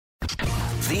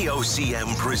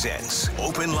VOCM presents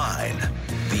Open Line.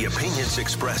 The opinions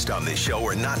expressed on this show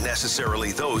are not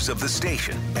necessarily those of the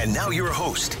station. And now your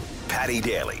host, Patty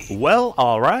Daly. Well,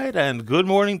 all right, and good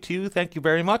morning to you. Thank you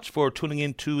very much for tuning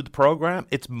into the program.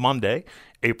 It's Monday,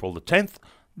 April the 10th.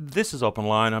 This is Open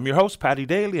Line. I'm your host, Patty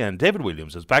Daly, and David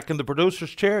Williams is back in the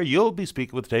producer's chair. You'll be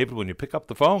speaking with David when you pick up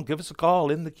the phone. Give us a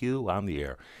call in the queue on the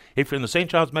air. If you're in the St.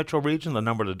 John's metro region, the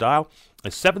number to dial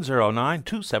is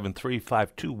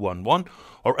 709-273-5211,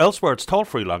 or elsewhere it's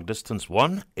toll-free long distance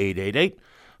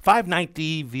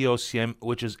 1-888-590-VOCM,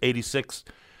 which is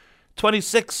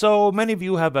 8626. So many of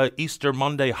you have a Easter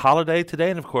Monday holiday today,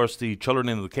 and of course the children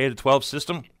in the K-12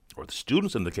 system, or the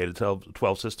students in the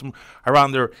K-12 system, are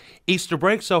on their Easter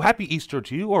break. So happy Easter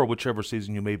to you, or whichever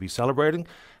season you may be celebrating.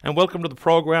 And welcome to the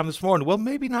program this morning. Well,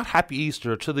 maybe not happy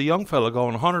Easter to the young fella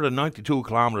going 192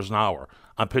 kilometers an hour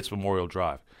on Pitts Memorial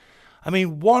Drive. I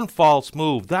mean, one false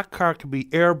move, that car could be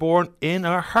airborne in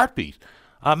a heartbeat.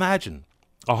 Imagine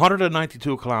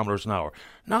 192 kilometers an hour.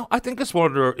 Now, I think it's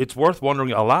worth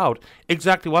wondering aloud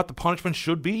exactly what the punishment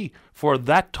should be for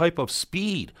that type of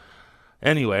speed.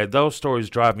 Anyway, those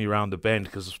stories drive me around the bend,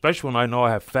 because especially when I know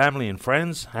I have family and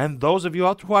friends, and those of you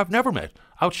out there who I've never met,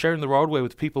 out sharing the roadway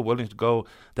with people willing to go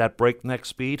that breakneck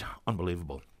speed.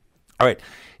 Unbelievable. All right,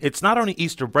 it's not only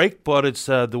Easter break, but it's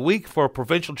the week for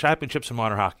provincial championships in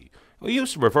minor hockey. We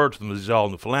used to refer to them as all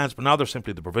Newfoundlands, but now they're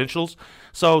simply the provincials.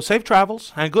 So safe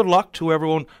travels and good luck to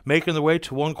everyone making their way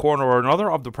to one corner or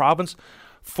another of the province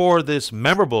for this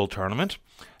memorable tournament.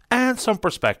 And some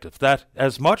perspective that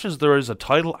as much as there is a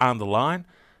title on the line,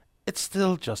 it's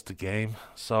still just a game.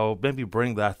 So maybe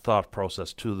bring that thought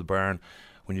process to the barn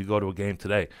when you go to a game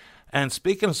today. And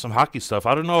speaking of some hockey stuff,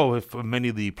 I don't know if many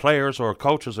of the players or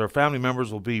coaches or family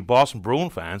members will be Boston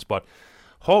Bruin fans, but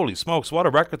holy smokes, what a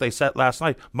record they set last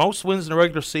night. Most wins in the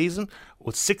regular season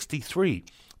with 63.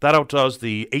 That outdoes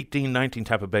the 18-19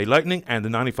 Tampa Bay Lightning and the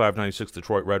 95-96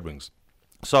 Detroit Red Wings.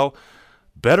 So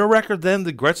better record than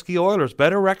the Gretzky Oilers,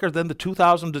 better record than the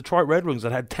 2000 Detroit Red Wings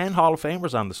that had 10 Hall of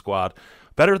Famers on the squad,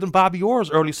 better than Bobby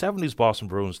Orr's early 70s Boston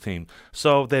Bruins team.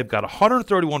 So they've got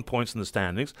 131 points in the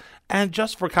standings, and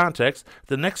just for context,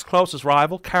 the next closest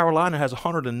rival, Carolina, has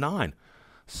 109.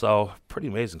 So pretty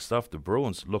amazing stuff. The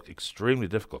Bruins look extremely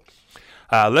difficult.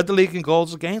 Led the league in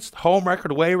goals against, home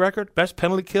record, away record, best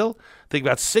penalty kill. They've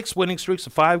got 6 winning streaks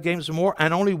of 5 games or more,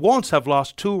 and only once have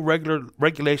lost 2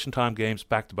 regulation time games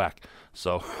back-to-back.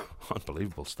 So,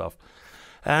 unbelievable stuff.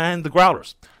 And the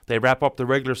Growlers, they wrap up the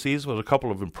regular season with a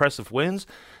couple of impressive wins.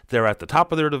 They're at the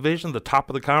top of their division, the top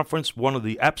of the conference, one of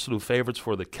the absolute favorites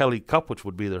for the Kelly Cup, which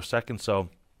would be their second, so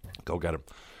go get them.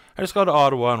 I just go to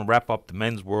Ottawa and wrap up the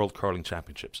Men's World Curling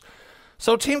Championships.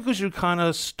 So Team Gushue kind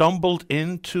of stumbled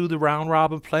into the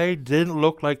round-robin play, didn't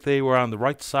look like they were on the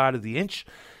right side of the inch,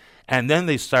 and then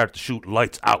they start to shoot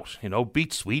lights out. You know,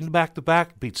 beat Sweden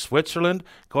back-to-back, beat Switzerland,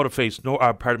 go to face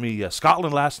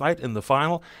Scotland last night in the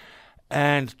final,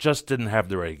 and just didn't have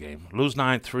their A game. Lose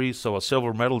 9-3, so a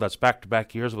silver medal. That's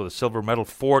back-to-back years with a silver medal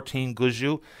for Team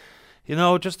Gushue. You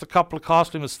know, just a couple of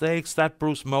costly mistakes. That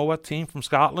Bruce Mowat team from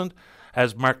Scotland,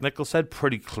 as Mark Nichols said,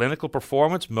 pretty clinical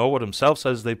performance. Mowat himself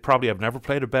says they probably have never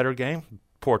played a better game.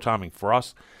 Poor timing for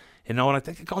us. You know, and I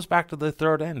think it comes back to the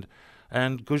third end.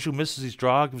 And Gushue misses his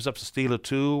draw, gives up a steal of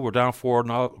 2. We're down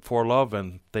 4-love,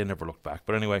 and they never look back.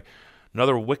 But anyway,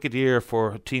 another wicked year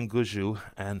for Team Gushue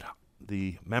and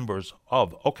the members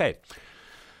of. Okay,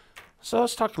 so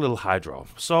let's talk a little hydro.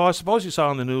 So I suppose you saw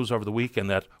on the news over the weekend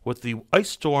that with the ice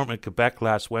storm in Quebec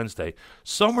last Wednesday,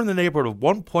 somewhere in the neighborhood of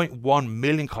 1.1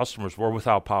 million customers were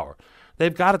without power.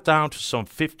 They've got it down to some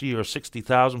 50 or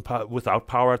 60,000 without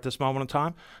power at this moment in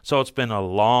time. So it's been a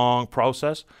long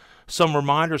process. Some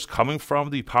reminders coming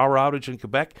from the power outage in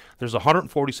Quebec. There's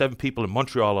 147 people in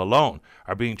Montreal alone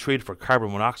are being treated for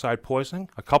carbon monoxide poisoning.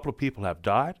 A couple of people have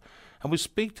died. And we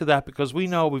speak to that because we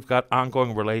know we've got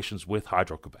ongoing relations with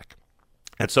Hydro-Quebec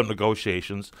and some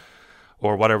negotiations,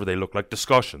 or whatever they look like,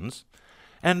 discussions.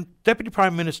 And Deputy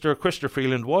Prime Minister Chrysler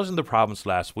Freeland was in the province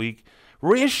last week,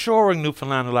 reassuring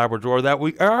Newfoundland and Labrador that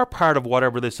we are part of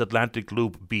whatever this Atlantic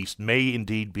Loop beast may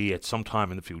indeed be at some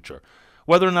time in the future.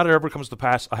 Whether or not it ever comes to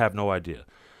pass, I have no idea.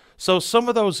 So some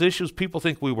of those issues, people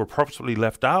think we were purposefully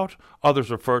left out. Others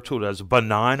refer to it as a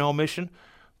benign omission.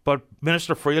 But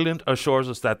Minister Freeland assures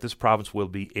us that this province will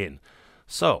be in.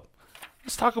 So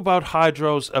let's talk about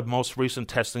Hydro's most recent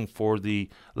testing for the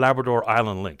Labrador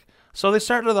Island Link. So they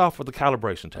started off with the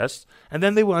calibration tests, and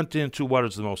then they went into what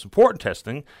is the most important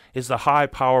testing, is the high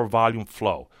power volume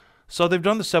flow. So they've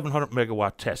done the 700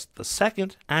 megawatt test, the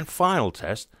second and final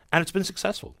test, and it's been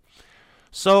successful.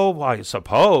 So I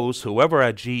suppose whoever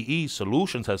at GE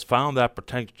Solutions has found that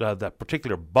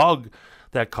particular bug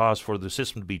that caused for the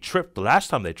system to be tripped the last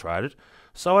time they tried it.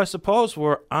 So I suppose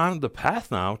we're on the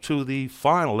path now to the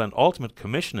final and ultimate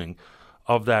commissioning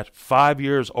of that 5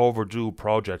 years overdue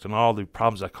project and all the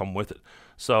problems that come with it.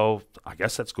 So I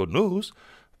guess that's good news,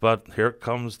 but here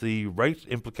comes the rate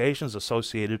implications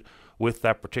associated with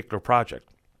that particular project.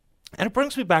 And it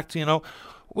brings me back to,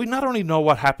 we not only know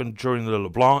what happened during the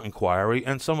LeBlanc inquiry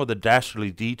and some of the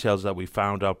dastardly details that we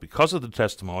found out because of the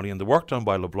testimony and the work done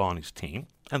by LeBlanc and his team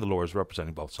and the lawyers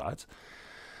representing both sides.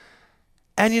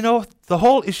 And, the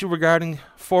whole issue regarding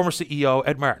former CEO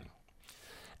Ed Martin.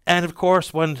 And, of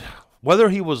course, whether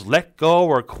he was let go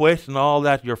or quit and all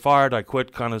that you're fired, I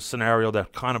quit kind of scenario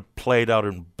that kind of played out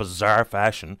in bizarre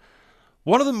fashion,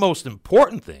 one of the most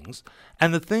important things,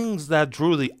 and the things that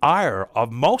drew the ire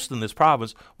of most in this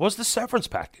province, was the severance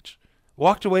package.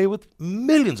 Walked away with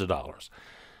millions of dollars.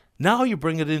 Now you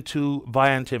bring it into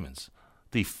Vianne Timmins,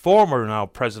 the former now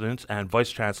president and vice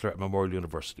chancellor at Memorial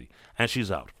University, and she's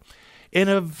out. In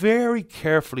a very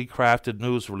carefully crafted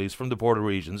news release from the Board of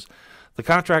Regents, the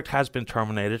contract has been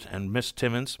terminated and Miss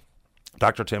Timmins,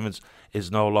 Dr. Timmins, is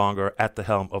no longer at the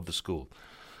helm of the school.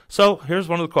 So here's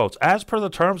one of the quotes. As per the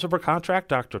terms of her contract,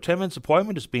 Dr. Timmins'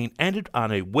 appointment is being ended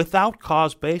on a without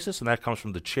cause basis, and that comes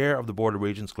from the chair of the Board of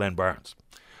Regents, Glenn Barnes.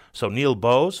 So Neil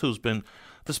Bowes, who's been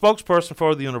the spokesperson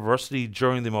for the university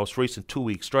during the most recent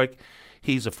 2-week strike,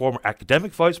 he's a former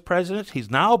academic vice president. He's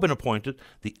now been appointed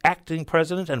the acting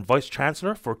president and vice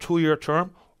chancellor for a 2-year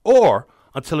term, or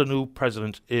until a new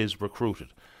president is recruited.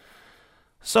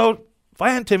 So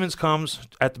Vianne Timmins comes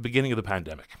at the beginning of the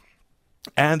pandemic.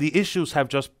 And the issues have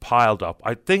just piled up.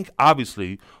 I think,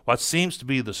 obviously, what seems to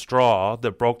be the straw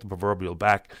that broke the proverbial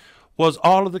back was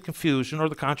all of the confusion or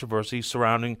the controversy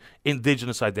surrounding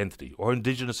Indigenous identity or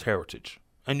Indigenous heritage.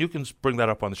 And you can bring that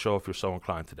up on the show if you're so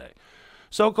inclined today.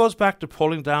 So it goes back to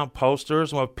pulling down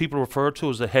posters and what people refer to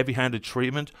as the heavy-handed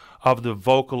treatment of the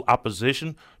vocal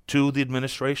opposition to the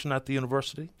administration at the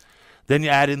university. Then you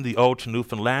add in the Ode to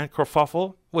Newfoundland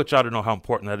kerfuffle, which I don't know how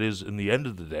important that is in the end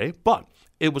of the day, but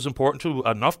it was important to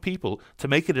enough people to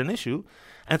make it an issue.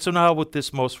 And so now with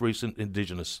this most recent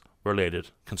Indigenous-related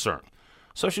concern.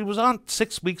 So she was on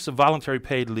 6 weeks of voluntary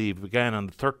paid leave, began on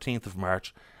the 13th of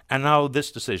March, and now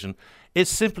this decision is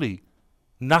simply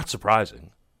not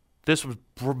surprising. This was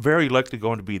very likely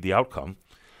going to be the outcome.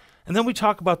 And then we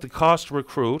talk about the cost to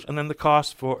recruit and then the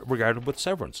cost regarded with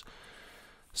severance.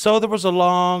 So there was a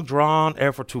long, drawn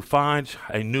effort to find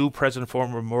a new president for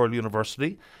Memorial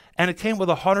University, and it came with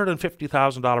a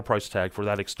 $150,000 price tag for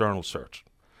that external search.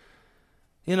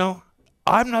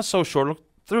 I'm not so sure. Look,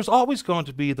 there's always going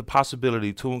to be the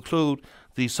possibility to include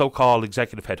the so-called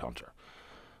executive headhunter.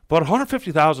 But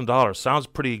 $150,000 sounds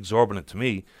pretty exorbitant to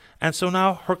me. And so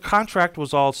now her contract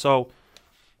was also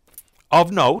of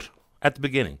note at the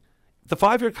beginning. The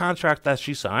 5-year contract that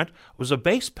she signed was a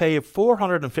base pay of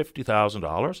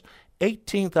 $450,000,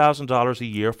 $18,000 a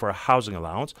year for a housing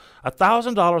allowance,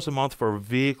 $1,000 a month for a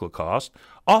vehicle cost,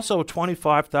 also a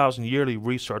 $25,000 yearly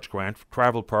research grant for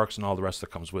travel perks and all the rest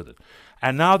that comes with it.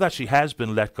 And now that she has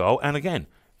been let go, and again,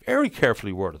 very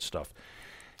carefully worded stuff,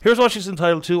 here's what she's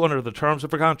entitled to under the terms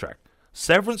of her contract.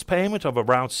 Severance payment of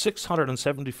around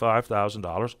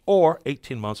 $675,000 or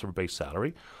 18 months of her base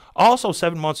salary. Also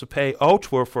 7 months of pay owed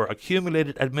to her for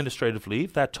accumulated administrative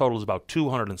leave. That totals about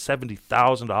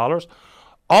 $270,000.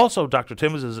 Also, Dr.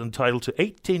 Timmins is entitled to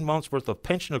 18 months worth of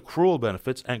pension accrual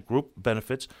benefits and group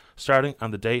benefits starting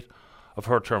on the date of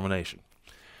her termination.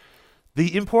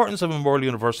 The importance of Memorial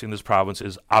University in this province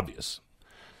is obvious.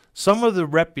 Some of the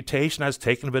reputation has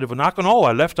taken a bit of a knock, and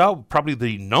I left out probably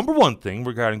the number one thing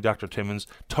regarding Dr. Timmins'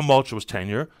 tumultuous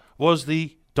tenure was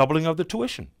the doubling of the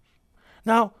tuition.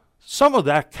 Now, some of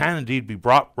that can indeed be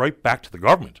brought right back to the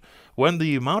government. When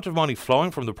the amount of money flowing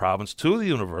from the province to the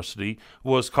university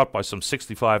was cut by some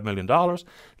 $65 million,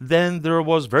 then there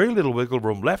was very little wiggle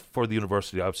room left for the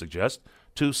university, I would suggest,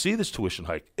 to see this tuition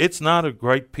hike. It's not a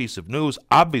great piece of news,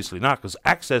 obviously not, because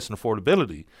access and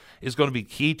affordability is going to be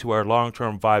key to our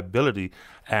long-term viability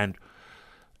and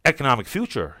economic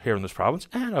future here in this province,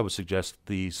 and I would suggest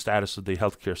the status of the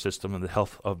healthcare system and the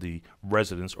health of the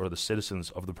residents or the citizens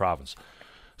of the province.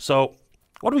 So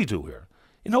what do we do here?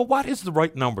 What is the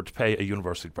right number to pay a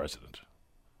university president?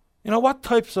 What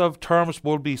types of terms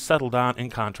will be settled on in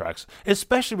contracts,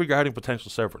 especially regarding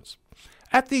potential severance?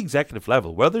 At the executive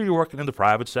level, whether you're working in the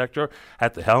private sector,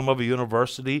 at the helm of a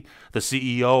university, the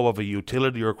CEO of a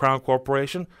utility or a crown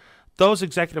corporation, those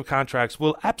executive contracts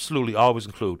will absolutely always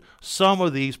include some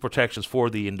of these protections for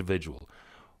the individual.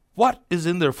 What is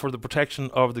in there for the protection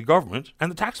of the government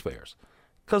and the taxpayers?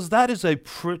 Because that is a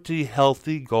pretty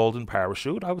healthy golden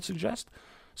parachute, I would suggest.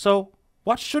 So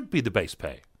what should be the base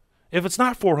pay? If it's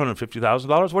not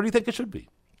 $450,000, what do you think it should be?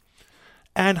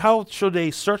 And how should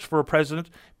a search for a president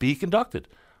be conducted?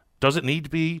 Does it need to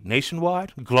be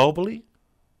nationwide, globally?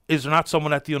 Is there not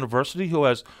someone at the university who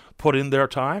has put in their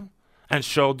time and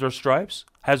showed their stripes,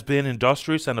 has been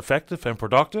industrious and effective and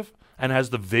productive, and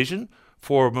has the vision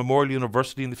for Memorial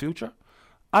University in the future?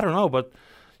 I don't know, but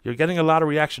you're getting a lot of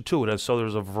reaction to it, and so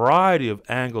there's a variety of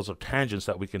angles or tangents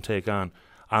that we can take on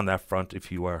that front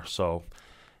if you are so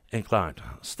inclined.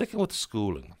 Sticking with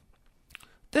schooling.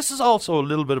 This is also a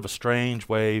little bit of a strange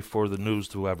way for the news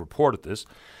to have reported this,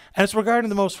 and it's regarding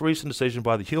the most recent decision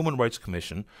by the Human Rights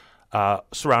Commission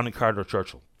surrounding Carter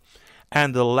Churchill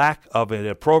and the lack of an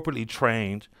appropriately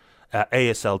trained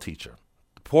ASL teacher.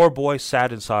 The poor boy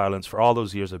sat in silence for all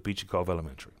those years at Beachy Cove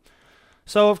Elementary.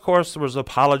 So, of course, there was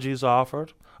apologies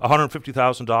offered.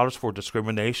 $150,000 for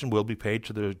discrimination will be paid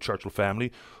to the Churchill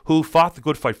family, who fought the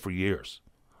good fight for years.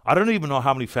 I don't even know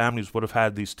how many families would have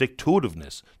had the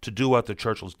stick-to-itiveness to do what the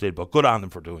Churchills did, but good on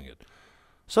them for doing it.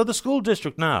 So the school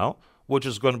district now, which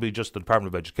is going to be just the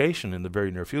Department of Education in the very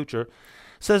near future,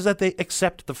 says that they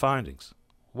accept the findings.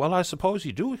 Well, I suppose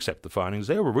you do accept the findings.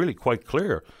 They were really quite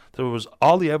clear. There was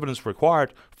all the evidence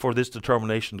required for this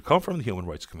determination to come from the Human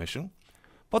Rights Commission.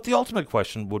 But the ultimate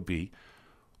question would be,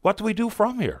 what do we do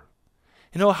from here?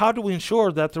 How do we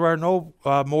ensure that there are no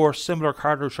more similar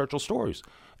Carter Churchill stories?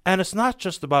 And it's not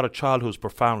just about a child who's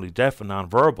profoundly deaf and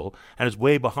nonverbal and is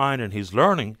way behind in his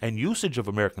learning and usage of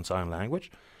American Sign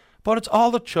Language, but it's all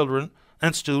the children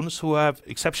and students who have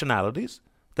exceptionalities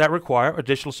that require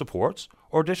additional supports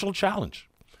or additional challenge.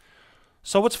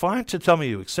 So it's fine to tell me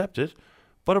you accept it,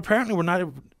 but apparently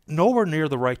we're nowhere near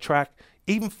the right track,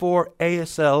 even for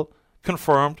ASL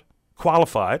confirmed,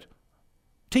 qualified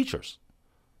teachers.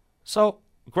 So,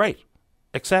 great.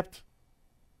 Accept,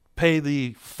 pay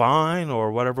the fine or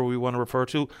whatever we want to refer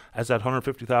to as that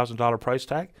 $150,000 price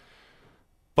tag.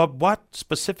 But what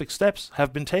specific steps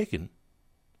have been taken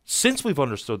since we've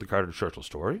understood the Carter Churchill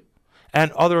story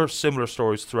and other similar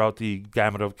stories throughout the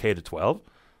gamut of K-12?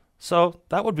 So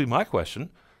that would be my question.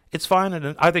 It's fine,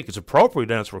 and I think it's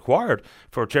appropriate and it's required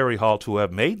for Terry Hall to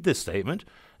have made this statement.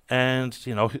 And,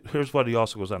 here's what he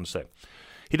also goes on to say.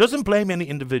 He doesn't blame any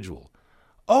individual.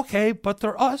 Okay, but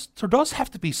there does have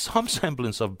to be some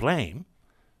semblance of blame,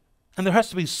 and there has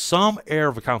to be some air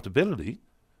of accountability.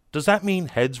 Does that mean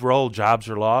heads roll, jobs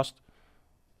are lost?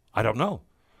 I don't know.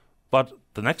 But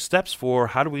the next steps for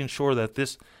how do we ensure that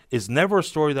this is never a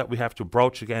story that we have to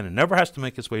broach again and never has to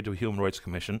make its way to a Human Rights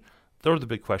Commission, those are the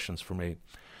big questions for me.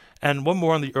 And one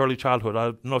more on the early childhood. I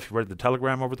don't know if you read the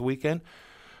Telegram over the weekend,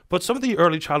 but some of the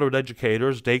early childhood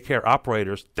educators, daycare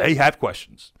operators, they have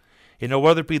questions.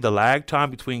 Whether it be the lag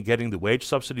time between getting the wage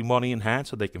subsidy money in hand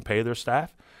so they can pay their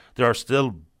staff, there are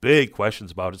still big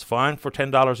questions about it. It's fine for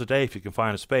 $10 a day if you can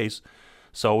find a space.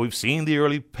 So we've seen the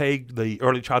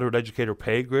early childhood educator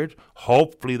pay grid.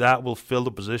 Hopefully that will fill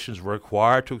the positions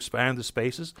required to expand the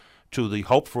spaces to the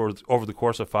hope for over the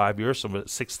course of 5 years, some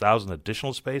 6,000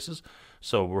 additional spaces.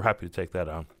 So we're happy to take that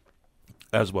on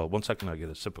as well. 1 second, I'll get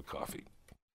a sip of coffee.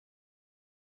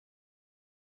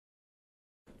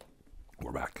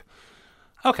 We're back.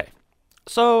 Okay,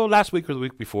 so last week or the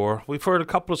week before, we've heard a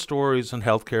couple of stories in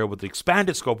healthcare with the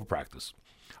expanded scope of practice.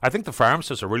 I think the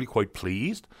pharmacists are really quite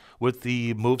pleased with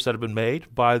the moves that have been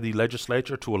made by the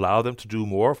legislature to allow them to do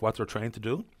more of what they're trained to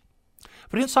do.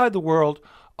 But inside the world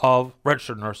of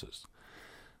registered nurses,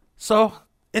 so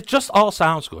it just all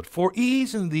sounds good. For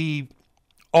ease in the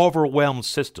overwhelmed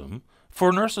system,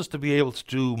 for nurses to be able to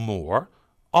do more,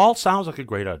 all sounds like a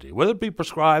great idea. Whether it be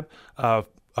prescribe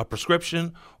a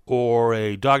prescription or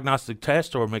a diagnostic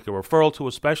test or make a referral to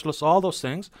a specialist, all those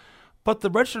things. But the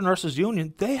Registered Nurses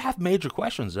Union, they have major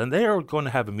questions, and they are going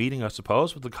to have a meeting, I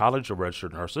suppose, with the College of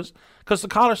Registered Nurses, because the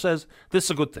college says this is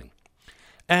a good thing.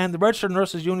 And the Registered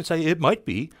Nurses Union say it might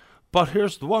be, but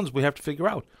here's the ones we have to figure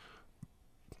out.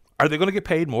 Are they going to get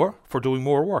paid more for doing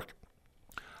more work?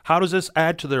 How does this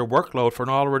add to their workload for an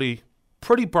already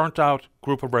pretty burnt out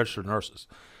group of registered nurses?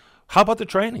 How about the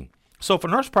training? So if a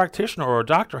nurse practitioner or a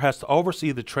doctor has to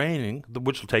oversee the training,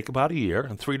 which will take about a year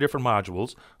and 3 different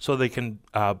modules, so they can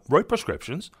write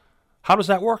prescriptions, how does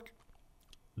that work?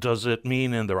 Does it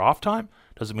mean in their off time?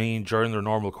 Does it mean during their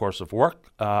normal course of work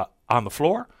on the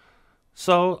floor?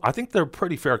 So I think they're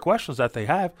pretty fair questions that they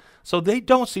have. So they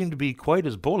don't seem to be quite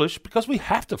as bullish because we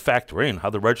have to factor in how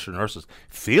the registered nurses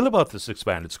feel about this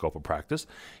expanded scope of practice.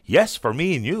 Yes, for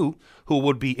me and you who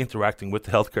would be interacting with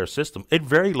the healthcare system, it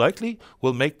very likely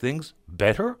will make things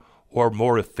better or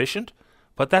more efficient.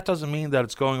 But that doesn't mean that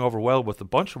it's going over well with a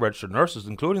bunch of registered nurses,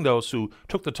 including those who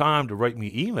took the time to write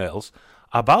me emails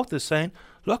about this saying,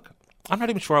 look, I'm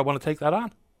not even sure I want to take that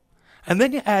on. And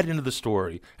then you add into the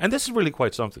story, and this is really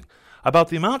quite something, about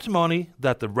the amount of money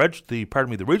that the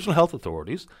regional health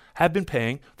authorities have been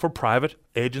paying for private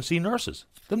agency nurses.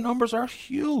 The numbers are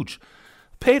huge.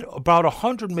 Paid about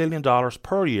 $100 million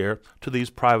per year to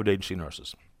these private agency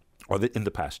nurses, in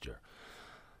the past year.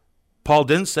 Paul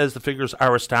Dinn says the figures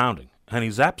are astounding, and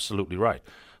he's absolutely right.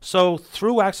 So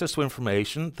through access to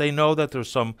information, they know that there's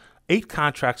some 8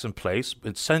 contracts in place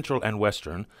in Central and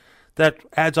Western that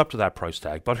adds up to that price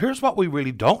tag. But here's what we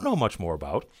really don't know much more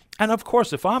about. And of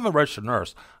course, if I'm a registered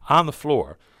nurse on the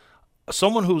floor,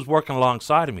 someone who's working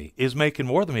alongside of me is making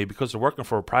more than me because they're working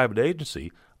for a private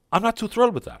agency, I'm not too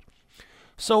thrilled with that.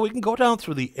 So we can go down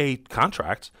through the 8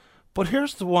 contracts, but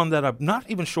here's the one that I'm not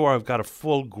even sure I've got a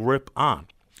full grip on.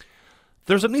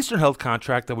 There's an Eastern Health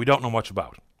contract that we don't know much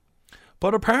about.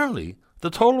 But apparently, the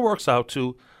total works out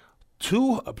to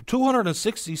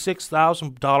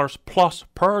 $266,000 plus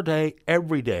per day,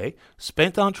 every day,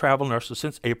 spent on travel nurses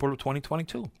since April of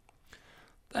 2022.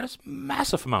 That is a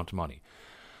massive amount of money.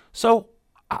 So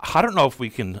I don't know if we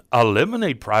can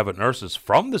eliminate private nurses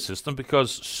from the system,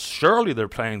 because surely they're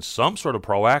playing some sort of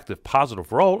proactive,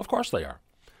 positive role. Of course they are.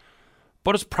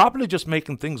 But it's probably just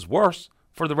making things worse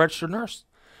for the registered nurse.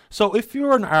 So if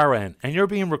you're an RN and you're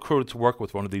being recruited to work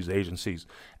with one of these agencies,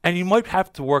 and you might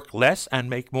have to work less and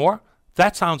make more,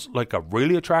 that sounds like a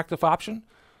really attractive option.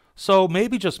 So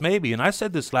maybe, just maybe, and I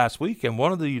said this last week, and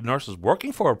one of the nurses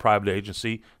working for a private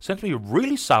agency sent me a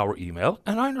really sour email,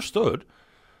 and I understood.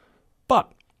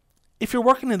 But if you're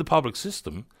working in the public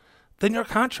system, then your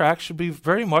contract should be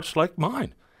very much like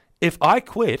mine. If I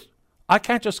quit, I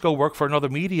can't just go work for another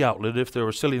media outlet if they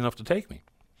were silly enough to take me.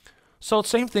 So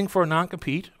same thing for a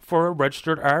non-compete for a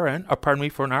registered RN,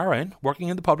 for an RN working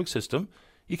in the public system.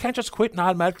 You can't just quit and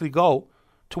automatically go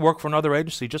to work for another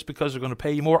agency just because they're going to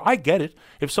pay you more. I get it.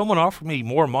 If someone offered me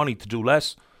more money to do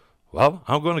less, well,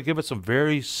 I'm going to give it some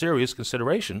very serious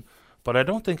consideration. But I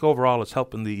don't think overall it's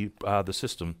helping the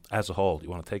system as a whole. You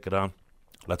want to take it on?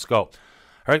 Let's go. All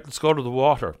right, let's go to the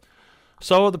water.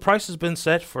 So the price has been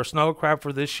set for snow crab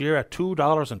for this year at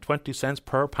 $2.20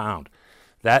 per pound.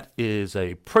 That is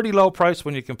a pretty low price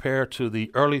when you compare to the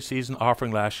early season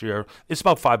offering last year. It's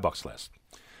about $5 less.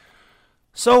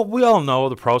 So we all know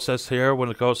the process here when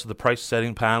it goes to the price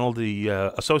setting panel. The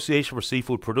Association for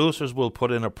Seafood Producers will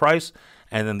put in a price,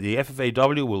 and then the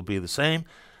FFAW will be the same.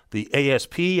 The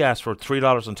ASP asked for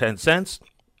 $3.10.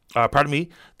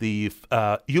 The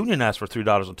union asked for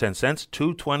 $3.10.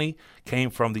 $2.20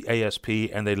 came from the ASP,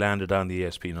 and they landed on the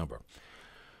ASP number.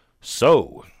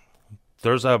 So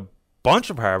there's a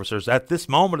bunch of harvesters at this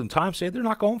moment in time say they're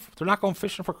not going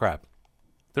fishing for crab.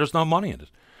 There's no money in it.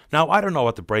 Now, I don't know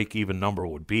what the break-even number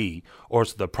would be or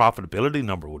the profitability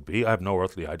number would be. I have no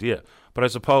earthly idea. But I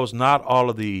suppose not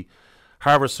all of the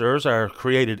harvesters are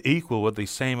created equal with the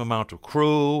same amount of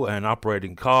crew and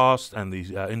operating costs and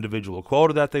the individual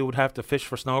quota that they would have to fish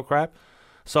for snow crab.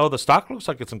 So the stock looks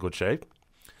like it's in good shape.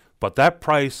 But that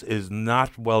price is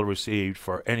not well received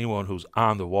for anyone who's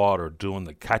on the water doing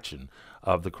the catching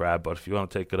of the crab. But if you want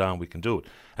to take it on, we can do it.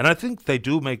 And I think they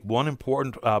do make one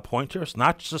important point here. It's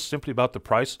not just simply about the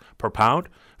price per pound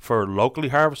for locally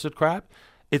harvested crab.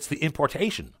 It's the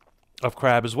importation of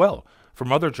crab as well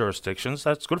from other jurisdictions.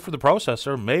 That's good for the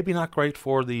processor, maybe not great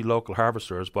for the local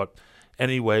harvesters. But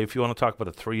anyway, if you want to talk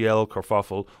about a 3L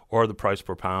kerfuffle or the price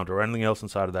per pound or anything else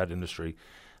inside of that industry,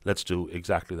 let's do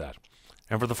exactly that.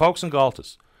 And for the folks in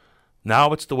Galtas,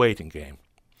 now it's the waiting game.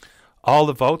 All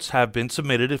the votes have been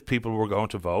submitted, if people were going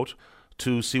to vote,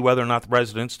 to see whether or not the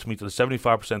residents to meet the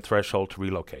 75% threshold to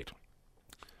relocate.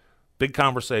 Big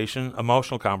conversation,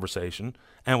 emotional conversation,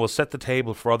 and will set the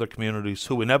table for other communities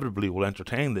who inevitably will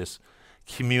entertain this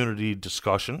community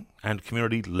discussion and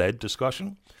community-led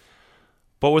discussion.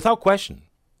 But without question,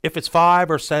 if it's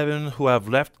 5 or 7 who have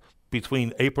left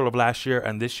between April of last year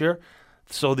and this year,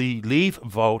 so the leave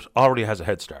vote already has a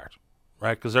head start,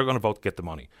 right? Because they're going to vote to get the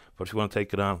money. But if you want to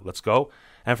take it on, let's go.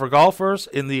 And for golfers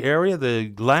in the area,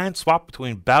 the land swap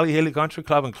between Ballyhaley Country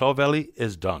Club and Clovelly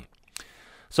is done.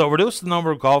 So reduce the number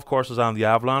of golf courses on the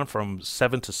Avalon from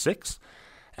 7 to 6.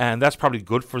 And that's probably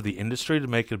good for the industry to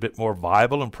make it a bit more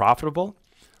viable and profitable.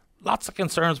 Lots of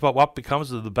concerns about what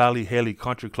becomes of the Ballyhaley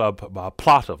Country Club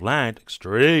plot of land,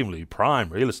 extremely prime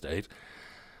real estate.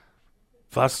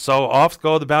 So off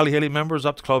go the Ballyhaley members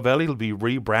up to Clovelly. It'll be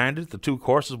rebranded. The 2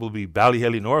 courses will be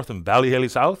Ballyhaley North and Ballyhaley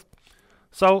South.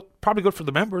 So probably good for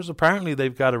the members. Apparently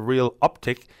they've got a real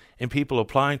uptick in people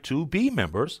applying to be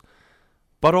members.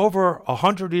 But over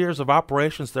 100 years of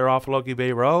operations there off Lucky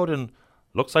Bay Road, and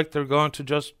looks like they're going to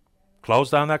just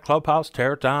close down that clubhouse,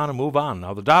 tear it down, and move on.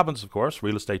 Now, the Dobbins, of course,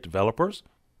 real estate developers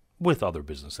with other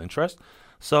business interests.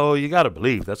 So you got to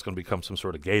believe that's going to become some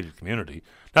sort of gated community.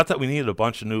 Not that we needed a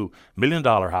bunch of new $1 million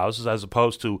houses as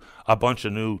opposed to a bunch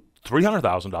of new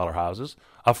 $300,000 houses,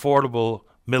 affordable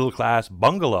middle-class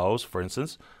bungalows, for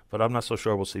instance, but I'm not so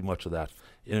sure we'll see much of that.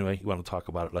 Anyway, you want to talk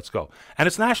about it, let's go. And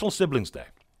it's National Siblings Day.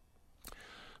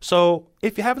 So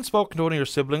if you haven't spoken to one of your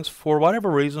siblings for whatever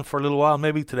reason for a little while,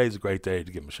 maybe today's a great day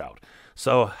to give them a shout.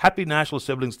 So happy National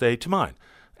Siblings Day to mine.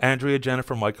 Andrea,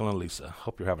 Jennifer, Michael, and Lisa.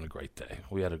 Hope you're having a great day.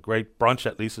 We had a great brunch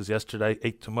at Lisa's yesterday.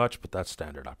 Ate too much, but that's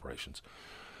standard operations.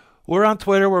 We're on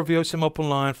Twitter. We're VOCM Open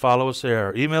Line. Follow us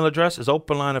there. Email address is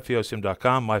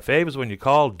openline@vocm.com. My fave is when you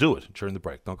call, do it during the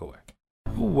break. Don't go away.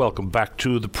 Welcome back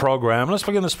to the program. Let's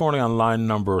begin this morning on line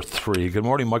number 3. Good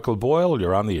morning, Michael Boyle.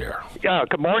 You're on the air. Yeah,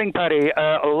 good morning, Paddy.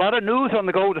 A lot of news on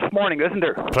the go this morning, isn't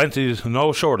there? Plenty,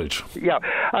 no shortage. Yeah,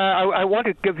 I want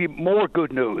to give you more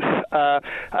good news.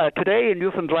 Today in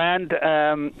Newfoundland,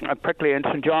 particularly in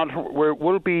St. John's,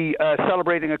 we'll be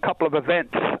celebrating a couple of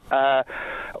events.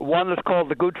 One is called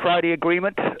the Good Friday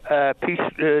Agreement, peace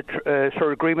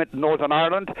agreement in Northern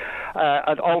Ireland,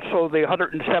 and also the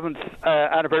 107th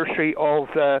anniversary of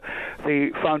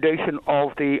the foundation of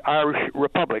the Irish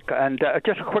Republic. And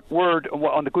just a quick word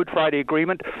on the Good Friday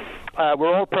Agreement.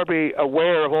 We're all probably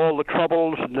aware of all the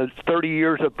troubles and the 30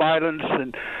 years of violence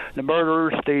and the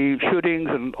murders, the shootings,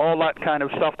 and all that kind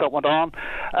of stuff that went on.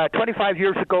 25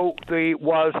 years ago, there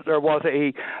was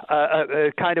a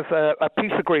kind of a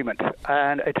peace agreement,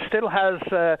 and it still has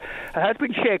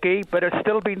been shaky, but it's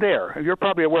still been there. You're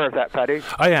probably aware of that, Paddy.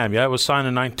 I am, yeah. It was signed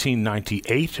in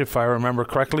 1998, if I remember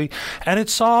correctly, and it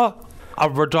saw a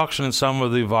reduction in some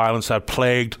of the violence that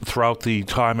plagued throughout the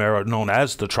time era known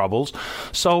as the Troubles.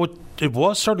 So it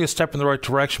was certainly a step in the right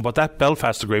direction, but that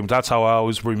Belfast Agreement, that's how I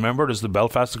always remember it, as the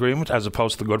Belfast Agreement as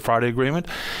opposed to the Good Friday Agreement.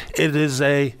 It is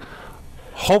a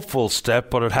hopeful step,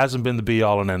 but it hasn't been the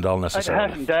be-all and end-all necessarily. It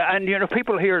hasn't. And,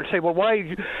 people here say, well, why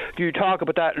do you talk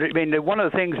about that? I mean, one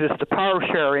of the things is the power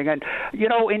sharing. And,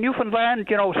 in Newfoundland,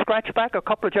 scratch back a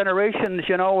couple of generations,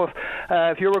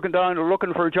 if you were going down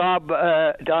looking for a job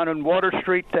down in Water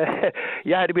Street,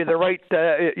 you had to be the right,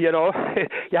 you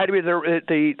had to be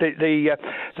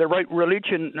the right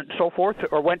religion and so forth,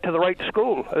 or went to the right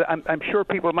school. I'm sure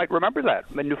people might remember that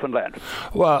in Newfoundland.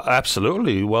 Well,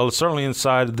 absolutely. Well, certainly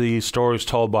inside the stories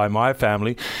told by my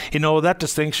family, that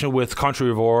distinction with country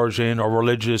of origin or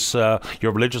religious,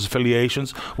 your religious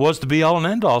affiliations was the be all and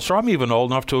end all. So I'm even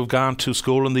old enough to have gone to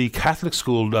school in the Catholic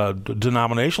school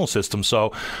denominational system.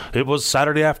 So it was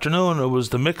Saturday afternoon. It was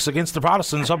the mix against the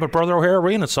Protestants up at Brother O'Hare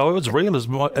Arena. So it was real as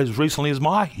recently as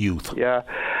my youth. Yeah.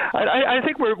 I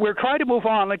think we're trying to move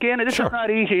on. Again, this Sure. is not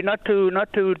easy, not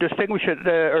to distinguish it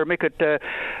or make it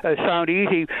sound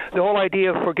easy. The whole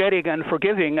idea of forgetting and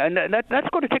forgiving, and that's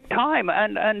going to take time.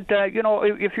 And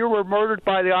if you were murdered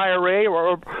by the IRA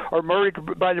or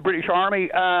murdered by the British Army,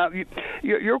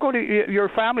 your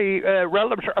family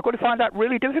relatives are going to find that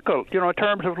really difficult. In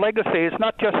terms of legacy, it's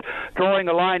not just drawing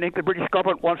a line. I think the British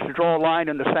government wants to draw a line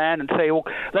in the sand and say, "Oh,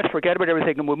 let's forget about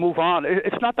everything and we'll move on."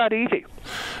 It's not that easy.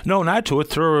 No, not to it.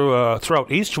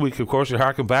 Throughout Easter week, of course, you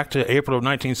harken back to April of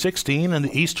 1916 and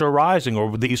the Easter Rising,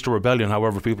 or the Easter Rebellion,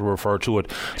 however people refer to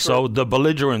it. Sure. So the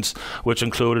belligerents, which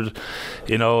included,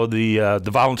 the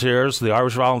volunteers, the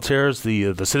Irish volunteers,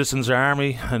 the Citizens'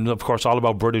 Army, and of course all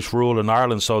about British rule in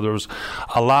Ireland. So there was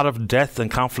a lot of death and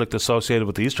conflict associated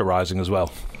with the Easter Rising as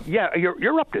well. Yeah,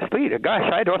 you're up to speed.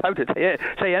 Gosh, I don't have to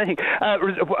say anything.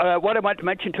 What I want to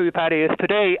mention to you, Paddy, is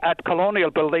today at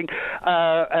Colonial Building,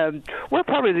 we're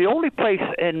probably the only place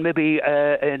in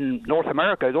in North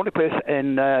America, the only place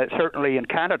in certainly in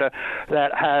Canada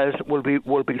that will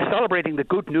be celebrating the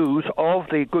good news of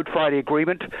the Good Friday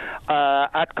Agreement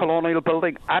at Colonial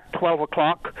Building at 12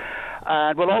 o'clock.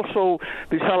 And we'll also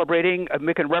be celebrating,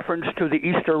 making reference to the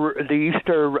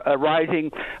Easter Rising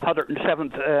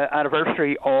 107th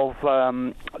anniversary of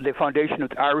the foundation of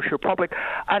the Irish Republic.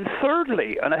 And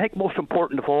thirdly, and I think most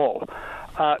important of all,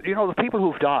 the people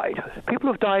who've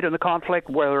died in the conflict,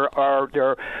 whether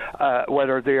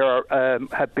they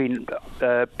have been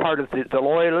part of the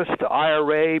Loyalists, the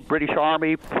IRA, British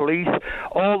Army, police,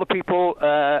 all the people,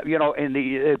 back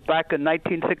in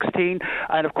 1916,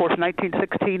 and of course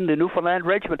 1916, the Newfoundland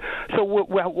Regiment. So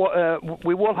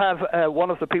we will have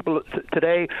one of the people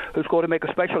today who's going to make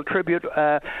a special tribute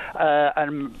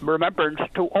and remembrance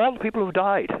to all the people who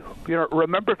died.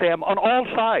 Remember them on all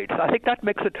sides. I think that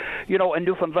makes it, in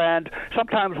Newfoundland.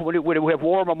 Sometimes when we have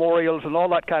war memorials and all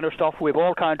that kind of stuff, we have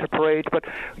all kinds of parades. But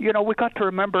we got to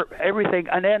remember everything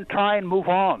and then try and move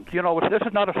on. This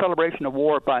is not a celebration of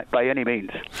war by any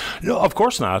means. No, of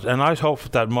course not. And I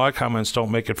hope that my comments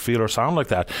don't make it feel or sound like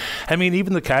that. I mean,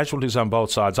 even the casualties on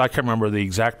both sides, I can't remember the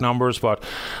exact numbers, but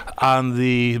on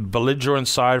the belligerent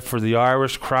side for the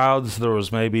Irish crowds, there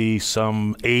was maybe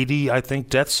some 80, I think,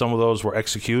 deaths. Some of those were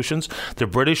executions. The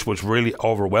British, which really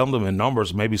overwhelmed them in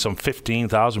numbers, maybe some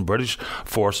 15,000 British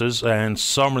forces, and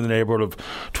some in the neighborhood of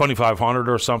 2,500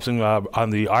 or something on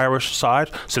the Irish side,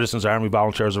 Citizens Army,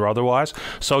 volunteers or otherwise.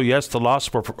 So yes, the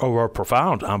losses were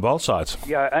profound on both sides.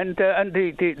 Yeah, and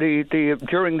the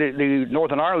during the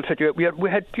Northern Ireland situation, we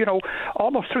had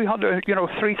almost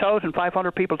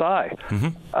 3,500 people die,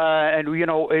 and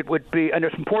it would be, and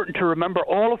it's important to remember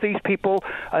all of these people,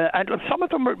 and some of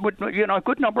them would, a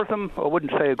good number of them, I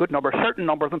wouldn't say a good number, a certain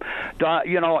number of them,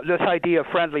 this idea of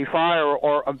friendly fire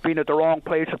or of being at the wrong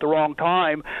place at the wrong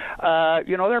time,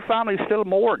 their families still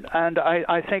mourn, and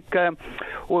I think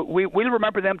we'll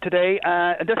remember them today,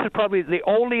 and this is probably the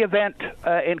only event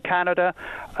in Canada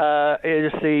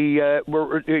is a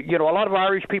lot of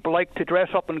Irish people like to dress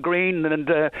up in green and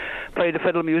play the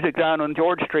fiddle music down on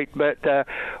George Street, but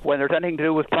when there's anything to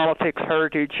do with politics,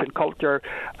 heritage and culture,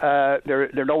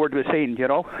 they're nowhere to be seen,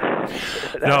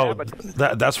 No,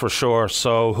 that's for sure.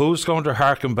 So who's going to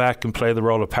harken back and play the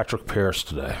role of Patrick Pearse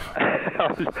today?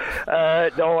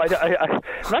 No, I'm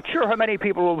not sure how many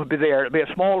people will be there. It'll be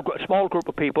a small group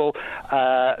of people,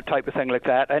 type of thing like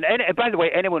that. And by the way,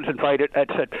 anyone's invited.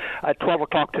 It's at 12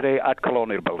 o'clock today at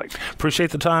Colonial Building.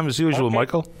 Appreciate the time as usual, okay.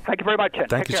 Michael. Thank you very much.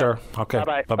 Thank you, sir. Okay.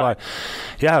 Bye-bye. Bye-bye.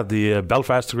 Yeah, the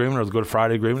Belfast Agreement or the Good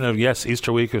Friday Agreement. And yes,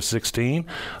 Easter week of 16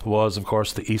 was, of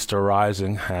course, the Easter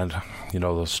Rising and,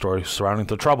 the story surrounding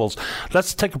the Troubles.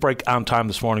 Let's take a break on time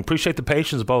this morning. Appreciate the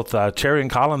patience of both Terry and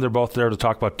Colin. They're both there to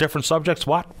talk about different subjects.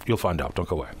 What? You'll find out. Don't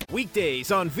go away.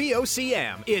 Weekdays on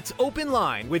VOCM, it's Open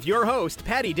Line with your host,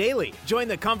 Patty Daly. Join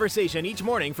the conversation each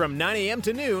morning from 9 a.m.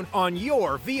 to noon on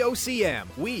your VOCM.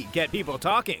 We get people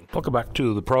talking. Welcome back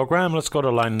to the program. Let's go to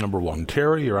line number 1.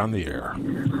 Terry, you're on the air.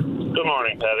 Good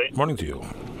morning, Patty. Morning to you.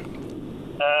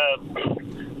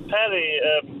 Patty,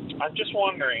 I'm just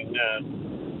wondering,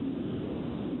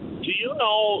 do you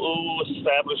know who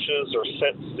establishes or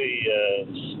sets the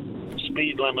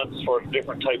speed limits for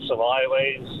different types of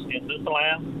highways in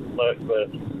Newfoundland, like the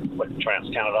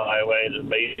Trans-Canada Highway, the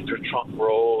major trunk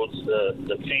roads,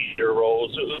 the feeder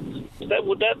roads?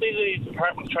 Would that be the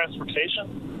Department of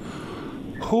Transportation?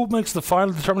 Who makes the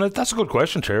final determination? That's a good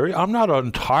question, Terry. I'm not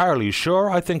entirely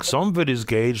sure. I think some of it is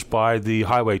gauged by the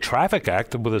Highway Traffic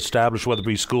Act that would establish whether it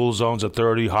be school zones at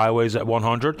 30, highways at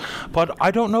 100. But I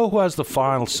don't know who has the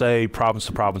final say, province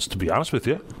to province, to be honest with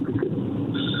you.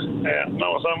 Yeah,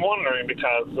 no, so I'm wondering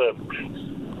because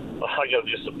I got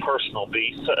just a personal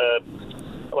beef.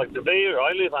 Like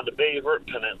I live on the Bayvert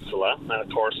Peninsula, and of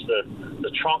course the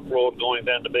trunk road going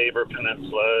down the Bayvert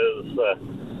Peninsula is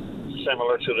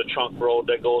similar to the trunk road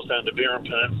that goes down the Burin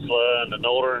Peninsula and the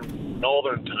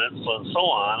Northern Peninsula and so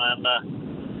on. And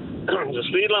the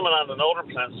speed limit on the Northern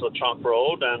Peninsula trunk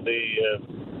road and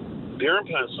the Burin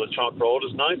Peninsula trunk road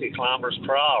is 90 kilometers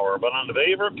per hour, but on the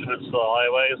Bayvert Peninsula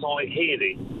Highway it's only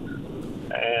 80.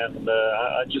 And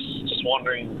I just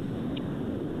wondering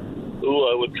who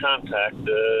I would contact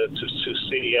to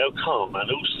see the outcome and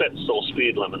who sets those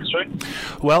speed limits, right?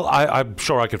 Well, I'm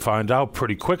sure I could find out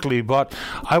pretty quickly, but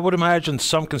I would imagine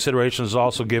some consideration is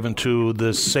also given to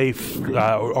the safe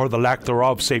or the lack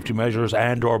thereof safety measures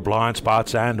and or blind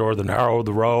spots and or the narrow of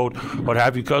the road, what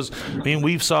have you, because,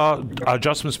 we saw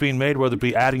adjustments being made, whether it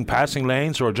be adding passing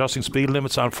lanes or adjusting speed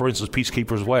limits on, for instance,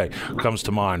 Peacekeeper's Way comes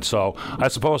to mind. So I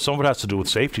suppose some of it has to do with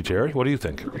safety, Terry. What do you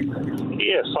think?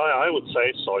 Yes, I would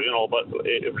say so, but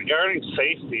regarding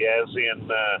safety as in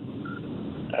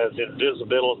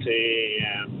visibility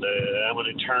and how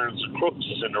many turns and crooks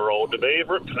is in the road, the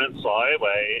Bayvert Peninsula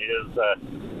Highway is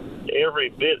every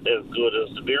bit as good as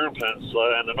the Burin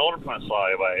Peninsula and the Northern Peninsula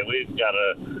Highway. We've got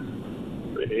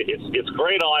it's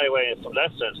great highway from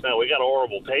that sense. Now we got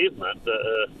horrible pavement,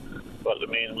 but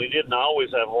we didn't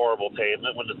always have horrible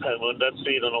pavement. When that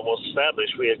speed limit was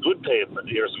established, we had good pavement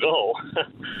years ago.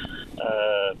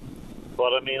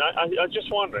 But I'm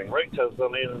just wondering, right? Because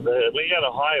we got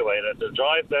a highway that to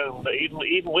drive down,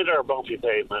 even with our bumpy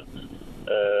pavement,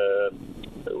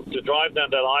 to drive down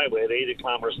that highway at 80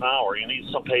 kilometers an hour, you need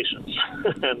some patience.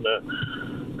 and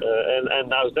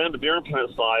I was down the Burin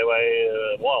Peninsula Highway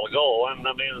a while ago, and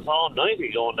it's all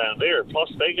 90 going down there.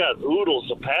 Plus, they got oodles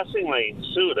of passing lanes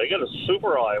too. They got a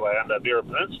super highway on that Burin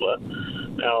Peninsula.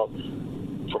 Now,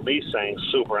 for me saying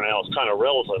super now is kind of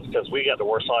relative because we get the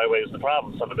worst highways in the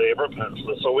province on the Bay River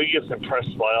Peninsula, so we get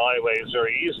impressed by highways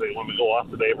very easily when we go off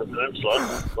the Bay River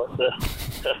Peninsula. But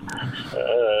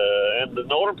and the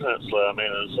Northern Peninsula, I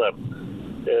mean,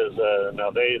 is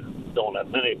now they don't have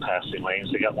many passing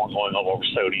lanes. They got one going up over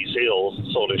Southeast Hills,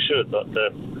 so they should. But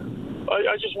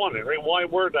I just wonder why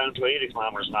we're down to 80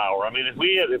 kilometres an hour. I mean, if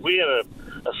we had a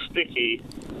sticky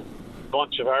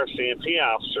bunch of RCMP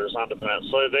officers on the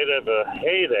peninsula, they'd have a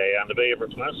heyday on the Bay River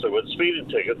Peninsula with speeding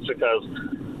tickets because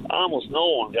almost no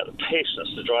one got the patience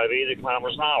to drive 80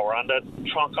 kilometres an hour on that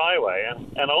trunk highway.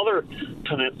 And other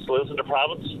peninsulas in the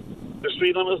province, their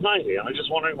speed limit is 90, and I'm just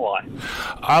wondering why.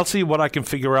 I'll see what I can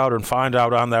figure out and find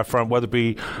out on that front, whether it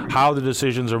be how the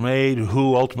decisions are made,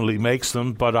 who ultimately makes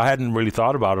them, but I hadn't really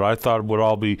thought about it. I thought it would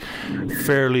all be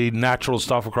fairly natural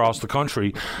stuff across the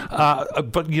country.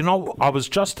 But, you know, I was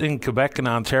just in Quebec and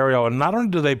Ontario, and not only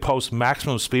do they post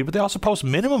maximum speed, but they also post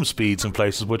minimum speeds in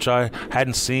places, which I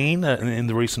hadn't seen in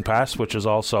the recent past, which is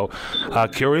also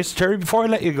curious. Terry, before I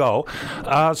let you go,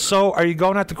 so are you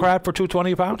going at the crab for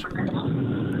 $2.20 a pound?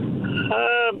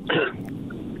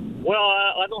 Well,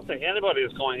 I don't think anybody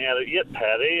is going at it yet,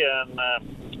 Paddy. And I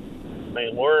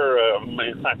mean,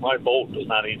 in fact, my boat is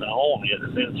not even home yet.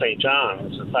 It's in St.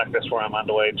 John's. In fact, that's where I'm on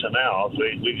the way to now. So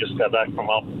we just got back from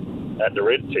up at the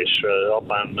Redfish up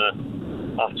on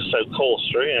off the South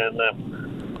Coast,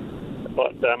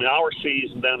 but I mean, our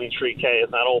season down in 3K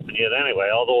is not open yet anyway.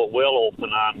 Although it will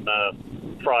open on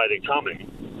Friday coming,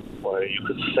 where you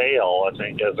could sail, I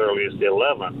think, as early as the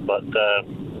 11th, but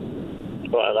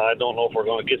I don't know if we're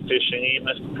going to get fishing even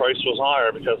if the price was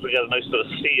higher, because we got a nice bit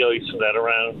of sea ice and that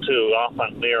around too, off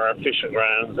on near our fishing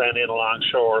grounds and in along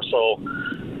shore. So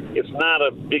it's not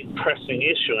a big pressing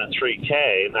issue in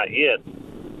 3K, not yet.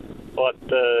 But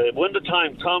when the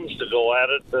time comes to go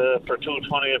at it for $2.20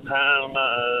 a pound,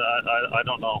 I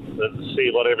don't know. Let's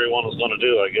see what everyone is going to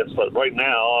do, I guess. But right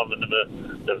now, I mean,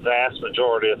 the vast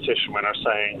majority of fishermen are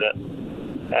saying that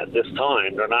at this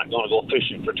time they're not going to go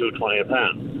fishing for $2.20 a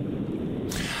pound.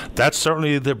 That's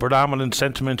certainly the predominant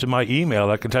sentiment in my email.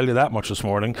 I can tell you that much this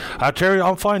morning. Terry,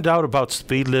 I'll find out about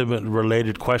speed limit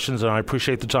related questions, and I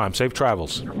appreciate the time. Safe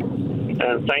travels.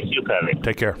 And thank you, Patty.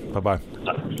 Take care. Bye-bye.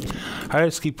 All right,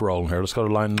 let's keep rolling here. Let's go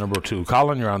to line number 2.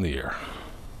 Colin, you're on the air.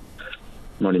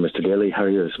 Morning, Mr. Daly. How are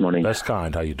you this morning? Best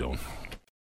kind. How you doing?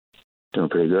 Doing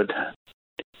pretty good. I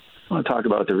want to talk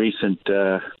about the recent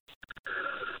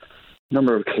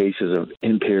number of cases of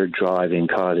impaired driving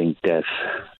causing death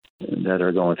that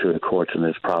are going through the courts in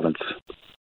this province.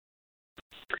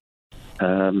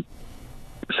 Some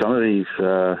of these,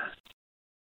 some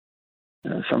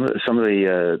of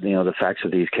the the facts of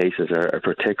these cases are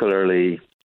particularly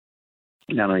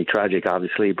not only tragic,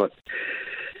 obviously, but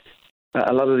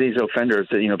a lot of these offenders,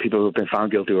 people who have been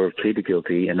found guilty or pleaded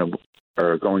guilty and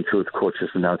are going through the court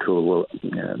system now to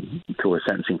a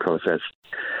sentencing process.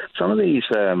 Some of these,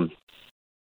 some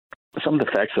of the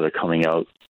facts that are coming out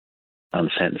on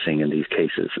sentencing in these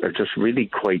cases are just really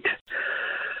quite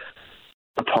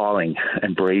appalling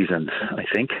and brazen, I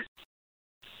think.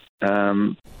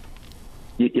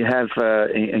 You have,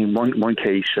 in one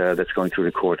case that's going through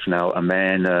the courts now, a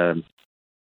man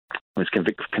was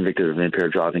convicted of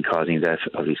impaired driving causing death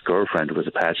of his girlfriend, who was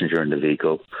a passenger in the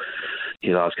vehicle.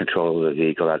 He lost control of the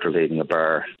vehicle after leaving a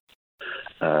bar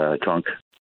drunk.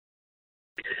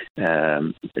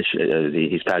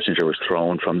 His passenger was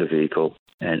thrown from the vehicle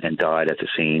and died at the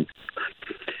scene.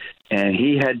 And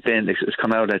he had been, it's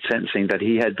come out at sentencing that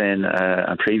he had been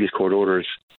on previous court orders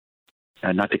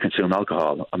not to consume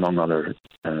alcohol, among other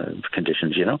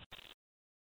conditions,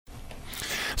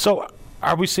 So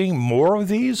are we seeing more of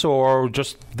these, or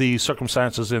just the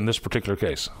circumstances in this particular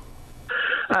case?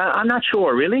 I'm not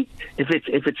sure, really. If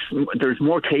there's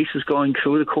more cases going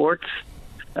through the courts.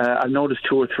 I've noticed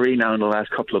 2 or 3 now in the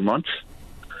last couple of months.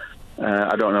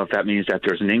 I don't know if that means that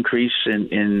there's an increase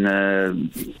in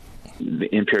the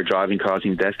impaired driving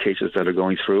causing death cases that are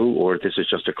going through, or if this is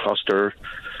just a cluster.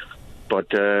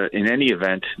 But in any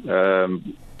event,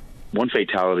 one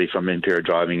fatality from impaired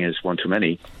driving is one too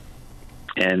many.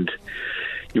 And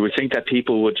you would think that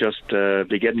people would just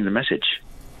be getting the message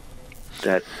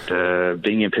that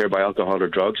being impaired by alcohol or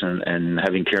drugs and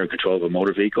having care and control of a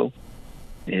motor vehicle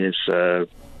is...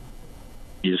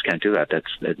 you just can't do that.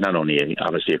 That's not only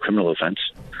obviously a criminal offence,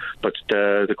 but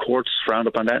the courts frowned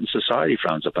upon that and society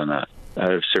frowns upon that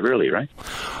severely, right?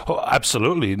 Oh,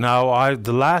 absolutely. Now,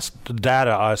 the last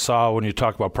data I saw when you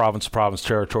talk about province to province,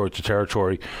 territory to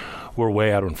territory, we're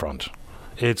way out in front.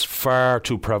 It's far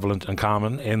too prevalent and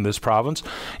common in this province.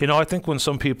 I think when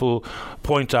some people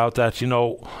point out that,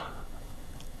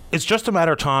 it's just a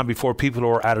matter of time before people who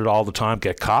are at it all the time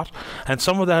get caught, and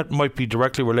some of that might be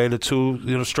directly related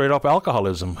to straight up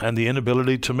alcoholism and the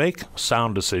inability to make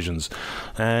sound decisions.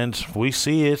 And we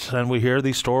see it and we hear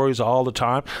these stories all the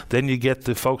time. Then you get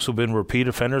the folks who've been repeat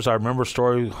offenders. I remember a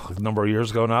story a number of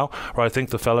years ago now where I think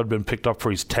the fella had been picked up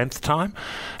for his 10th time,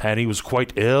 and he was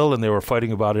quite ill, and they were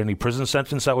fighting about any prison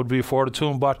sentence that would be afforded to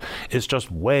him. But it's just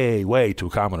way too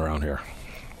common around here.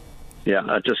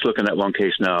 Yeah, just looking at one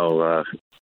case now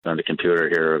on the computer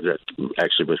here that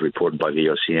actually was reported by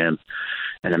VOCM,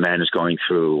 and a man is going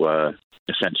through a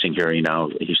sentencing hearing now.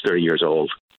 He's 30 years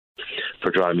old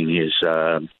for driving his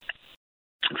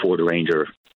Ford Ranger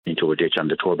into a ditch on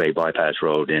the Torbay Bypass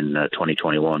Road in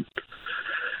 2021,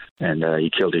 and he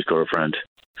killed his girlfriend.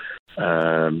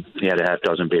 He had a half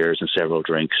dozen beers and several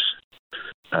drinks.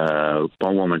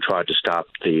 One woman tried to stop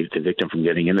the victim from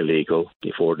getting in the vehicle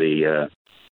before the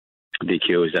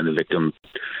accused and the victim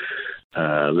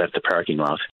left the parking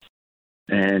lot.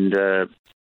 And at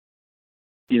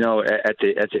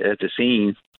the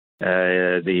scene,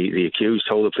 the accused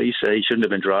told the police he shouldn't have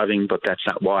been driving, but that's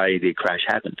not why the crash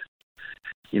happened.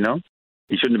 He shouldn't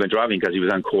have been driving because he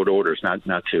was on court orders, not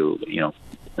to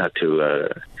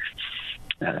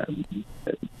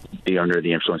be under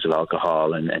the influence of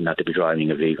alcohol and not to be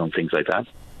driving a vehicle and things like that.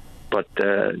 But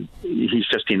he's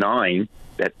just denying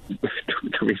that the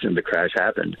reason the crash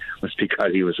happened was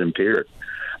because he was impaired.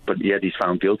 But yet he's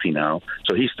found guilty now.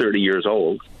 So he's 30 years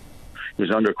old. He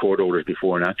was under court orders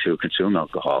before not to consume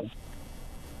alcohol.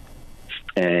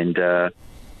 And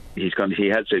he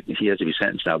has to be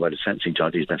sentenced now by the sentencing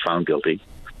judge. He's been found guilty.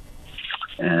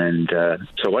 And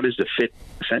so what is the fit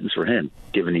sentence for him,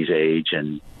 given his age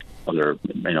and other,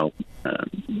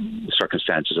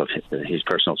 circumstances of his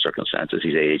personal circumstances,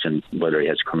 his age, and whether he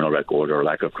has a criminal record or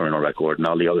lack of criminal record, and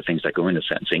all the other things that go into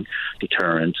sentencing,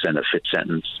 deterrence and a fit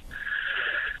sentence,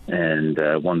 and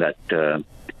one that doesn't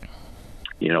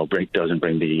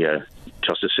bring the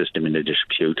justice system into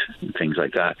dispute and things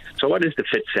like that. So what is the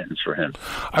fit sentence for him?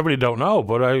 I really don't know,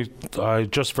 but I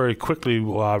just very quickly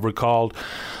recalled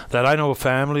that I know a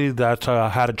family that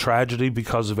had a tragedy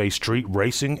because of a street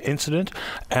racing incident,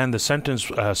 and the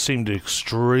sentence seemed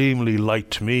extremely light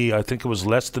to me. I think it was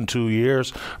less than 2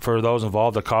 years for those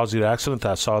involved that caused the accident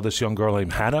that saw this young girl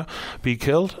named Hannah be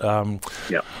killed.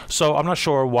 So I'm not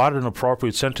sure what an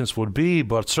appropriate sentence would be,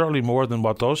 but certainly more than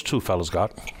what those two fellas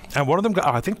got. And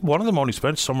I think one of them only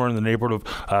spent somewhere in the neighborhood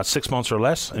of 6 months or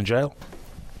less in jail.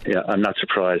 Yeah, I'm not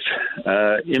surprised.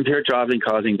 Impaired driving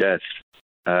causing death.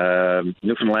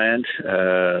 Newfoundland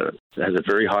has a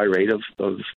very high rate of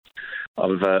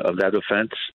that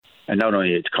offence, and not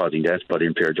only it's causing death, but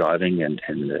impaired driving and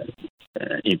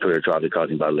impaired driving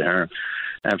causing bodily harm.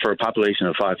 And for a population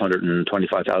of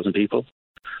 525,000 people,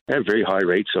 they have very high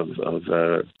rates of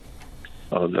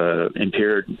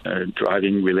impaired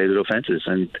driving related offences.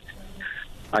 And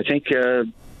I think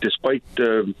despite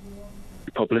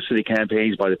publicity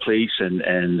campaigns by the police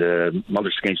and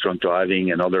Mothers Against Drunk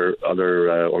Driving and other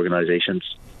organizations,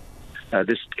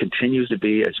 this continues to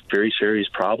be a very serious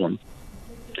problem.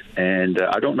 And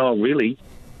I don't know really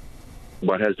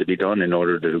what has to be done in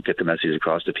order to get the message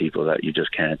across to people that you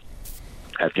just can't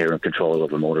have care and control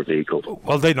of a motor vehicle.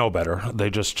 Well, they know better. They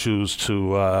just choose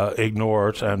to ignore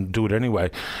it and do it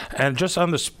anyway. And just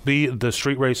on the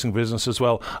street racing business as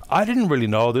well, I didn't really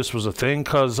know this was a thing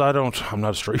because I'm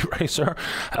not a street racer.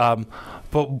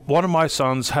 But one of my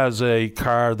sons has a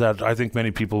car that I think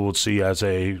many people would see as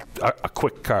a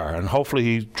quick car, and hopefully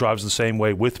he drives the same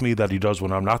way with me that he does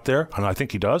when I'm not there, and I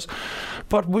think he does.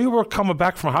 But we were coming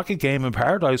back from a hockey game in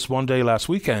Paradise one day last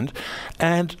weekend,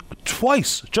 and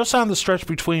twice, just on the stretch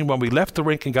between when we left the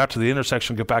rink and got to the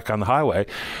intersection, get back on the highway,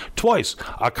 twice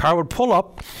a car would pull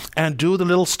up and do the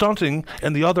little stunting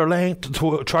in the other lane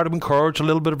to try to encourage a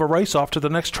little bit of a race off to the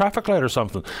next traffic light or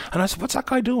something. And I said, what's that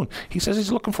guy doing? He says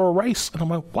he's looking for a race. And I'm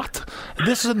like, what?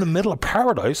 This is in the middle of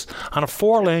Paradise on a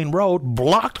 4-lane road,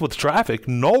 blocked with traffic,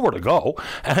 nowhere to go.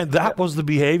 And that was the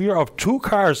behavior of two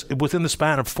cars within the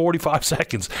span of 45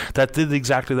 seconds that did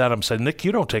exactly that. I'm saying, Nick,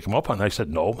 you don't take him up on that. I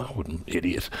said, no, I wouldn't,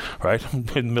 idiot, right? In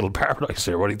the middle of Paradise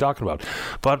here. What are you talking about?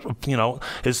 But,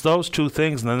 it's those two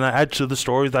things. And then I add to the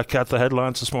story that got the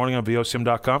headlines this morning on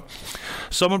VOCM.com.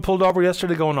 Someone pulled over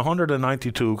yesterday going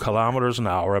 192 kilometers an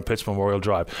hour on Pitts Memorial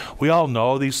Drive. We all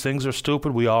know these things are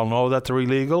stupid. We all know that they're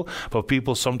illegal, but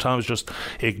people sometimes just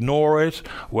ignore it,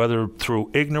 whether through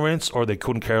ignorance or they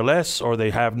couldn't care less or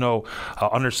they have no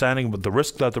understanding of the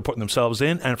risk that they're putting themselves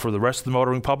in and for the rest of the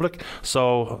motoring public.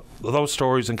 So those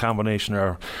stories in combination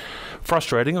are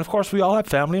frustrating. And of course, we all have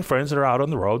family and friends that are out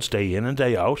on the roads day in and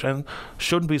day out and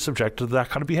shouldn't be subjected to that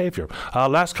kind of behavior.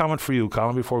 Last comment for you,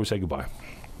 Colin, before we say goodbye.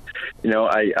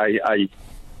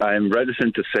 I'm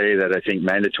reticent to say that I think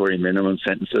mandatory minimum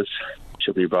sentences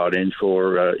should be brought in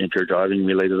for impaired driving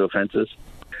related offences.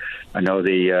 I know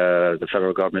the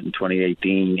federal government in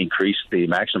 2018 increased the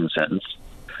maximum sentence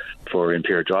for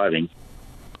impaired driving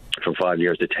from 5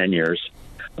 years to 10 years,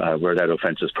 where that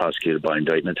offence is prosecuted by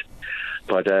indictment.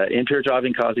 But impaired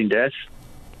driving causing death,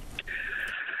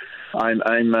 I'm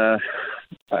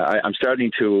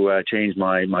starting to change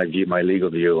my legal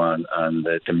view on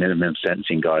the minimum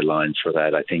sentencing guidelines for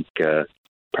that. I think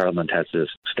Parliament has to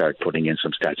start putting in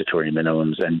some statutory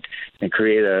minimums and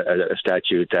create a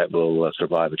statute that will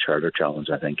survive a charter challenge,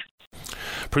 I think.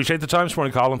 Appreciate the time this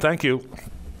morning, Colin. Thank you.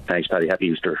 Thanks, Paddy. Happy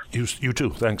Easter. You too.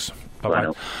 Thanks. Bye-bye.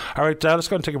 All right, let's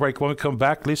go and take a break. When we come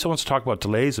back, Lisa wants to talk about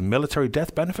delays in military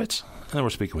death benefits. And then we're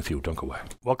speaking with you. Don't go away.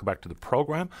 Welcome back to the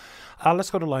program.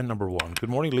 Let's go to line number 1. Good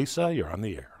morning, Lisa. You're on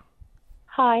the air.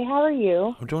 Hi, how are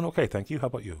you? I'm doing okay, thank you. How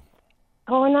about you?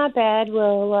 Oh, not bad.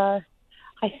 Well,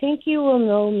 I think you will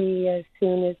know me as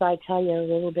soon as I tell you a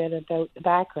little bit about the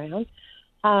background.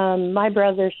 My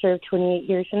brother served 28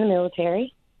 years in the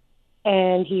military,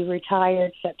 and he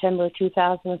retired September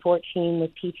 2014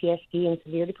 with PTSD and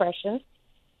severe depression.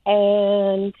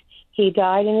 And he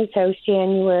died in his house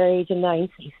January the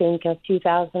 9th, I think, of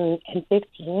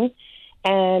 2015.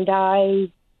 And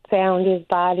I found his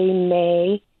body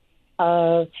May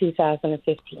of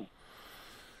 2015.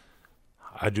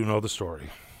 I do know the story.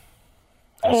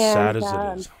 As sad as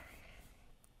it is.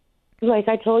 Like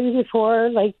I told you before,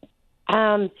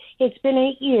 it's been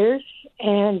 8 years,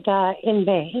 and in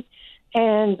May,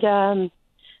 and the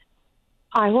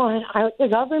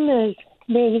government has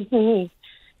made me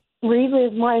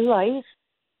relive my life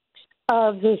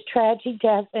of this tragic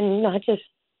death, and not just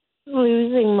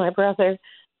losing my brother,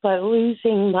 but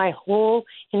losing my whole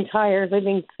entire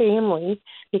living family,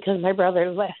 because my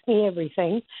brother left me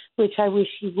everything, which I wish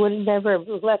he would have never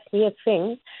left me a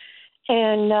thing.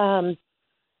 And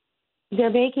they're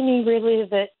making me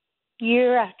relive it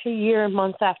year after year,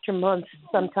 month after month,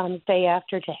 sometimes day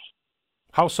after day.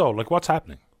 How so? Like, what's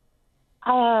happening?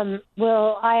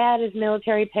 Well, I had his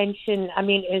military pension. I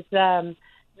mean, his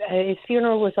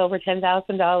funeral was over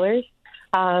 $10,000.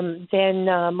 Then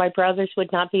my brothers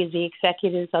would not be the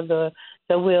executors of the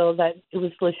will that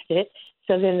was listed.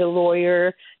 So then the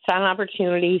lawyer saw an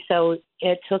opportunity. So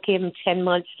it took him 10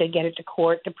 months to get it to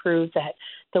court to prove that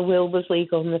the will was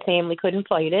legal and the family couldn't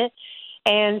fight it.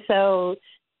 And so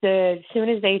as soon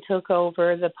as they took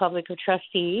over the public of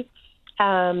trustee,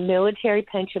 military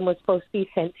pension was supposed to be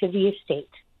sent to the estate.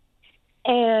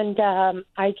 And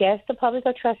I guess the public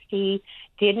of trustee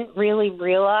didn't really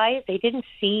realize, they didn't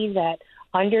see that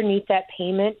underneath that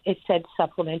payment, it said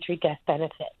supplementary death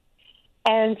benefit.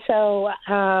 And so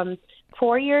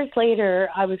 4 years later,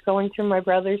 I was going through my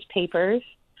brother's papers,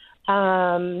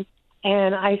 and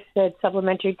I said,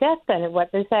 supplementary death benefit,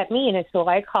 what does that mean? And so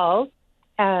I called,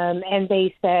 and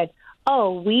they said,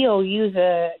 oh, we owe you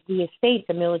the estate,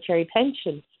 the military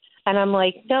pension. And I'm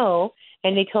like, no.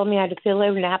 And they told me I had to fill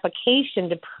out an application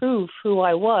to prove who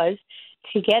I was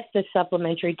to get the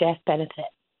supplementary death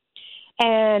benefit.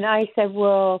 And I said,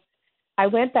 well, I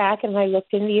went back and I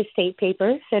looked in the estate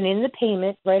papers, and in the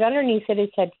payment, right underneath it,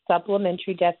 it said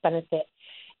supplementary death benefit.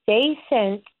 They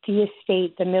sent the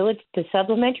estate the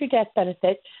supplementary death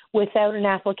benefit without an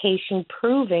application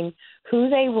proving who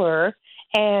they were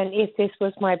and if this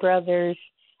was my brother's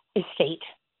estate.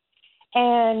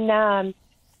 And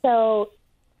so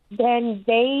then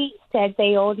they said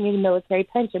they owed me the military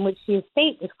pension, which the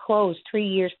estate was closed 3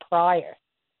 years prior.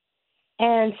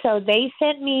 And so they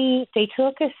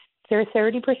took their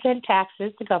 30%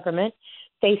 taxes, the government.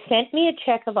 They sent me a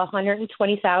check of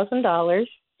 $120,000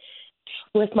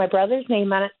 with my brother's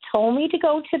name on it, told me to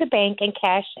go to the bank and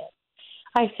cash it.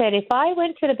 I said, if I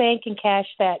went to the bank and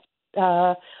cashed that,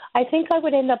 I think I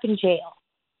would end up in jail.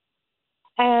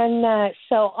 And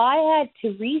so I had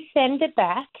to resend it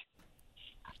back.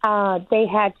 They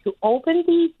had to open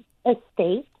the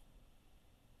estate.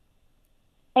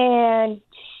 And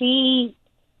she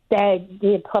said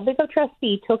the public of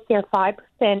trustee took their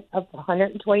 5% of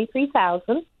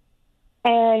 $123,000,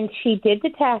 and she did the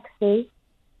taxes,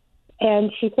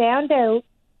 and she found out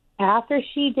after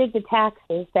she did the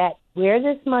taxes that where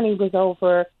this money was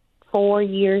over 4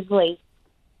 years late,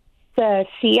 the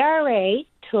CRA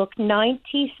took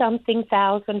 $90-something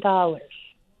thousand.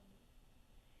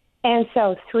 And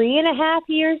so 3.5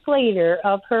 years later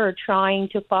of her trying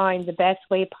to find the best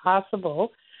way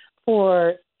possible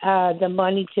for the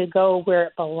money to go where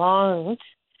it belonged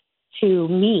to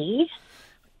me,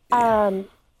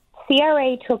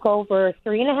 CRA took over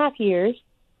 3.5 years.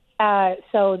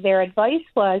 So their advice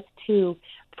was to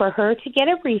for her to get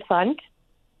a refund.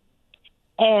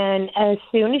 And as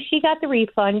soon as she got the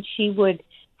refund, she would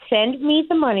send me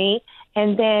the money,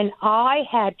 and then I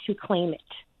had to claim it.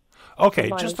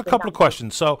 Okay, just a couple of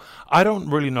questions. So I don't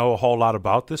really know a whole lot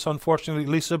about this, unfortunately,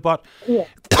 Lisa, but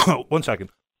one second.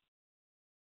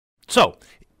 So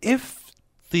if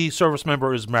the service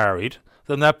member is married,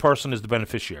 then that person is the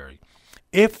beneficiary.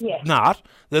 If not,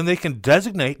 then they can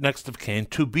designate next of kin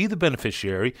to be the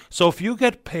beneficiary. So if you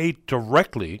get paid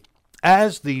directly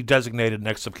as the designated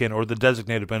next of kin or the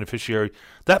designated beneficiary,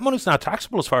 that money's not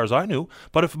taxable as far as I knew.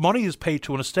 But if money is paid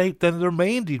to an estate, then there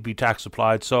may indeed be tax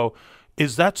applied. So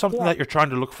is that something that you're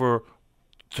trying to look for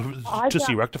to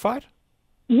see rectified?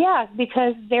 Yeah,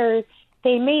 because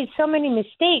they made so many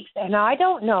mistakes, and I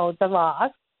don't know the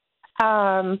laws.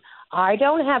 I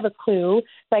don't have a clue.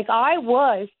 Like, I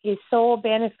was his sole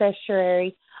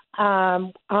beneficiary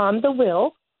on the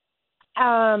will,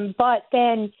 but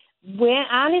then when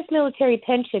on his military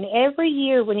pension, every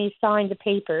year when he signed the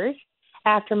papers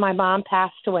after my mom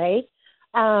passed away,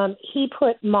 he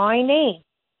put my name.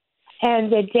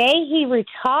 And the day he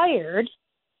retired,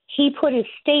 he put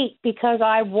estate because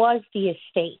I was the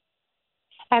estate.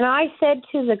 And I said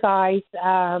to the guys,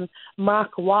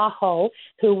 Mark Waho,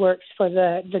 who works for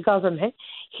the government,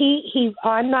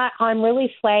 I'm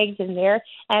really flagged in there,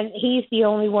 and he's the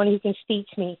only one who can speak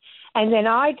to me. And then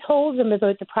I told them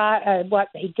about what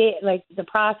they did, like the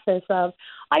process of,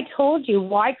 I told you,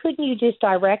 why couldn't you just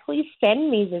directly send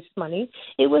me this money?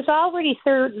 It was already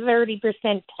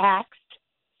 30% taxed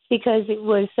because it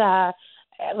was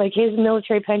like his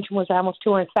military pension was almost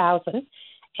 $200,000,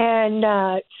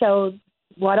 and so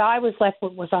what I was left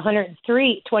with was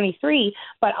 $123,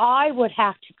 but I would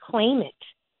have to claim it,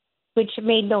 which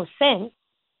made no sense.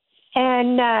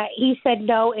 And he said,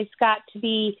 no, it's got to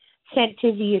be sent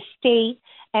to the estate.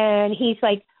 And he's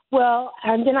like, well,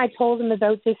 and then I told him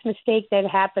about this mistake that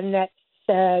happened, that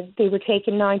they were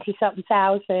taking 90-something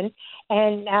thousand,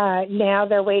 and now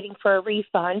they're waiting for a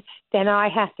refund. Then I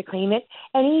have to claim it.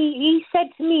 And he said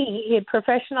to me, a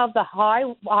professional of the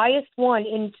highest one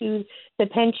into the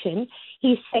pension,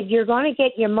 he said, you're going to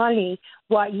get your money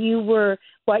what you were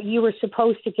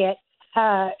supposed to get.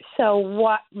 So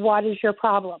what is your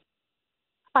problem?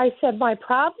 I said, my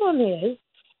problem is,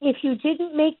 if you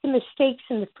didn't make the mistakes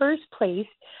in the first place,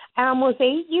 almost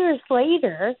 8 years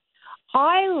later,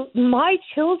 my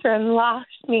children lost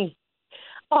me.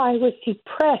 I was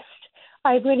depressed.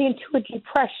 I went into a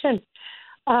depression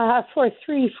for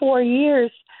 3-4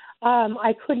 years.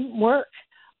 I couldn't work.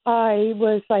 I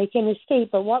was like in a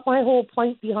state. But what my whole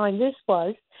point behind this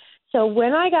was, so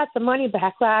when I got the money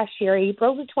back last year,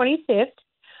 April the 25th,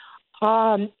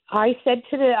 I said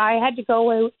I had to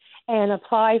go out and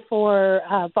apply for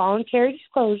voluntary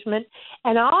disclosure.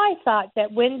 And I thought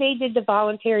that when they did the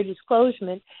voluntary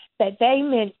disclosure, that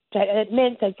it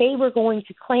meant that they were going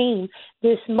to claim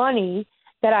this money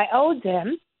that I owed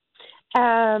them,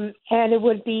 and it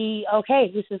would be,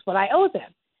 okay, this is what I owe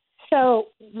them. So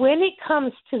when it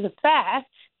comes to the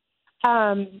fact,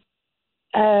 I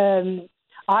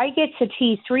get to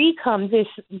T3 come this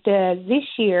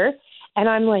year, and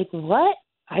I'm like, what?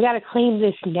 I got to claim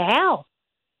this now.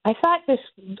 I thought this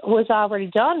was already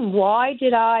done. Why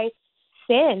did I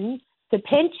send the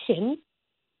pension,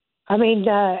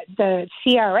 the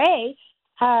CRA,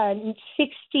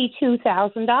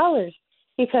 $62,000?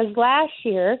 Because last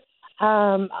year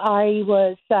I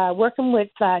was working with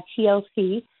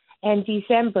TLC, and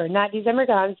December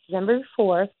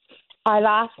before, I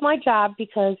lost my job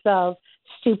because of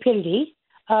stupidity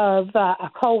of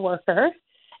a coworker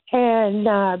and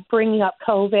bringing up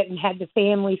COVID, and had the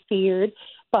family feared,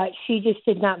 but she just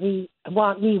did not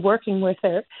want me working with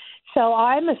her. So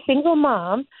I'm a single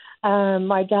mom.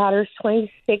 My daughter's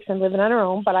 26 and living on her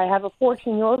own, but I have a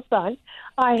 14-year-old son.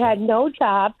 I had no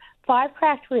job, 5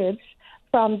 cracked ribs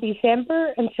from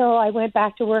December until I went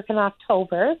back to work in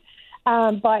October.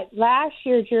 But last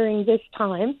year during this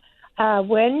time,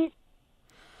 when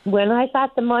I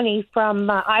got the money from,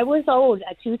 I was owed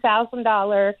a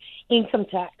 $2,000 income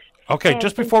tax. Okay,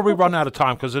 just before we run out of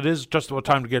time, because it is just about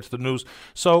time to get to the news.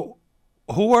 So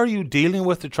who are you dealing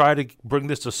with to try to bring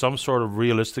this to some sort of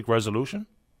realistic resolution?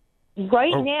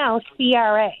 Right now,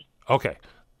 CRA. Okay,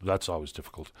 that's always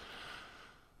difficult.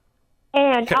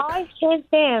 And I sent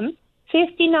them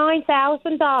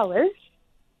 $59,000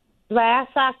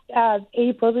 last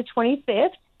April the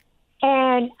 25th.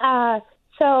 And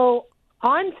so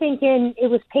I'm thinking it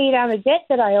was paid on a debt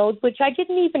that I owed, which I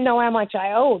didn't even know how much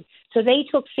I owed. So they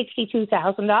took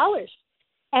 $62,000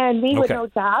 and me with no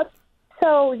job.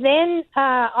 So then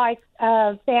I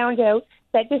found out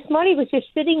that this money was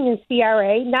just sitting in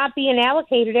CRA, not being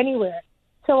allocated anywhere.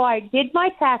 So I did my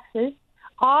taxes.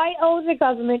 I owe the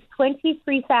government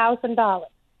 $23,000.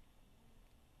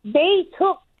 They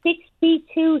took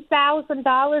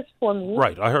 $62,000 for me.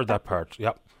 Right, I heard that part.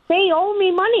 Yep. They owe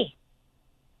me money.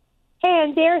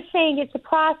 And they're saying it's a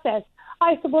process.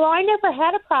 I said, well, I never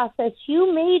had a process.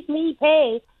 You made me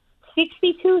pay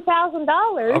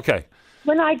 $62,000 Okay.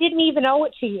 when I didn't even owe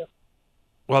it to you.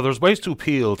 Well, there's ways to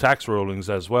appeal tax rulings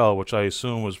as well, which I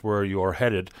assume is where you're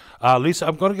headed. Lisa,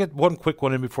 I'm going to get one quick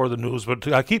one in before the news, but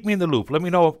keep me in the loop. Let me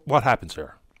know what happens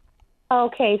here.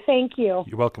 Okay, thank you.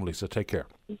 You're welcome, Lisa. Take care.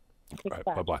 All right,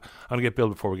 Bye. bye-bye. I'm going to get Bill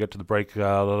before we get to the break.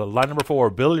 Line number 4.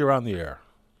 Bill, you're on the air.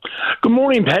 Good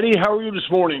morning, Patty. How are you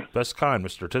this morning? Best kind,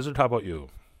 Mr. Tizzard. How about you?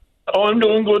 Oh, I'm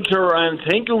doing good, sir, and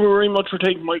thank you very much for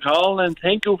taking my call, and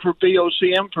thank you for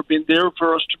VOCM for being there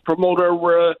for us to promote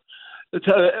our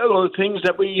things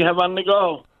that we have on the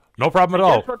go. No problem at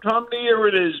all. Guess what time of the year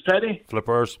it is, Patty?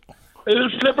 Flippers. It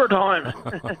is flipper time.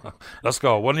 Let's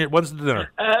go. When's the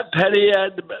dinner? Patty,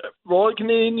 the Royal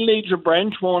Canadian Legion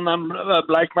Branch 1 on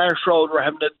Black Marsh Road. We're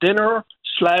having a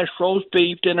dinner/roast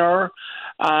beef dinner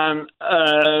on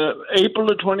April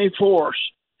the 24th.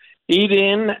 Eat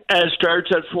in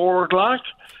starts at 4 o'clock.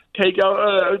 Take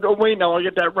out. Oh wait, no, I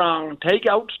get that wrong. Take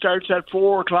out starts at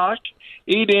 4 o'clock.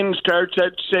 Eat in starts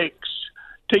at 6.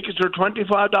 Tickets are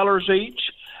 $25 each.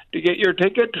 To get your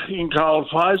ticket, you can call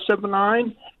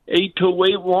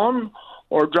 579-8281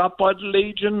 or drop by the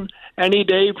Legion any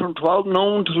day from 12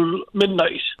 noon to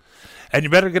midnight. And you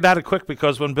better get at it quick,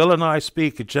 because when Bill and I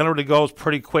speak, it generally goes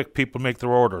pretty quick. People make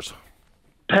their orders.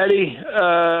 Patty,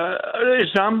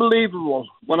 it's unbelievable.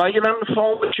 When I get on the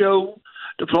phone with you,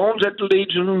 the phones at the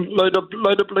Legion light up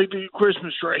like a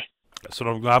Christmas tree. So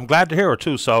I'm glad to hear it,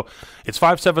 too. So it's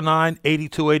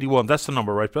 579-8281. That's the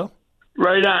number, right, Bill?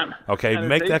 Right on. Okay, And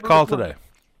make that call today.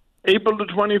 April the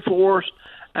 24th,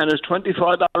 and it's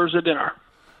 $25 a dinner.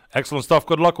 Excellent stuff.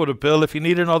 Good luck with it, Bill. If you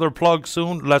need another plug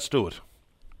soon, let's do it.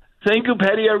 Thank you,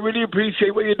 Patty. I really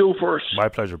appreciate what you do for us. My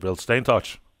pleasure, Bill. Stay in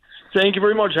touch. Thank you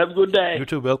very much. Have a good day. You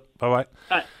too, Bill. Bye-bye.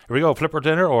 Bye. Here we go. Flipper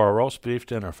dinner or a roast beef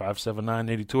dinner.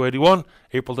 579-8281,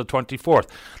 April the 24th.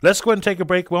 Let's go ahead and take a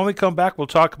break. When we come back, we'll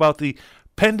talk about the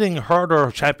pending hurler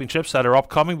championships that are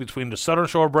upcoming between the Southern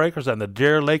Shore Breakers and the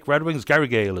Deer Lake Red Wings. Gary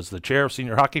Gale is the chair of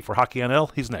senior hockey for Hockey NL.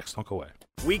 He's next. Don't go away.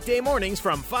 Weekday mornings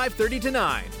from 5:30 to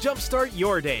 9. Jumpstart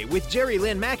your day with Jerry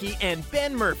Lynn Mackey and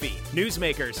Ben Murphy.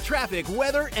 Newsmakers, traffic,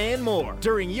 weather, and more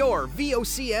during your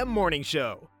VOCM morning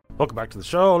show. Welcome back to the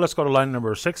show. Let's go to line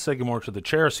number 6. Say good morning to the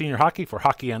chair of senior hockey for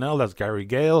Hockey NL. That's Gary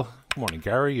Gale. Good morning,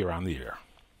 Gary. You're on the air.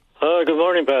 Good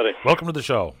morning, Patty. Welcome to the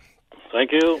show.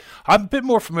 Thank you. I'm a bit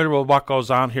more familiar with what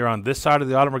goes on here on this side of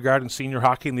the island regarding senior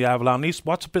hockey in the Avalon East.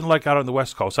 What's it been like out on the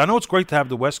West Coast? I know it's great to have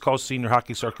the West Coast senior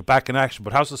hockey circuit back in action,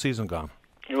 but how's the season gone?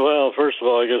 Well, first of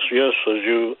all, I guess, yes, as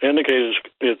you indicated,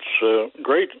 it's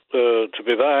great to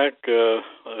be back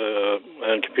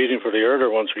and competing for the Erder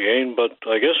once again. But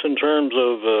I guess in terms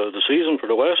of the season for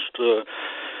the West,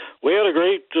 we had a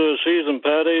great season,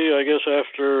 Patty. I guess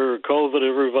after COVID,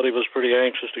 everybody was pretty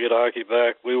anxious to get hockey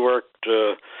back. We worked,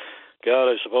 I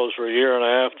suppose, for a year and a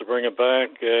half to bring it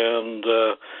back. And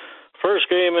first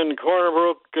game in Corner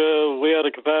Brook, we had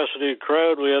a capacity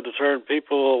crowd. We had to turn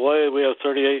people away. We had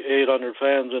 3,800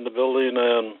 fans in the building,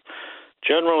 and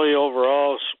generally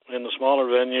overall in the smaller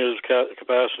venues,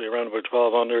 capacity around about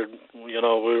 1,200. You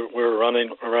know, we're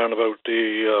running around about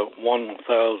the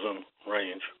 1,000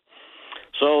 range.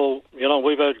 So, you know,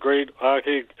 we've had great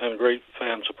hockey and great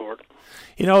fan support.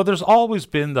 You know, there's always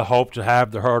been the hope to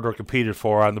have the hurler competed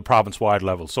for on the province-wide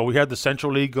level. So we had the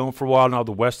Central League going for a while. Now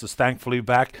the West is thankfully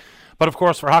back. But, of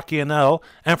course, for Hockey NL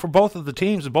and for both of the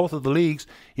teams and both of the leagues,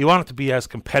 you want it to be as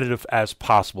competitive as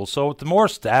possible. So with the more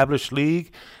established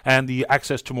league and the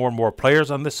access to more and more players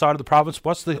on this side of the province,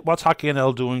 what's Hockey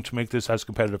NL doing to make this as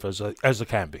competitive as it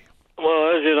can be?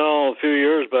 Well, as you know, a few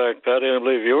years back, Patty, I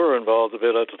believe you were involved a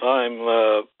bit at the time,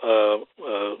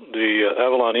 the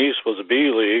Avalon East was a B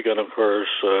league, and of course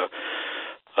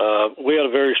we had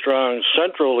a very strong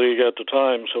Central League at the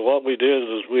time. So what we did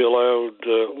is we allowed,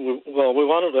 we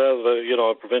wanted to have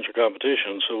a provincial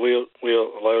competition, so we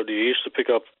allowed the East to pick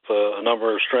up a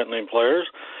number of strengthening players.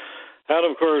 And,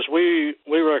 of course, we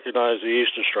recognize the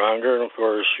East is stronger, and, of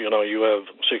course, you know, you have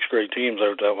 6 great teams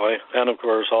out that way. And, of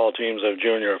course, all teams have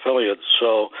junior affiliates.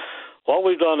 So what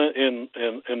we've done in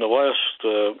the West,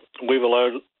 we've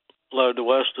allowed the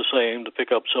West the same to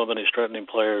pick up so many strengthening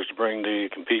players to bring the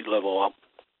compete level up.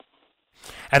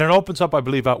 And it opens up, I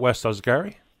believe, out West, does it,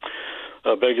 Gary?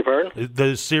 Beg your pardon?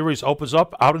 The series opens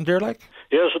up out in Deer Lake?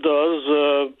 Yes, it does.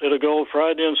 It'll go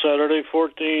Friday and Saturday,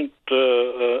 14th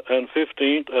and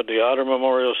 15th at the Otter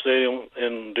Memorial Stadium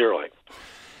in Deer Lake.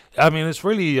 I mean, it's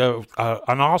really an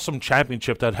awesome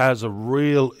championship that has a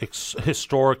real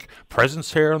historic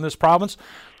presence here in this province.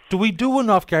 Do we do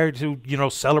enough, Gary, to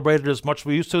celebrate it as much as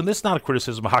we used to? And this is not a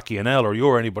criticism of Hockey NL or you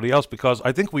or anybody else, because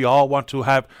I think we all want to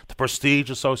have the prestige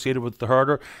associated with the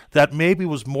hurler that maybe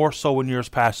was more so in years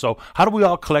past. So how do we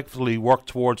all collectively work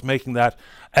towards making that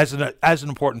as an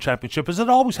important championship, as it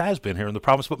always has been here in the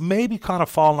province, but maybe kind of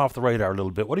fallen off the radar a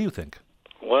little bit? What do you think?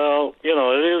 Well,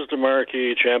 it is the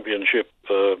marquee championship,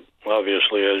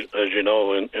 obviously, as you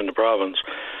know, in the province.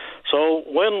 So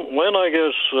when I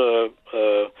guess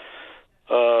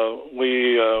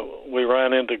we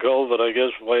ran into COVID, I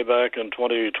guess, way back in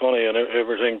 2020, and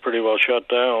everything pretty well shut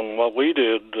down. What we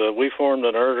did, we formed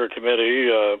an hurler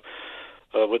committee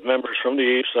with members from the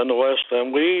east and the west,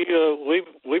 and we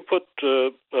put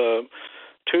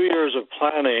 2 years of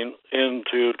planning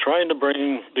into trying to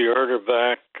bring the hurler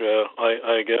back,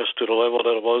 I guess, to the level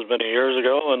that it was many years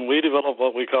ago, and we developed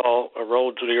what we call a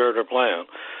Road to the Hurler plan.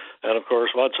 And of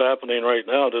course, what's happening right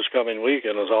now this coming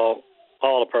weekend is all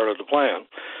a part of the plan.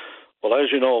 Well,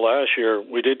 as you know, last year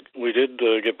we did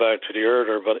get back to the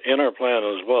hurler, but in our plan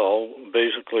as well,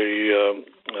 basically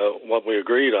what we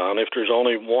agreed on, if there's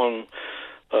only one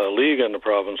league in the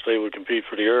province, they would compete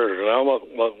for the hurler.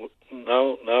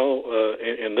 Now,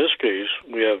 in this case,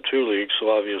 we have two leagues,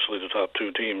 so obviously the top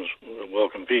two teams will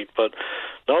compete. But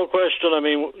no question, I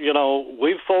mean,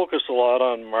 we've focused a lot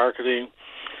on marketing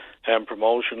and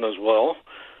promotion as well.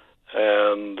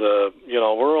 And,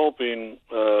 we're hoping,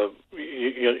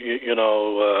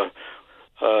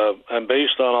 and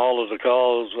based on all of the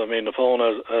calls, I mean, the phone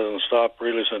hasn't stopped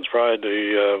really since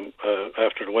Friday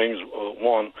after the Wings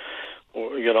won.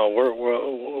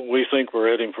 We think we're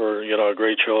heading for, a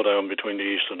great showdown between the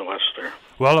East and the West there.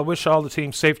 Well, I wish all the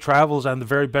teams safe travels and the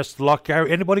very best of luck.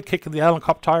 Gary, anybody kicking the Allen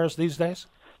Cup tires these days?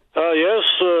 Yes,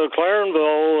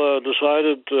 Clarenville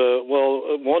decided.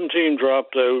 One team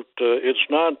dropped out. It's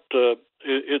not.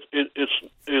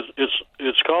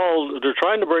 It's called. They're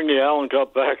trying to bring the Allen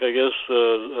Cup back, I guess.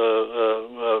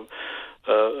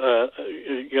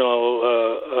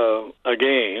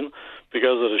 Again,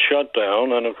 because of the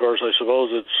shutdown, and of course, I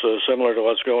suppose it's similar to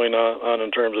what's going on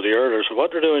in terms of the hurlers. So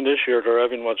what they're doing this year, they're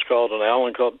having what's called an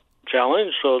Allen Cup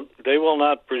challenge, so they will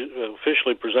not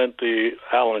officially present the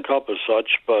Allen Cup as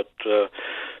such, but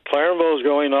Clarenville is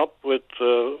going up with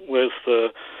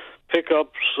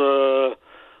pickups, I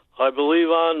believe,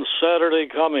 on Saturday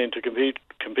coming to compete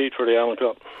for the Allen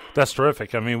Cup. That's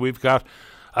terrific. I mean, we've got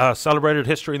celebrated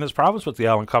history in this province with the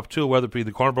Allen Cup too, whether it be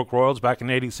the Cornerbrook Royals back in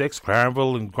 '86,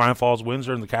 Clarenville and Grand Falls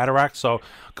Windsor and the Cataracts. So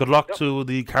good luck to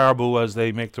the Caribou as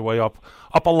they make their way up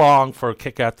along for a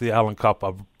kick at the Allen Cup.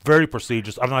 Very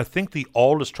prestigious, and I think the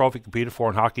oldest trophy competed for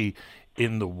in hockey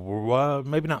in the world,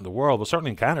 maybe not in the world, but certainly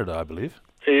in Canada, I believe.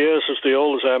 Yes, it's the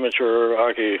oldest amateur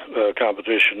hockey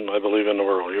competition, I believe, in the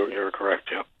world. You're correct,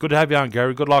 yeah. Good to have you on,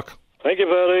 Gary. Good luck. Thank you,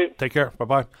 Patty. Take care.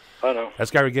 Bye-bye. Bye now. That's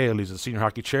Gary Gale. He's the senior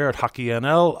hockey chair at Hockey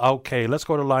NL. Okay, let's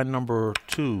go to line number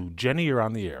 2. Jenny, you're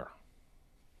on the air.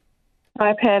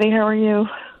 Hi, Patty. How are you?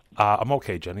 I'm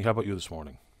okay, Jenny. How about you this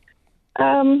morning?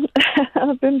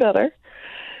 I've been better.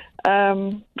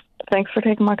 Thanks for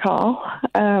taking my call.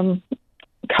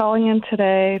 Calling in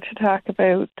today to talk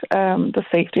about the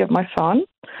safety of my son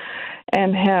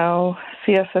and how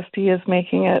CSSD is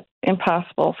making it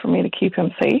impossible for me to keep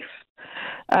him safe.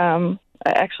 I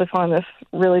actually find this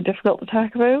really difficult to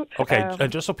talk about. Okay,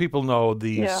 and just so people know,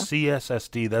 the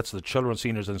CSSD, that's the Children,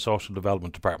 Seniors and Social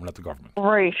Development Department at the government.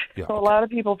 Right. Yeah, so a lot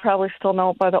of people probably still know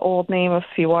it by the old name of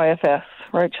CYFS,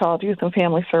 right, Child, Youth and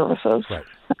Family Services. Right.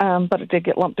 But it did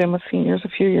get lumped in with seniors a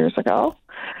few years ago.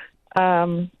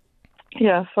 So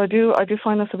I do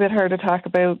find this a bit hard to talk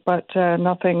about, but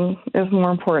nothing is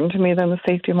more important to me than the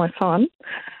safety of my son.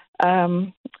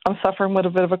 I'm suffering with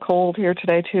a bit of a cold here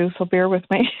today too, so bear with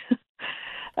me.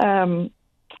 I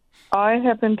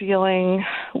have been dealing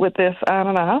with this on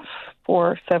and off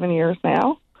for 7 years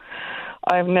now.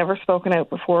 I've never spoken out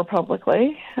before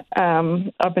publicly.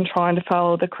 I've been trying to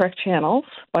follow the correct channels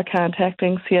by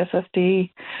contacting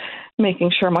CSSD,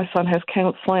 making sure my son has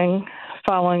counseling,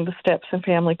 following the steps in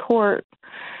family court,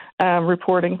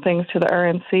 reporting things to the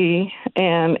RNC,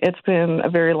 and it's been a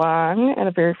very long and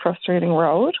a very frustrating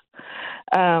road.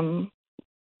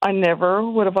 I never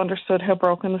would have understood how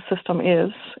broken the system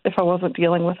is if I wasn't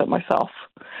dealing with it myself.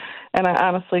 And I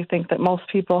honestly think that most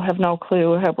people have no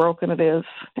clue how broken it is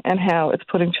and how it's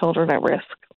putting children at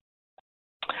risk.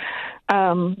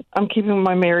 I'm keeping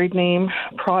my married name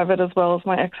private as well as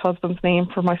my ex-husband's name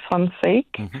for my son's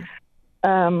sake.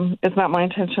 Mm-hmm. It's not my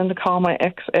intention to call my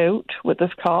ex out with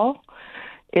this call.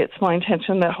 It's my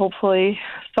intention that hopefully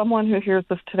someone who hears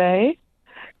this today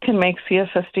can make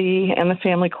CSSD and the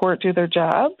family court do their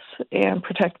jobs and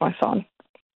protect my son.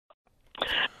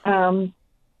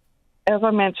 As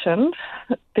I mentioned,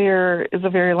 there is a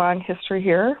very long history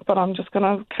here, but I'm just going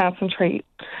to concentrate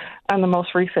on the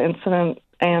most recent incident,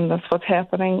 and that's what's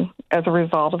happening as a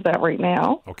result of that right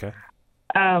now. Okay.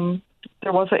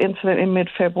 There was an incident in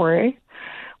mid-February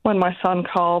when my son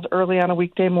called early on a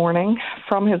weekday morning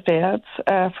from his dad's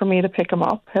for me to pick him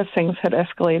up as things had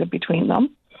escalated between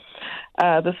them.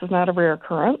 This is not a rare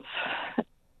occurrence.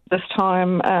 This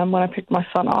time when I picked my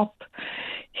son up,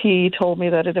 he told me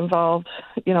that it involved,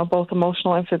 both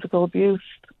emotional and physical abuse.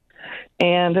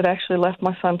 And it actually left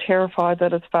my son terrified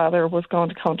that his father was going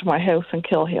to come to my house and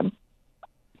kill him.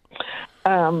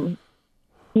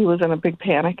 He was in a big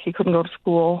panic. He couldn't go to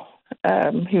school.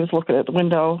 He was looking at the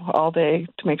window all day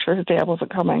to make sure his dad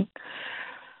wasn't coming.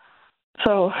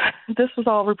 So this was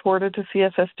all reported to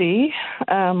CSSD.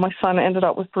 My son ended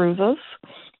up with bruises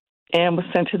and was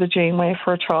sent to the Janeway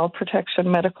for a child protection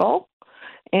medical.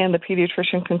 And the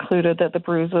pediatrician concluded that the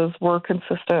bruises were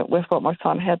consistent with what my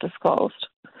son had disclosed.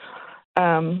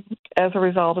 As a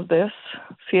result of this,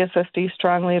 CSSD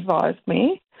strongly advised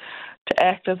me to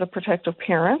act as a protective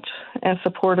parent and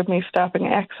supported me stopping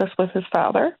access with his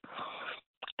father.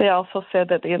 They also said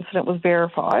that the incident was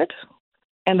verified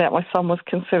and that my son was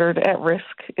considered at risk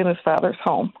in his father's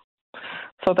home.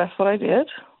 So that's what I did.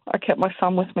 I kept my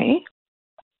son with me.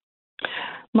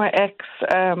 My ex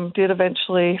did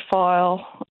eventually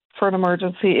file for an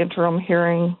emergency interim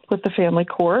hearing with the family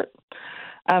court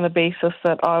on the basis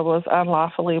that I was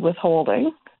unlawfully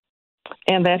withholding,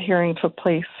 and that hearing took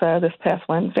place this past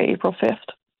Wednesday, April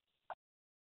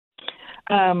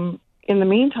 5th. In the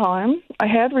meantime, I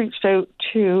had reached out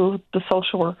to the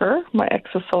social worker, my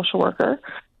ex's social worker,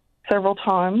 several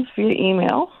times via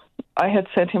email. I had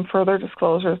sent him further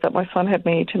disclosures that my son had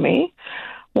made to me,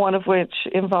 one of which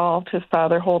involved his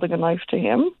father holding a knife to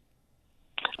him.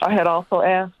 I had also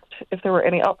asked if there were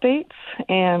any updates,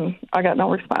 and I got no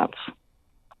response.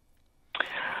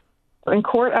 In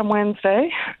court on Wednesday,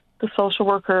 the social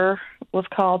worker was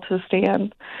called to the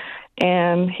stand,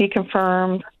 and he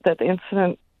confirmed that the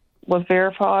incident was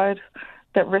verified,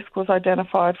 that risk was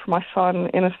identified for my son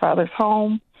in his father's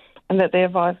home, and that they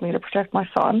advised me to protect my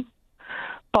son.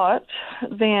 But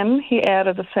then he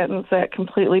added a sentence that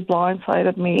completely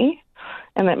blindsided me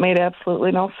and that made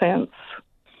absolutely no sense.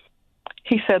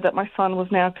 He said that my son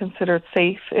was now considered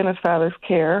safe in his father's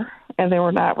care and they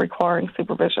were not requiring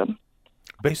supervision.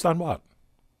 Based on what?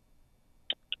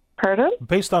 Pardon?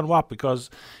 Based on what? Because,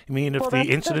 if the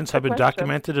incidents have been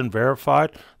documented and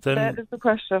verified, then... That is the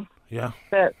question. Yeah.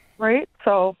 Right?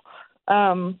 So,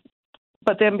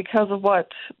 but then because of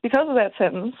that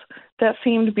sentence, that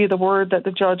seemed to be the word that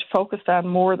the judge focused on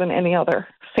more than any other,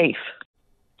 safe.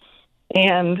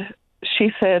 And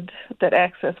she said that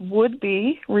access would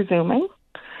be resuming,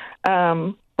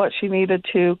 but she needed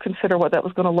to consider what that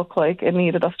was going to look like and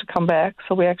needed us to come back.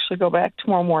 So we actually go back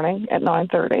tomorrow morning at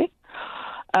 9:30.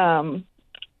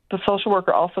 The social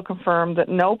worker also confirmed that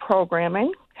no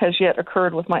programming has yet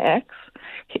occurred with my ex.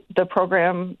 The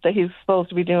program that he's supposed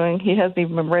to be doing, he hasn't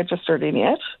even been registered in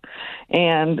yet,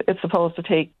 and it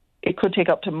could take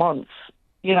up to months,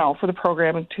 for the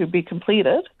programming to be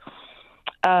completed.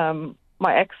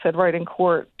 My ex said right in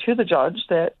court to the judge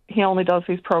that he only does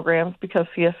these programs because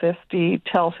CSSD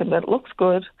tells him that it looks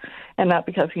good and not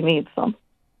because he needs them.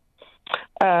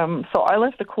 So I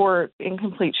left the court in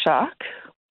complete shock,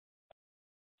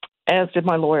 as did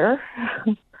my lawyer.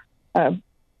 And,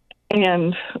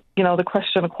 the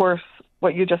question, of course,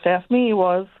 what you just asked me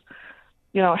was,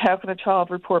 how can a child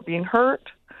report being hurt,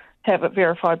 have it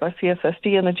verified by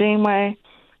CSSD in the Janeway,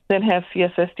 then have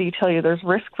CSSD tell you there's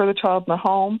risk for the child in the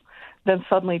home, then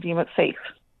suddenly deem it safe.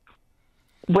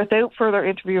 Without further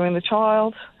interviewing the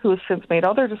child, who has since made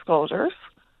other disclosures,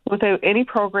 without any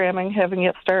programming having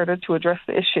yet started to address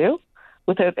the issue,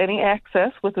 without any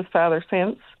access with his father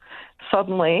since,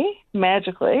 suddenly,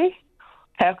 magically,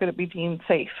 how could it be deemed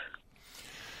safe?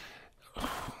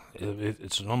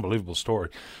 It's an unbelievable story.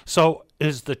 So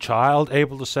is the child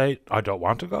able to say, I don't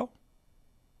want to go?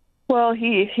 Well,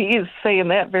 he is saying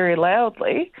that very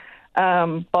loudly,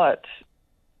 but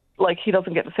he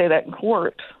doesn't get to say that in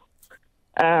court.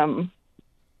 And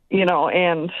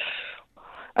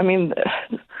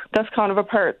that's kind of a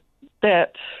part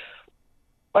that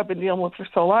I've been dealing with for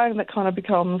so long that kind of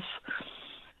becomes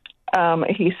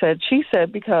he said, she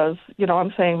said, because,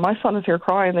 I'm saying my son is here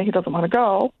crying that he doesn't want to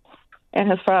go. And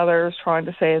his father is trying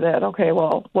to say that, okay,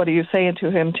 well, what are you saying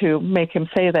to him to make him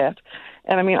say that?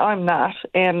 And I'm not.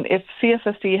 And if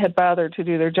CSSD had bothered to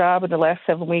do their job in the last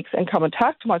 7 weeks and come and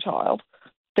talk to my child,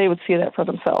 they would see that for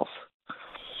themselves.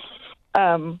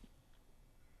 it's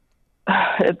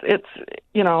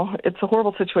a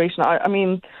horrible situation. I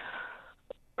mean,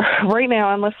 right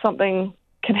now, unless something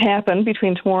can happen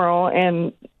between tomorrow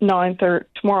and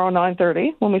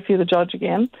 9:30 when we see the judge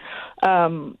again, I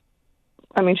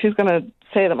mean, she's going to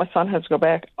say that my son has to go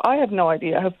back. I have no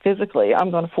idea how physically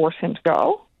I'm going to force him to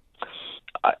go.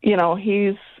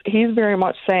 He's very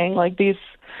much saying like these.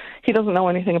 He doesn't know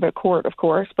anything about court, of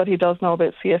course, but he does know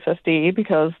about CSSD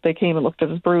because they came and looked at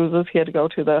his bruises. He had to go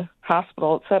to the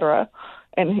hospital, etc.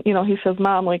 And he says,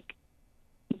 "Mom, like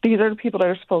these are the people that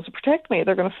are supposed to protect me.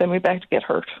 They're going to send me back to get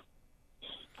hurt."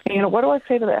 And, what do I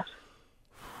say to that?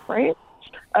 Right?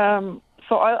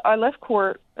 So I left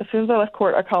court. As soon as I left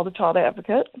court, I called the child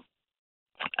advocate.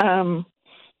 The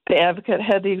advocate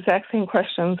had the exact same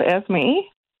questions as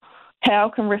me. How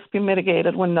can risk be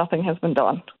mitigated when nothing has been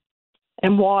done?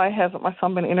 And why hasn't my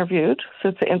son been interviewed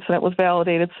since the incident was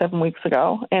validated 7 weeks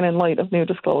ago and in light of new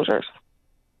disclosures?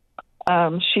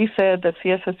 She said that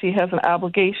CSSD has an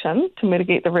obligation to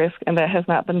mitigate the risk, and that has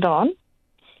not been done.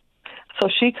 So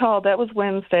she called. That was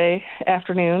Wednesday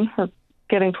afternoon, or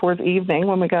getting towards evening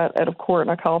when we got out of court,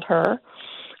 and I called her.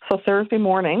 So Thursday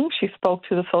morning, she spoke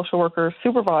to the social worker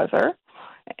supervisor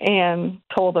and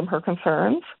told them her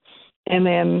concerns. And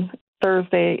then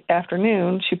Thursday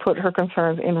afternoon, she put her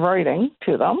concerns in writing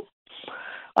to them.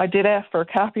 I did ask for a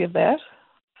copy of that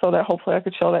so that hopefully I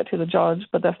could show that to the judge,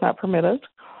 but that's not permitted.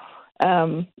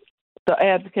 The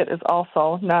advocate is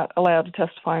also not allowed to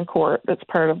testify in court. It's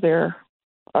part of their,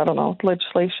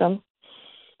 legislation.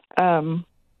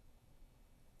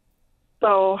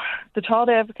 So the child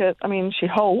advocate, she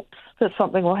hopes that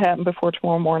something will happen before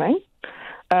tomorrow morning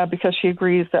because she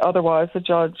agrees that otherwise the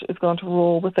judge is going to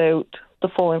rule without the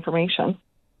full information.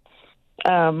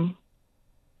 I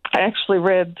actually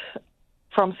read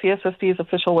from CSSD's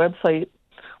official website,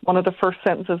 one of the first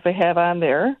sentences they have on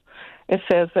there. It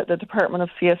says that the Department of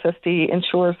CSSD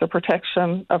ensures the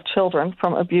protection of children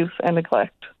from abuse and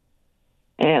neglect.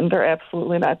 And they're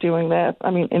absolutely not doing that.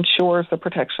 Ensures the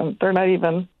protection. They're not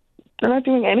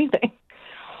doing anything.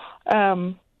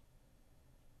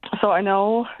 So I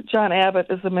know John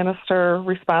Abbott is the minister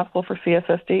responsible for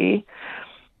CSSD.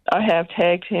 I have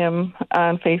tagged him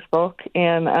on Facebook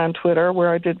and on Twitter, where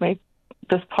I did make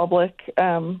this public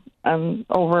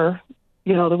over,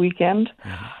 the weekend.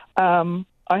 Mm-hmm.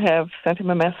 I have sent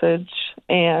him a message,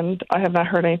 and I have not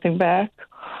heard anything back.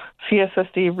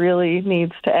 CSSD really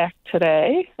needs to act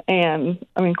today, and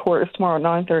court is tomorrow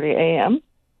at 9:30 a.m.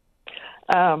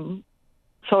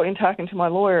 So in talking to my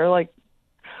lawyer,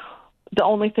 the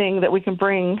only thing that we can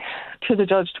bring to the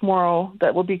judge tomorrow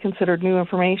that will be considered new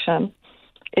information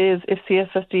is if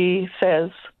CSSD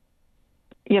says,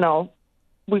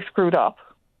 we screwed up,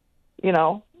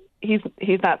 he's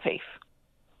not safe,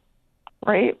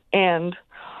 right? And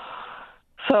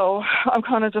so I'm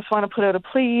kind of just want to put out a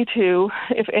plea to,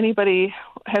 if anybody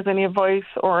has any advice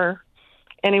or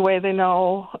any way they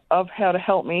know of how to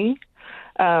help me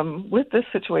with this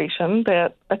situation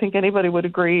that I think anybody would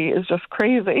agree is just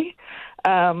crazy,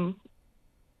 to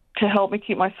help me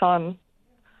keep my son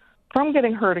from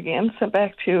getting hurt again, sent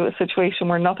back to a situation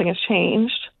where nothing has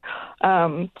changed.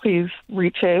 Please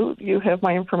reach out. You have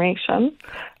my information.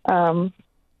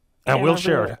 And we'll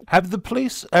share it. Have the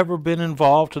police ever been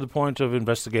involved to the point of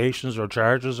investigations or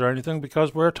charges or anything?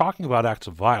 Because we're talking about acts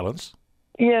of violence.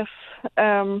 Yes.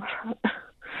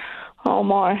 Oh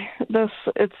my!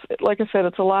 It's like I said,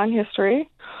 it's a long history.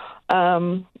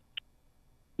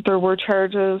 There were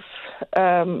charges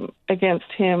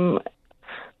against him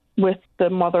with the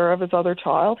mother of his other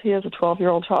child. He has a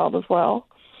 12-year-old child as well.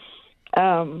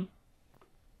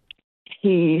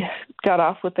 He got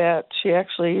off with that. She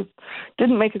actually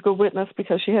didn't make a good witness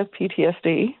because she has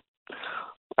PTSD,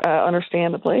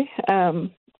 understandably.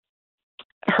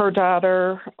 Her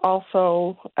daughter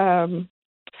also,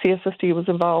 CSSD was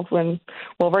involved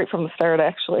right from the start,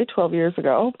 actually, 12 years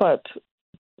ago. But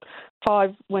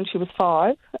when she was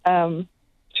 5,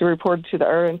 she reported to the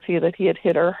RNC that he had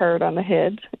hit her hard on the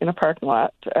head in a parking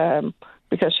lot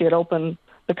because she had opened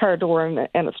the car door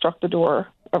and it struck the door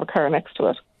of a car next to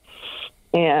it.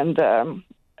 And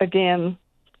again,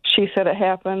 she said it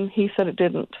happened. He said it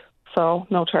didn't. So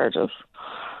no charges.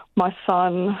 My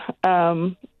son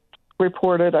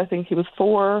reported, I think he was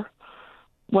 4,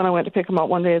 when I went to pick him up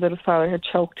one day, that his father had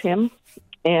choked him.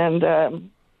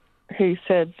 And he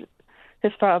said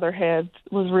his father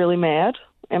was really mad,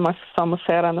 and my son was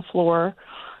sat on the floor.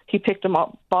 He picked him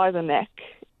up by the neck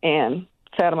and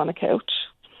sat him on the couch.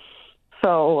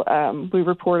 So we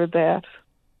reported that.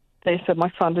 They said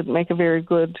my son didn't make a very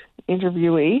good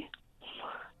interviewee.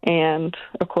 And,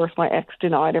 of course, my ex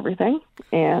denied everything.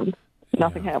 And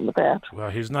Nothing happened with that. Well,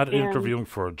 he's not interviewing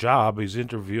for a job. He's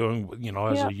interviewing,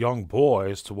 as a young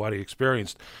boy as to what he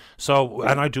experienced. So,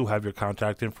 and I do have your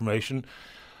contact information,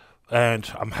 and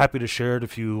I'm happy to share it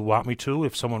if you want me to.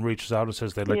 If someone reaches out and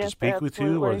says they'd like to speak with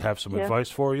you or have some advice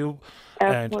for you.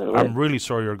 Absolutely. And I'm really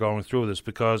sorry you're going through this,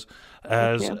 because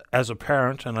as a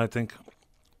parent, and I think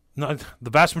the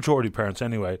vast majority of parents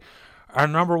anyway, our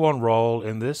number one role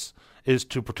in this is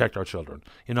to protect our children.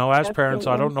 As parents,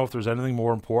 I don't know if there's anything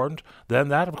more important than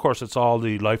that. Of course, it's all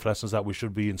the life lessons that we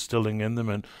should be instilling in them,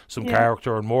 and some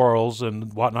character and morals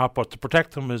and whatnot, but to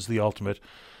protect them is the ultimate.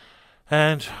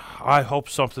 And I hope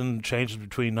something changes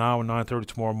between now and 9:30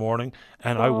 tomorrow morning,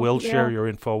 and I will share your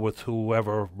info with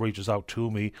whoever reaches out to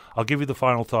me. I'll give you the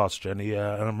final thoughts, Jenny,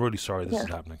 and I'm really sorry this is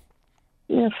happening.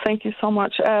 Yes, thank you so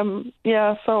much.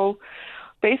 So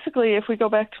basically, if we go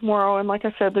back tomorrow, and like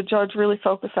I said, the judge really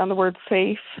focused on the word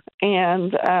safe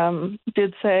and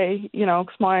did say, because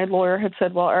my lawyer had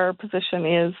said, well, our position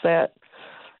is that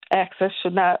access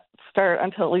should not start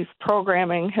until at least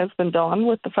programming has been done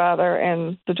with the father,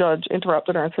 and the judge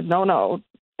interrupted her and said, no,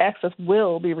 access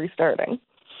will be restarting.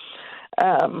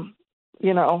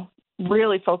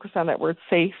 Really focused on that word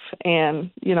safe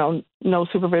and, no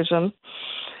supervision.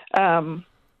 And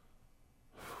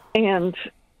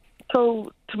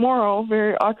so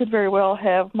tomorrow, I could very well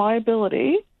have my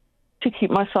ability to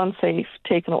keep my son safe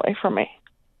taken away from me.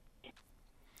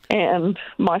 And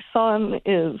my son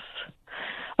is,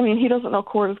 he doesn't know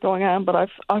court is going on, but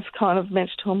I've kind of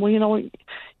mentioned to him, well,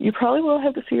 you probably will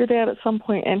have to see your dad at some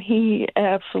point, and he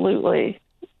absolutely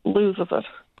loses it.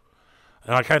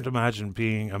 And I can't imagine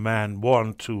being a man,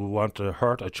 one, to want to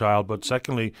hurt a child, but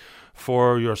secondly,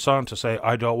 for your son to say,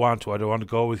 I don't want to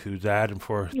go with you, Dad, and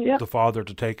for the father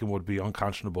to take him would be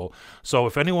unconscionable. So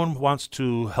if anyone wants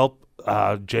to help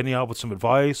Jenny out with some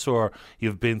advice, or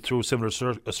you've been through similar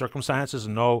circumstances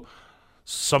and know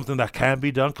something that can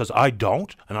be done, because I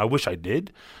don't, and I wish I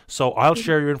did. So I'll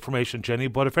share your information, Jenny,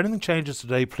 but if anything changes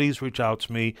today, please reach out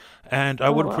to me, and I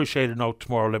would appreciate a note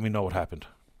tomorrow. Let me know what happened.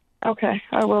 Okay,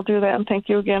 I will do that, and thank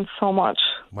you again so much.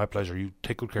 My pleasure. You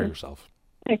take good care of yourself.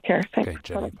 Take care. Thanks. Okay,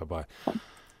 Jenny, bye-bye.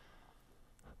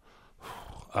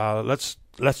 Let's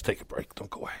take a break. Don't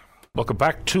go away. Welcome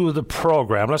back to the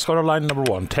program. Let's go to line number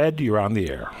 1. Ted, you're on the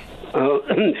air.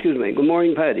 Excuse me. Good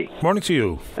morning, Paddy. Morning to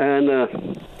you. And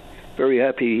very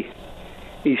happy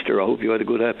Easter. I hope you had a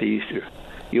good, happy Easter,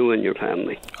 you and your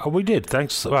family. Oh, we did.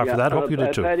 Thanks for that. Hope you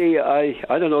did too. Paddy, I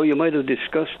don't know, you might have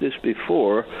discussed this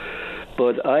before,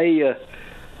 but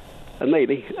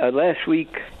maybe last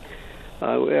week,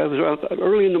 I was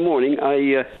early in the morning,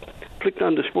 I clicked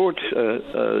on the sports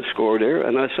score there,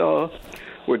 and I saw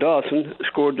where Dawson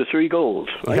scored the 3 goals,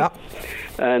 right? Yeah.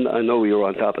 And I know you were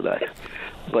on top of that.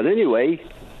 But anyway,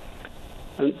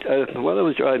 while I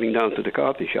was driving down to the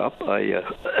coffee shop,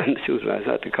 excuse me, I was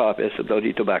at the coffee, it's the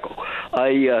bloody tobacco.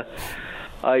 I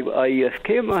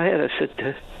came in my head, I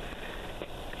said,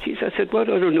 I said, what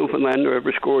other Newfoundlander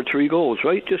ever scored 3 goals,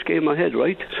 right? Just came in my head,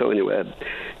 right? So anyway,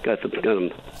 I got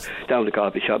them down the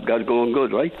coffee shop, got it going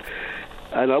good, right?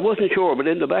 And I wasn't sure, but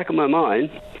in the back of my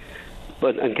mind,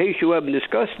 but in case you haven't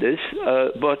discussed this,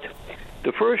 but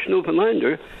the first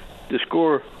Newfoundlander to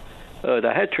score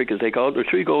the hat trick, as they call it, or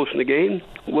 3 goals in the game,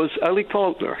 was Alec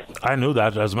Faulkner. I knew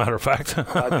that, as a matter of fact.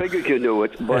 I figured you knew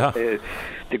it, but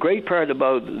the great part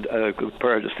about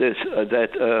part is this,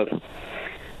 that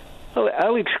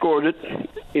Alec scored it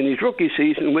in his rookie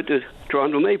season with the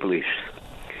Toronto Maple Leafs.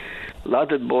 A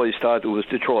lot of the boys thought it was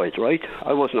Detroit, right?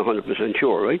 I wasn't 100%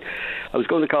 sure, right? I was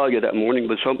going to call you that morning,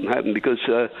 but something happened because,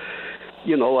 I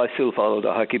still follow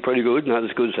the hockey pretty good, not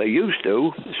as good as I used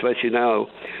to, especially now.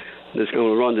 Just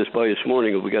going to run this by this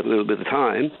morning if we got a little bit of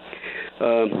time,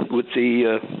 with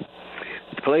the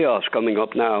playoffs coming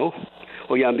up now.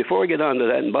 Oh yeah, and before I get on to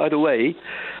that, and by the way,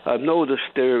 I've noticed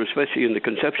there, especially in the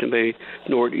Conception Bay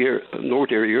North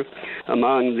area,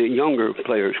 among the younger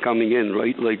players coming in,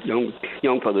 right, like young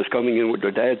fellas coming in with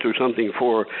their dads or something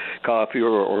for coffee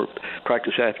or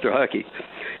practice after hockey.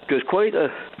 There's quite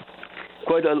a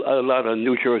lot of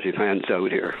New Jersey fans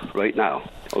out here right now,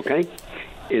 okay?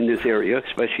 In this area,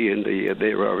 especially in the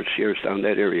Bay Roberts years down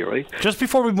that area, right? Just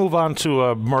before we move on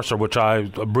to Mercer, which I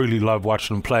really love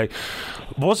watching him play,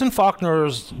 wasn't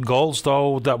Faulkner's goals,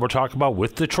 though, that we're talking about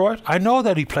with Detroit? I know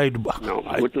that he played... No,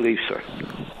 with the Leafs, sir.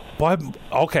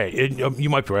 Okay, you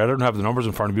might be right. I don't have the numbers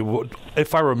in front of me, but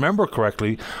if I remember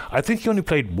correctly, I think he only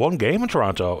played 1 game in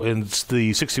Toronto in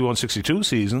the 61-62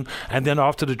 season, and then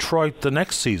off to Detroit the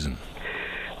next season.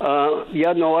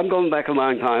 I'm going back a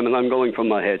long time, and I'm going from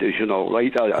my head, as you know,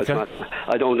 right?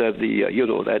 I don't have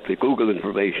the Google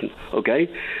information, okay?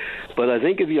 But I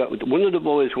think one of the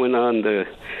boys went on the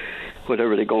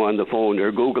whatever they go on the phone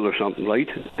or Google or something, right?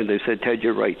 And they said, Ted,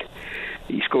 you're right.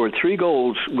 He scored 3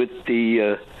 goals with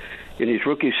the in his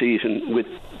rookie season with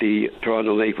the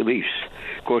Toronto Maple Leafs.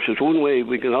 Of course, there's one way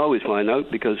we can always find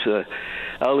out, because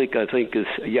Alec, I think,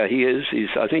 he is.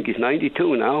 I think he's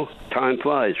 92 now. Time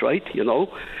flies, right? You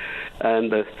know.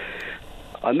 And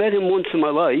I met him once in my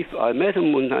life. I met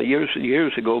him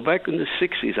years ago, back in the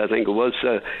 60s, I think it was.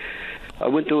 I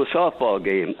went to a softball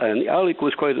game, and Alec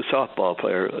was quite a softball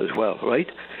player as well, right?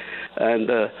 And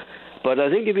but I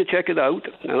think if you check it out,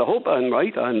 and I hope I'm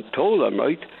right, I'm told I'm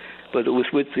right, but it was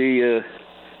with the,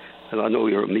 and I know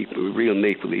you're a real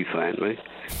Maple Leaf fan, right?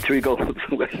 3 goals.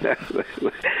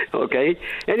 Okay?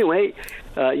 Anyway,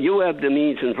 you have the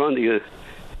means in front of you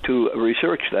to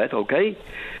research that, okay?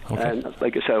 And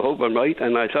like I said, I hope I'm right,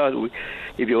 and I thought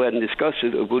if you hadn't discussed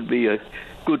it, it would be a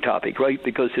good topic, right?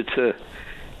 Because it's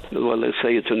well, let's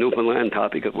say it's a Newfoundland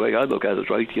topic, the way I look at it,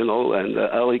 right? You know, and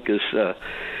Alec is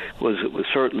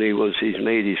he's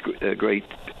made his great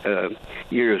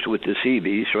years with the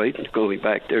Seabees, right? Going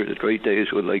back there, the great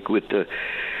days with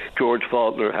George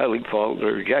Faulkner, Alec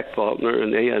Faulkner, Jack Faulkner,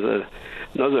 and they had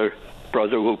another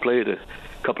brother who played a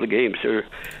couple of games there,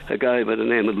 a guy by the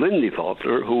name of Lindy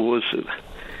Faulkner, who was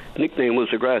nickname was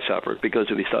the Grasshopper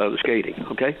because of his style of skating.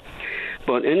 Okay,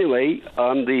 but anyway,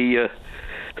 on the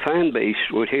fan base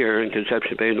we're here in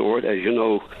Conception Bay North, as you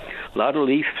know, a lot of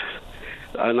Leafs,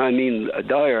 and I mean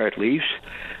diehard Leafs,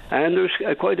 and there's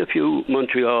quite a few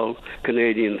Montreal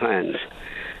Canadian fans.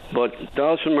 But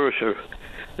Dawson Mercer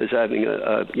is having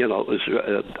a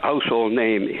household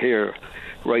name here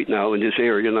right now in this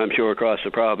area, and I'm sure across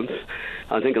the province.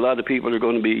 I think a lot of people are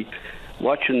going to be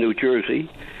watching New Jersey.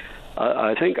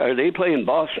 I think, are they playing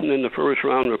Boston in the first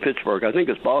round or Pittsburgh? I think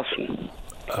it's Boston.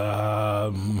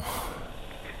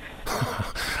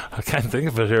 I can't think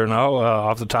of it here now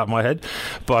off the top of my head,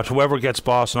 but whoever gets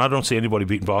Boston, I don't see anybody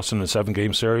beating Boston in a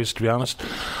 7-game series, to be honest.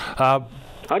 I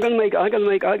got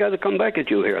to come back at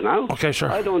you here now. Okay,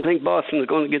 sure. I don't think Boston is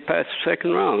going to get past the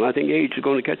second round. I think age is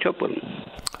going to catch up with them.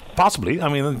 Possibly. I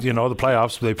mean, you know, the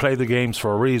playoffs, they play the games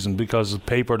for a reason, because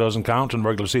paper doesn't count and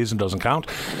regular season doesn't count.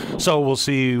 So we'll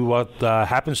see what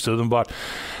happens to them. But,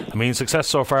 I mean, success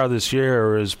so far this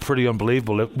year is pretty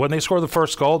unbelievable. When they score the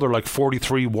first goal, they're like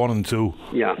 43-1-2.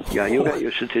 Yeah, you got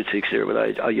your statistics there,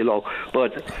 but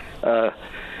but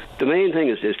the main thing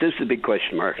is this is the big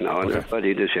question mark now in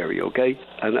everybody in this area, okay?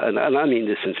 And I mean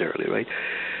this sincerely, right?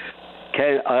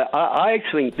 I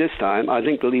think this time, I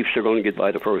think the Leafs are going to get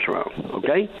by the first round.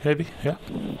 Okay? Maybe, yeah.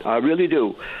 I really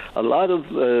do. A lot of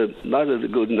the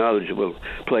good, knowledgeable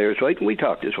players, right? And we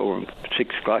talked this over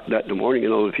 6 o'clock in the morning. You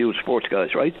know, a few sports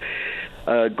guys, right?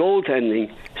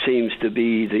 Goaltending seems to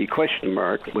be the question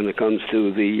mark when it comes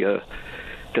to the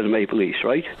Maple Leafs,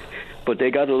 right? But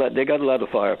they got a lot of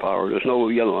firepower. There's no,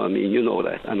 I mean, you know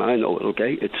that, and I know it.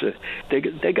 Okay, it's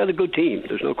they got a good team.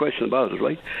 There's no question about it,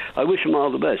 right? I wish them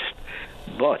all the best,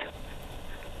 but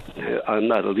I'm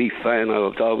not a Leaf fan. I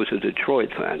was always a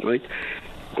Detroit fan, right?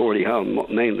 Gordie Howe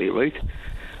mainly, right?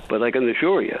 But I can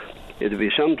assure you, it'll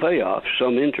be some playoffs,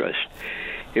 some interest.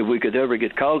 If we could ever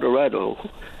get Colorado,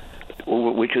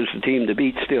 which is the team to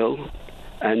beat still,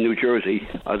 and New Jersey,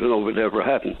 I don't know if it'll ever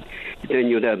happen. Then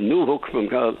you'd have Newhook from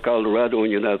Colorado,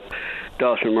 and you'd have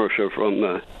Dawson Mercer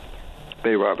from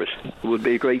Bay Roberts. It would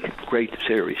be a great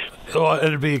series. Well,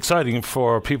 it'd be exciting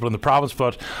for people in the province,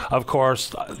 but of course,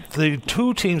 the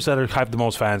 2 teams that have the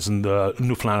most fans in the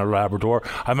Newfoundland and Labrador,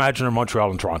 I imagine, are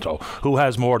Montreal and Toronto. Who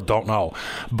has more, don't know.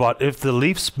 But if the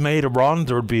Leafs made a run,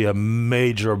 there would be a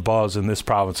major buzz in this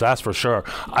province, that's for sure.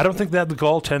 I don't think they have the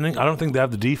goaltending, I don't think they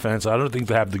have the defense, I don't think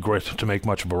they have the grit to make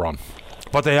much of a run.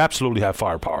 But they absolutely have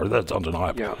firepower, that's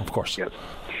undeniable, of course. Yeah,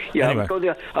 anyway.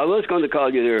 I was going to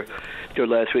call you there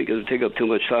last week. It would take up too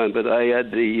much time, but I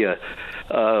had the.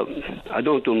 I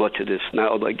don't do much of this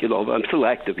now. Like, you know, I'm still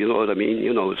active. You know what I mean?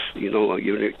 You know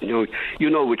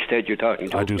which Ted you're talking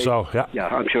to. I do, so. Yeah. Yeah,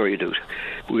 I'm sure you do.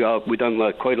 We done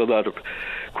quite a lot of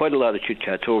chit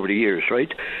chats over the years,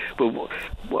 right? But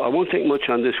I won't take much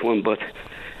on this one. But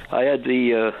I had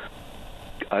the.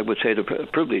 I would say the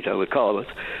privilege, I would call it,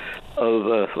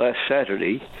 of last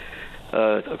Saturday.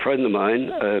 A friend of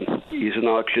mine, he's an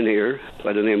auctioneer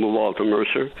by the name of Walter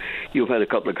Mercer. You've had a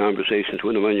couple of conversations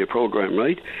with him on your program,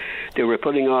 right? They were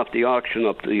putting off the auction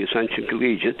up the Ascension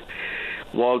Collegiate.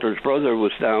 Walter's brother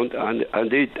was down, and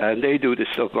they do this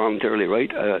stuff voluntarily,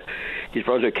 right? His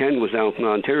brother Ken was down from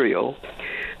Ontario,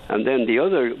 and then the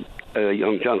other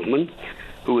young gentleman,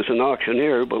 who was an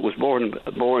auctioneer but was born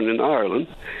in Ireland.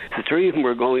 The 3 of them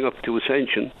were going up to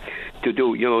Ascension to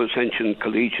do, Ascension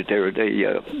Collegiate there.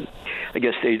 I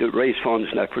guess they raise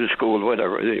funds now for the school,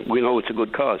 whatever. We know it's a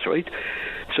good cause, right?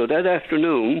 So that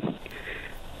afternoon,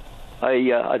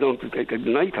 I don't at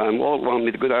night time all wanted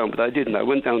me to go down, but I didn't. I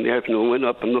went down in the afternoon, went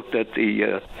up and looked at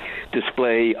the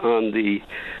display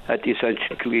at the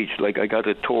Ascension Collegiate. Like I got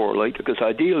a tour, like, because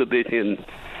I deal a bit in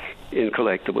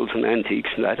collectibles and antiques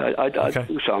and that. I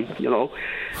do some, you know.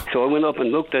 So I went up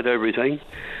and looked at everything,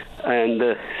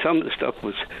 and some of the stuff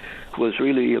was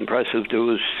really impressive. There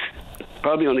was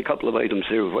probably only a couple of items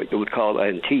there what they would call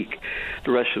antique.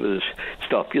 The rest of it is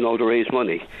stuff, you know, to raise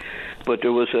money. But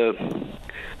there was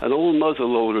an old muzzle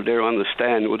loader there on the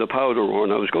stand with a powder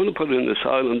horn. I was going to put it in the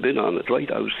silent bin on it,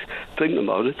 right? I was thinking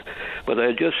about it, but I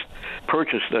had just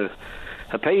purchased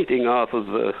a painting off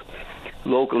of a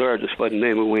local artist by the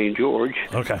name of Wayne George.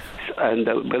 Okay. And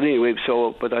but anyway,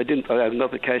 but I have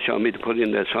enough cash on me to put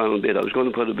in that silent bid. I was going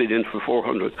to put a bid in for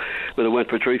 400, but I went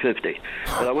for 350.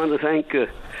 But I want to thank.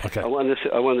 I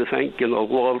want to thank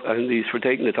Walt and these for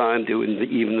taking the time to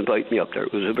even invite me up there.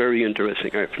 It was a very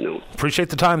interesting afternoon. Appreciate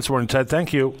the time this morning, Ted.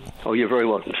 Thank you. Oh, you're very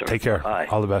welcome, sir. Take care. Bye.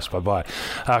 All the best. Bye-bye.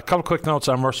 A couple quick notes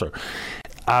on Mercer.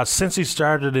 Since he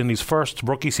started in his first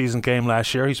rookie season game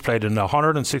last year, he's played in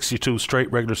 162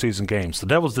 straight regular season games. The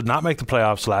Devils did not make the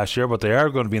playoffs last year, but they are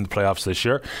going to be in the playoffs this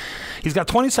year. He's got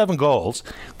 27 goals.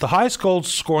 The highest goal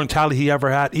scoring tally he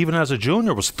ever had, even as a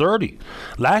junior, was 30.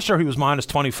 Last year he was minus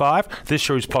 25. This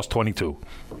year he's plus 22.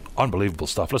 Unbelievable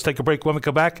stuff. Let's take a break. When we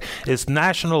come back, it's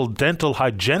National Dental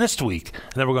Hygienist Week,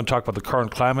 and then we're going to talk about the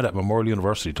current climate at Memorial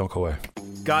University. Don't go away.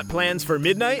 Got plans for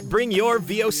midnight? Bring your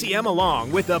VOCM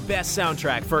along with the best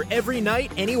soundtrack for every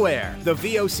night, anywhere. The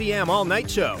VOCM All Night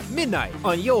Show, midnight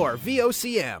on your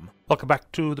VOCM. Welcome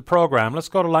back to the program. Let's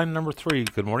go to line number 3.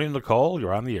 Good morning, Nicole.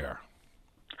 You're on the air.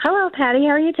 Hello, Patty.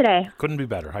 How are you today? Couldn't be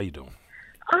better. How you doing?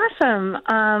 Awesome.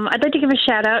 I'd like to give a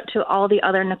shout out to all the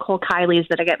other Nicole Kileys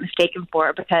that I get mistaken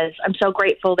for, because I'm so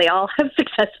grateful they all have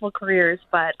successful careers,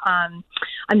 but I'm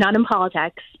not in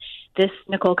politics. This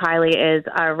Nicole Kiley is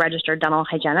a registered dental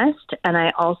hygienist, and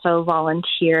I also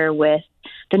volunteer with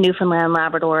the Newfoundland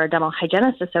Labrador Dental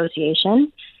Hygienists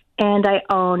Association, and I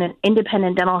own an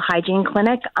independent dental hygiene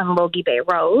clinic on Logie Bay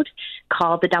Road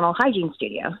called the Dental Hygiene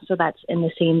Studio. So that's in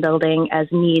the same building as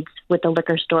Needs with the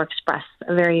Liquor Store Express,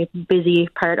 a very busy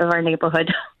part of our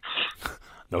neighborhood.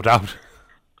 No doubt.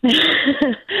 So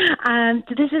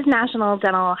this is National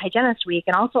Dental Hygienist Week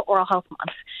and also Oral Health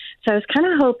Month. So I was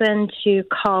kind of hoping to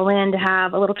call in to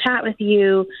have a little chat with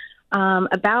you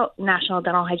about National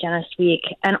Dental Hygienist Week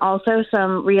and also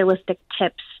some realistic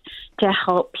tips to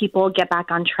help people get back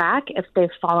on track if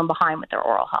they've fallen behind with their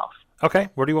oral health. Okay,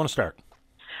 where do you want to start?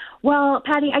 Well,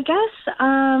 Patty, I guess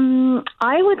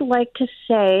I would like to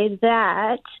say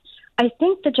that I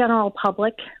think the general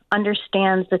public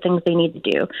understands the things they need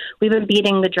to do. We've been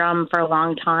beating the drum for a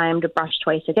long time to brush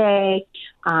twice a day,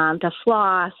 to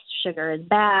floss, sugar is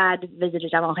bad, visit a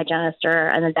dental hygienist or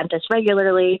a dentist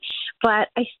regularly. But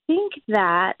I think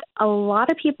that a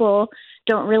lot of people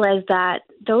don't realize that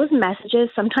those messages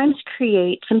sometimes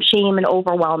create some shame and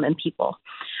overwhelm in people.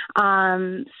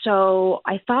 So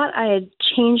I thought I'd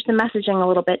change the messaging a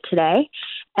little bit today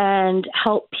and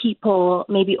help people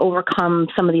maybe overcome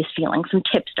some of these feelings, some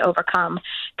tips to overcome.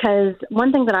 Because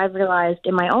one thing that I've realized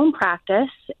in my own practice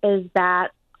is that,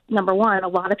 number one, a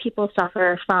lot of people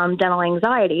suffer from dental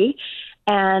anxiety,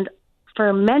 and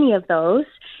for many of those,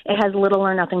 it has little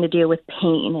or nothing to do with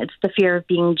pain. It's the fear of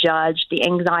being judged, the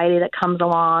anxiety that comes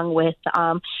along with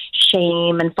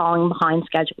shame and falling behind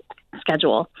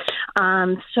schedule.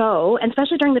 So, and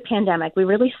especially during the pandemic, we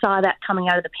really saw that coming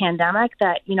out of the pandemic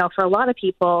that, for a lot of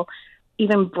people,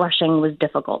 even brushing was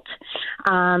difficult.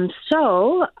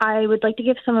 So I would like to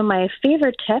give some of my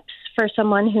favorite tips for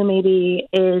someone who maybe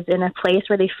is in a place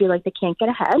where they feel like they can't get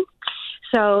ahead.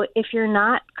 So if you're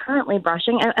not currently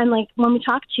brushing, and like when we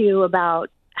talk to you about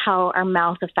how our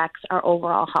mouth affects our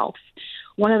overall health,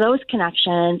 one of those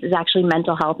connections is actually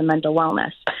mental health and mental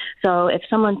wellness. So if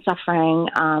someone's suffering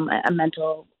a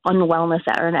mental unwellness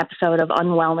or an episode of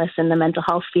unwellness in the mental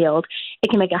health field, it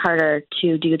can make it harder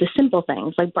to do the simple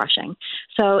things like brushing.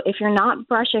 So if you're not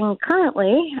brushing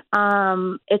currently,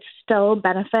 it's still a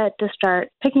benefit to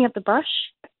start picking up the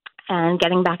brush and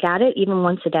getting back at it even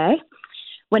once a day.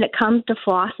 When it comes to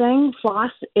flossing,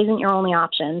 floss isn't your only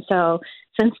option. So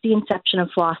since the inception of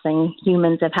flossing,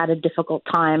 humans have had a difficult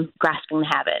time grasping the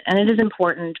habit. And it is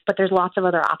important, but there's lots of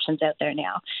other options out there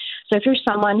now. So if you're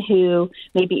someone who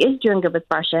maybe is doing good with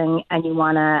brushing and you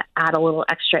want to add a little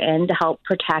extra in to help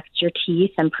protect your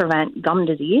teeth and prevent gum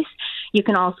disease, you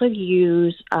can also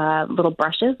use little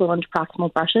brushes, little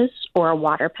interproximal brushes, or a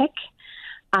water pick.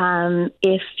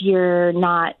 If you're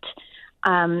not,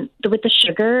 with the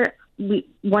sugar,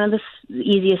 one of the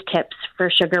easiest tips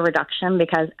for sugar reduction,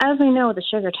 because as we know, the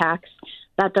sugar tax,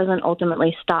 that doesn't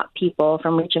ultimately stop people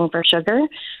from reaching for sugar.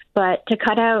 But to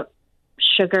cut out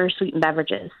sugar sweetened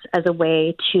beverages as a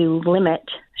way to limit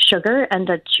sugar and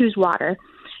to choose water.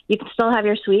 You can still have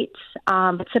your sweets,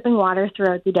 but sipping water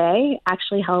throughout the day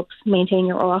actually helps maintain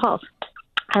your oral health.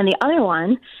 And the other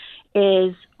one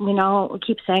is, we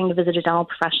keep saying to visit a dental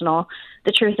professional.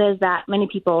 The truth is that many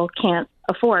people can't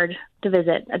afford to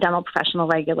visit a dental professional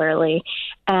regularly.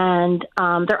 And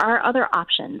there are other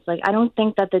options. Like, I don't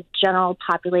think that the general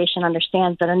population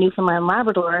understands that a Newfoundland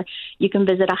Labrador, you can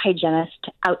visit a hygienist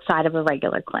outside of a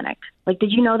regular clinic. Like,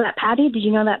 did you know that, Patty? Did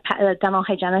you know that dental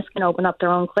hygienists can open up their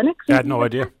own clinics? I had no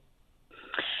idea.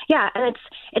 Yeah, and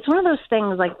it's one of those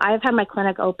things. Like, I've had my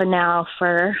clinic open now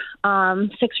for 6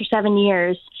 or 7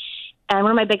 years. And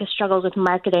one of my biggest struggles with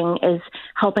marketing is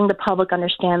helping the public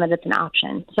understand that it's an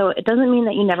option. So it doesn't mean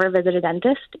that you never visit a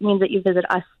dentist. It means that you visit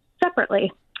us separately.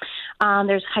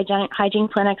 There's hygiene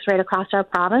clinics right across our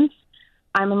province.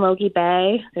 I'm in Logie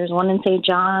Bay. There's one in St.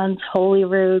 John's,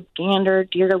 Holyrood, Gander,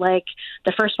 Deer Lake.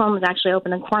 The first one was actually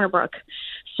opened in Corner Brook.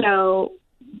 So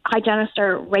hygienists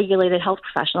are regulated health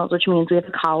professionals, which means we have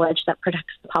a college that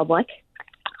protects the public.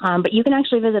 But you can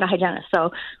actually visit a hygienist.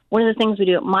 So one of the things we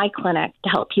do at my clinic to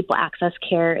help people access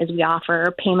care is we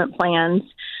offer payment plans.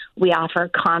 We offer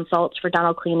consults for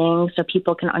dental cleaning so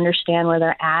people can understand where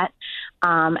they're at,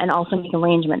 and also make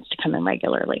arrangements to come in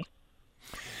regularly.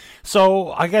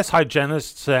 So I guess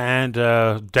hygienists and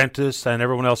dentists and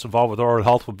everyone else involved with oral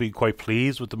health would be quite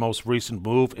pleased with the most recent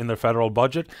move in their federal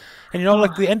budget. And,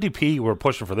 like the NDP were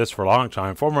pushing for this for a long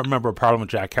time. Former Member of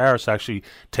Parliament Jack Harris actually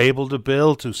tabled a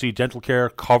bill to see dental care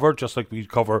covered, just like we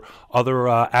cover other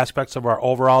aspects of our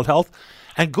overall health.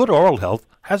 And good oral health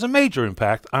has a major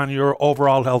impact on your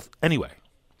overall health anyway.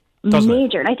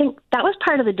 Major. And I think that was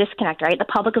part of the disconnect, right? The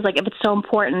public is like, if it's so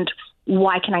important,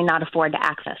 why can I not afford to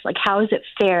access? Like, how is it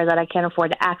fair that I can't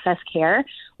afford to access care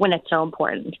when it's so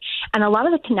important? And a lot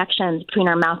of the connections between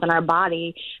our mouth and our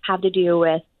body have to do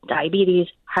with diabetes,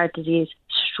 heart disease,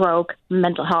 stroke,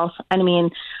 mental health. And I mean,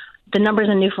 the numbers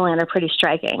in Newfoundland are pretty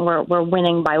striking. We're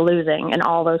winning by losing in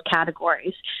all those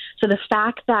categories. So the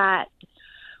fact that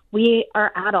we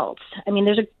are adults, I mean,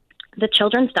 the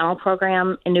children's dental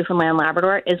program in Newfoundland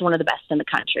Labrador is one of the best in the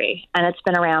country, and it's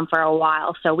been around for a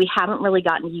while. So we haven't really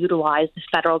gotten to utilize the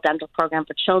federal dental program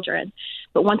for children.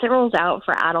 But once it rolls out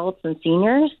for adults and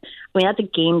seniors, I mean, that's a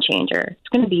game changer. It's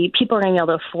going to be, people are going to be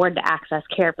able to afford to access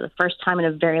care for the first time in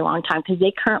a very long time, because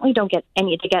they currently don't get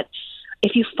any. They get,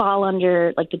 if you fall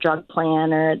under like the drug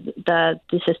plan or the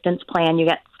assistance plan, you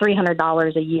get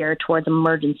 $300 a year towards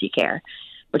emergency care,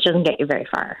 which doesn't get you very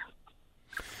far.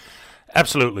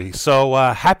 Absolutely. So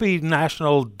happy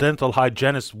National Dental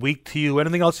Hygienist Week to you.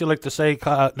 Anything else you'd like to say,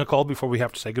 Nicole, before we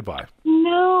have to say goodbye?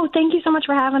 No, thank you so much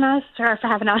for having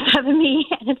me.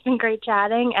 And it's been great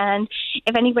chatting. And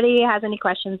if anybody has any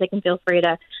questions, they can feel free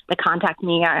to contact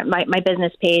me. My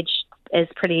business page is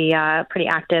pretty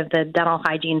active, the Dental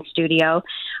Hygiene Studio.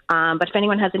 But if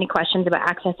anyone has any questions about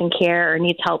accessing care or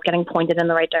needs help getting pointed in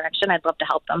the right direction, I'd love to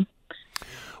help them.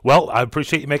 Well, I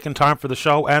appreciate you making time for the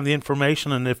show and the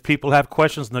information. And if people have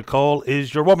questions, Nicole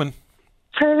is your woman.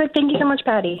 Perfect. Thank you so much,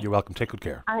 Patty. You're welcome. Take good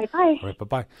care. All right. Bye. All right.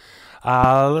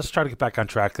 Bye-bye. Let's try to get back on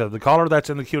track. The caller that's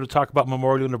in the queue to talk about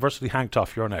Memorial University, hang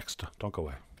tough. You're next. Don't go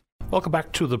away. Welcome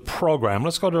back to the program.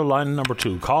 Let's go to line number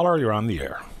 2. Caller, you're on the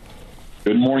air.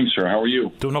 Good morning, sir. How are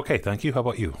you? Doing okay. Thank you. How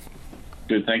about you?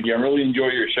 Good. Thank you. I really enjoy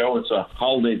your show. It's a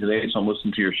holiday today, so I'm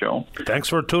listening to your show. Thanks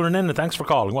for tuning in and thanks for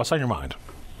calling. What's on your mind?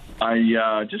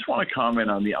 I just want to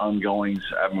comment on the ongoings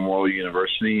at Memorial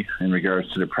University in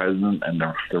regards to the president and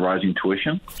the rising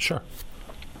tuition. Sure.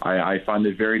 I find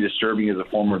it very disturbing as a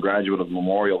former graduate of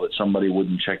Memorial that somebody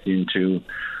wouldn't check into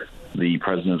the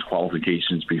president's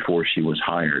qualifications before she was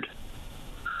hired.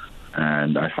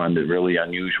 And I find it really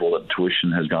unusual that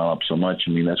tuition has gone up so much. I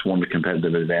mean, that's one of the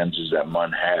competitive advantages that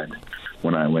MUN had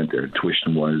when I went there.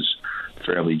 Tuition was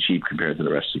fairly cheap compared to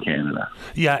the rest of Canada.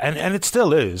 Yeah, and it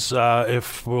still is,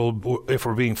 if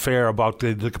we're being fair about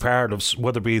the comparatives,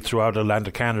 whether it be throughout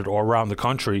Atlantic Canada or around the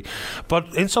country.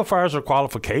 But insofar as our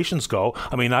qualifications go,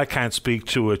 I mean, I can't speak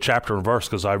to a chapter and verse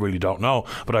because I really don't know,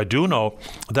 but I do know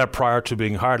that prior to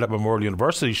being hired at Memorial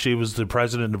University, she was the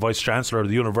president and vice chancellor of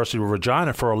the University of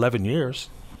Regina for 11 years.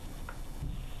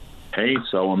 Hey,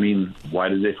 so, I mean, why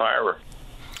did they fire her?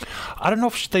 I don't know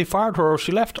if they fired her or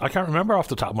she left. I can't remember off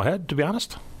the top of my head, to be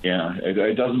honest. Yeah,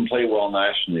 it doesn't play well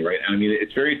nationally, right? I mean,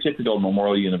 it's very typical of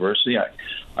Memorial University.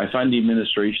 I find the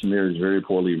administration there is very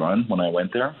poorly run when I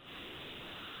went there.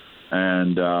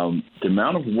 And the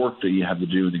amount of work that you have to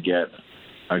do to get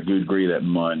a good grade at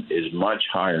MUN is much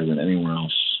higher than anywhere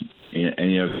else in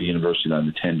any other university that I've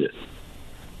attended.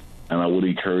 And I would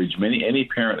encourage any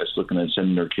parent that's looking at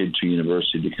sending their kid to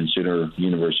university to consider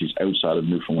universities outside of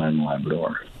Newfoundland and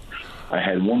Labrador. I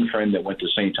had one friend that went to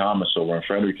St. Thomas over in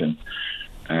Fredericton,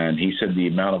 and he said the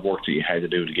amount of work that you had to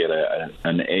do to get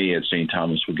an A at St.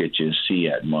 Thomas would get you a C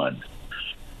at MUN.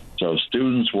 So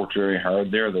students worked very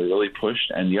hard there. They really pushed.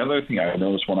 And the other thing I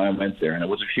noticed when I went there, and it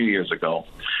was a few years ago,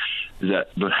 is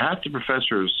that about half the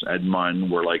professors at MUN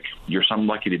were like, "You're so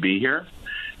lucky to be here."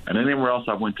 And anywhere else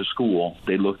I went to school,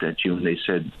 they looked at you and they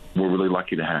said, "We're really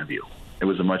lucky to have you." It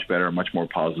was a much better, much more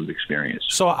positive experience.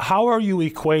 So how are you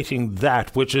equating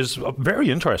that, which is very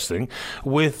interesting,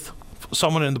 with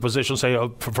someone in the position, say,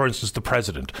 for instance, the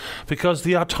president? Because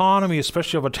the autonomy,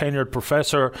 especially of a tenured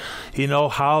professor,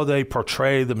 how they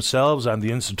portray themselves and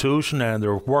the institution and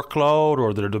their workload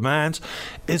or their demands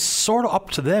is sort of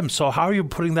up to them. So how are you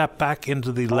putting that back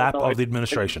into the lap of the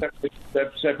administration?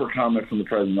 That's a separate comment from the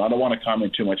president. I don't want to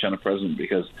comment too much on the president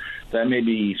because that may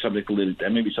be subject to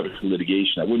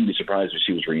litigation. I wouldn't be surprised if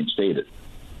she was reinstated.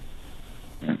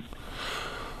 Yeah.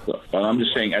 But I'm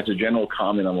just saying, as a general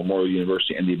comment on Memorial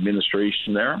University and the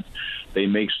administration there, they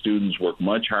make students work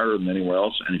much harder than anywhere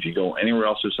else. And if you go anywhere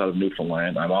else outside of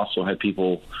Newfoundland, I've also had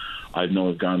people I've known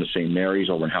have gone to St. Mary's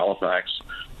over in Halifax,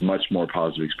 much more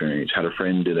positive experience. Had a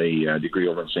friend did a degree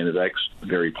over in St. Edx,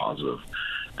 very positive,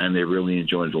 and they really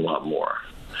enjoyed it a lot more.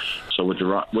 So with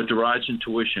the rise in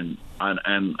tuition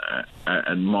and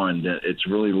MUN, it's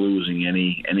really losing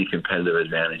any competitive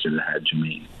advantage that it had to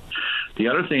me. The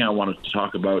other thing I wanted to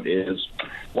talk about is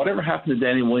whatever happened to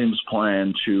Danny Williams'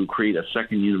 plan to create a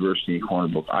second university in Corner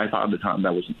Brook. I thought at the time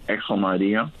that was an excellent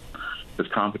idea,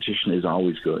 because competition is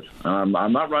always good. I'm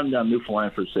not running down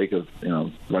Newfoundland for the sake of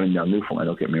running down Newfoundland,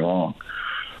 don't get me wrong,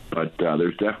 but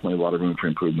there's definitely a lot of room for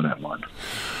improvement at MUN.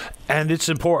 And it's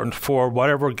important for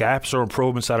whatever gaps or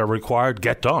improvements that are required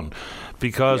get done.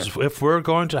 Because if we're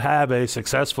going to have a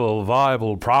successful,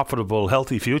 viable, profitable,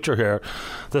 healthy future here,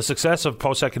 the success of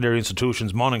post-secondary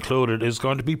institutions, MUN included, is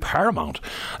going to be paramount.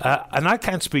 And I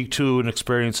can't speak to an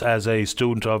experience as a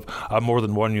student of more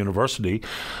than one university,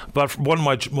 but one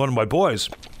of my boys,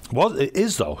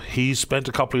 he spent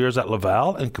a couple of years at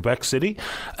Laval in Quebec City,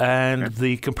 and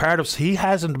the comparatives, he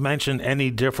hasn't mentioned any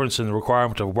difference in the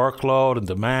requirement of workload and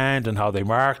demand and how they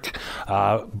mark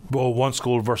one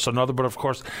school versus another. But of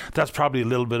course, that's probably a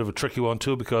little bit of a tricky one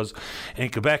too, because in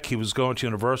Quebec he was going to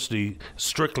university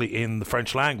strictly in the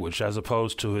French language as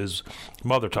opposed to his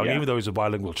mother tongue, even though he's a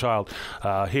bilingual child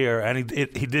here. And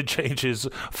he did change his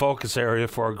focus area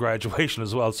for graduation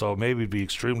as well, so maybe it'd be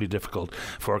extremely difficult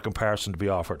for a comparison to be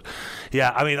offered.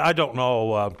 Yeah, I mean, I don't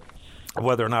know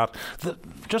whether or not...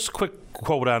 just a quick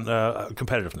quote on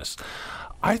competitiveness.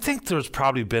 I think there's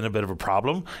probably been a bit of a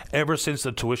problem ever since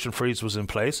the tuition freeze was in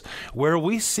place, where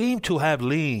we seem to have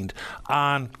leaned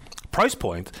on price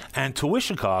point and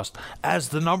tuition cost as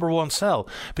the number one sell.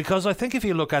 Because I think if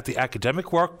you look at the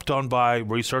academic work done by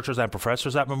researchers and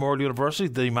professors at Memorial University,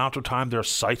 the amount of time they're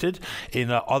cited in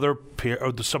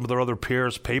some of their other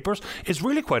peers' papers is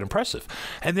really quite impressive.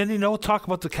 And then, talk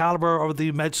about the caliber of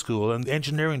the med school and the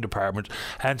engineering department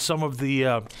and some of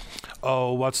the,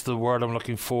 what's the word I'm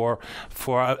looking for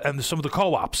and some of the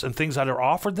co-ops and things that are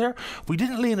offered there. We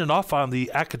didn't lean enough on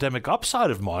the academic upside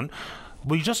of MUN.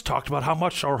 We just talked about how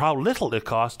much or how little it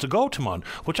costs to go to MUN,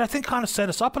 which I think kind of set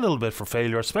us up a little bit for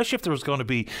failure, especially if there was going to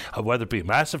be, whether it be a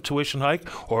massive tuition hike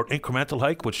or an incremental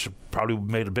hike, which probably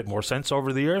made a bit more sense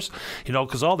over the years,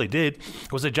 because all they did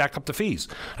was they jacked up the fees.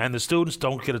 And the students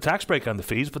don't get a tax break on the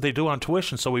fees, but they do on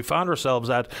tuition. So we found ourselves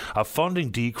at a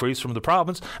funding decrease from the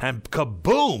province, and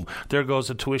kaboom, there goes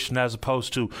the tuition as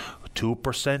opposed to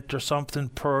 2% or something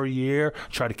per year,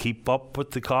 try to keep up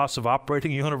with the cost of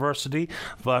operating a university.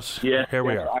 But here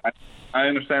we are. I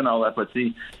understand all that, but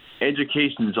see,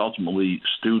 education is ultimately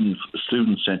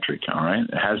student-centric, all right?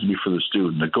 It has to be for the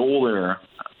student. The goal there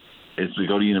is to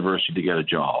go to university to get a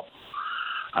job.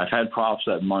 I've had profs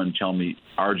at MUN tell me,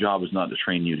 our job is not to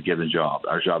train you to get a job.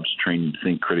 Our job is to train you to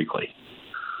think critically.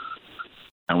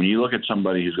 And when you look at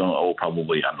somebody who's going to owe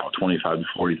probably, $25,000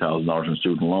 to $40,000 in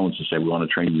student loans and say, we want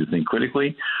to train you to think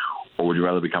critically, or would you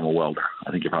rather become a welder?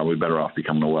 I think you're probably better off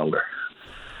becoming a welder.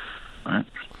 All right?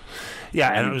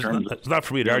 Yeah, and it's not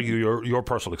for me to argue your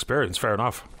personal experience. Fair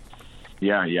enough.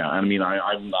 Yeah. I mean,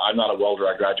 I'm not a welder.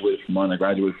 I graduated from MUN. I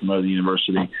graduated from another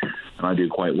university, and I did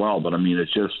quite well. But I mean,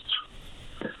 it's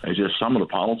just some of the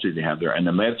policies they have there. And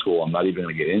the med school, I'm not even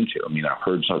going to get into. I mean, I've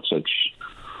heard such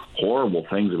horrible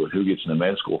things about who gets into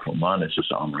med school from MUN. It's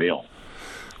just unreal.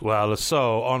 Well, it's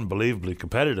so unbelievably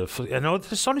competitive.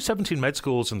 There's only 17 med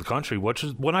schools in the country, which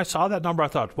is, when I saw that number, I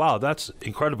thought, wow, that's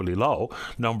incredibly low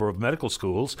number of medical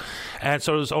schools. And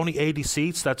so there's only 80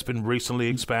 seats. That's been recently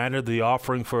expanded. The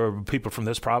offering for people from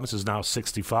this province is now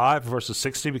 65 versus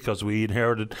 60 because we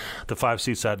inherited the 5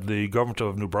 seats that the government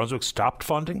of New Brunswick stopped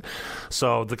funding.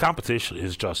 So the competition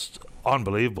is just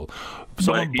unbelievable.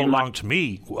 Someone belonged to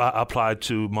me applied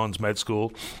to Mun's Med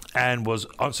School and was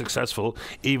unsuccessful,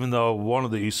 even though one of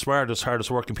the smartest,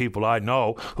 hardest working people I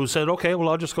know, who said, okay, well,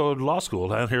 I'll just go to law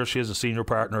school. And here she is, a senior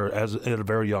partner at a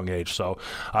very young age. So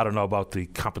I don't know about the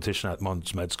competition at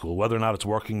Mun's Med School, whether or not it's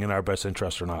working in our best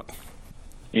interest or not.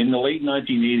 In the late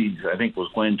 1980s, I think it was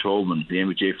Glenn Tobin, the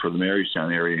MHA for the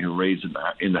Marystown area, who raised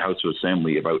in the House of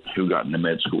Assembly about who got into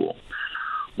med school.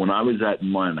 When I was at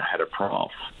MUN, I had a prof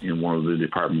in one of the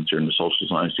departments, or in the social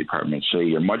science department, say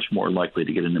you're much more likely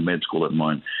to get into med school at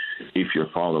MUN if your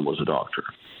father was a doctor.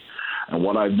 And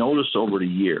what I've noticed over the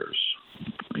years,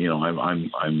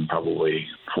 I'm probably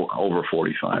over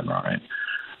 45, all right,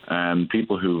 and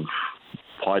people who've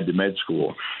applied to med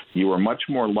school, you are much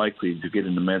more likely to get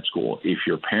into med school if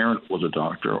your parent was a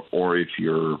doctor or if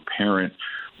your parent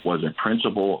was a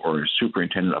principal or a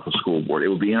superintendent of a school board. It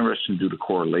would be interesting to do the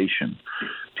correlation.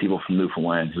 People from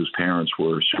Newfoundland whose parents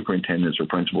were superintendents or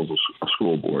principals of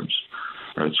school boards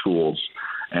or at schools,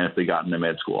 and if they got into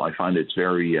med school. I find it's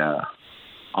very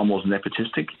almost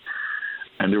nepotistic.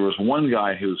 And there was one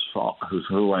guy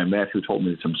who I met who told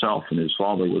me this himself, and his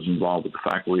father was involved with the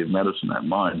Faculty of Medicine at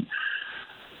MUN.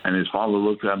 And his father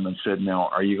looked at him and said, now,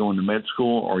 are you going to med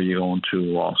school or are you going to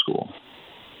law school?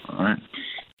 All right.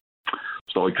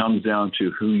 So it comes down to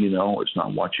who you know. It's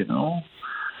not what you know.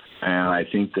 And I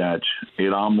think that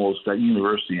that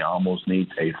university almost needs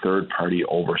a third-party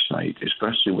oversight,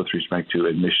 especially with respect to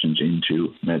admissions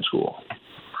into med school.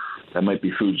 That might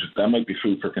be food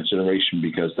for consideration,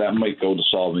 because that might go to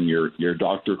solving your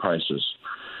doctor crisis.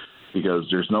 Because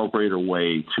there's no greater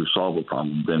way to solve a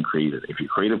problem than create it. If you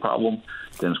create a problem,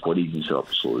 then it's quite easy to set up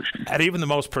a solution. And even the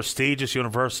most prestigious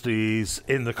universities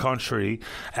in the country,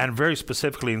 and very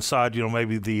specifically inside,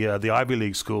 maybe the Ivy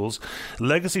League schools,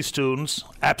 legacy students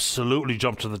absolutely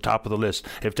jump to the top of the list.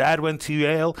 If Dad went to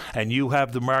Yale and you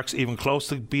have the marks even close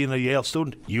to being a Yale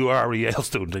student, you are a Yale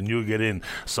student and you get in.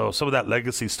 So some of that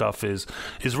legacy stuff is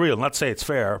real. Not to say it's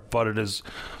fair, but it is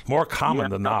more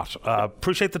common than not.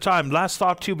 Appreciate the time. Last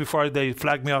thought to you before they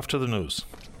flag me off to the news.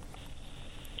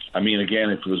 I mean,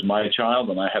 again, if it was my child,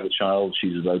 and I have a child,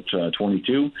 she's about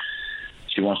 22,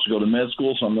 she wants to go to med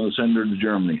school, so I'm going to send her to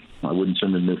Germany. I wouldn't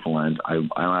send her to Newfoundland.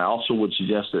 I also would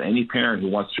suggest that any parent who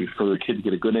wants for their kid to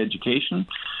get a good education,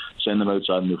 send them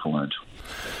outside Newfoundland.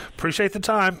 Appreciate the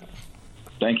time.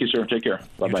 Thank you, sir. Take care.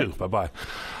 Bye-bye. You too. Bye-bye.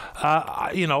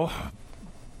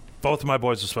 Both of my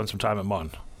boys have spent some time at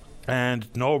MUN, and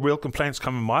no real complaints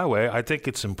coming my way. I think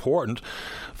it's important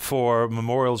for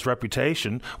Memorial's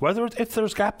reputation, if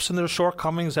there's gaps and there's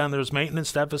shortcomings and there's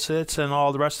maintenance deficits and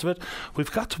all the rest of it,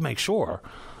 we've got to make sure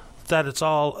that it's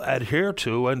all adhered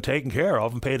to and taken care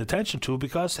of and paid attention to,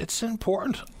 because it's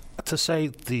important, to say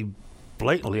the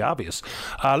blatantly obvious.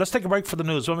 Let's take a break for the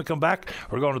news. When we come back,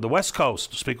 we're going to the West Coast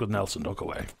to speak with Nelson. Don't go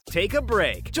away. Take a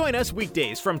break. Join us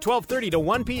weekdays from 12:30 to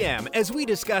 1 p.m. as we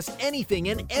discuss anything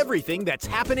and everything that's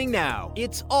happening now.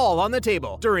 It's all on the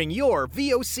table during your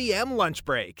VOCM lunch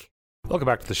break. Welcome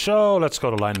back to the show. Let's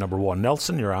go to line number 1.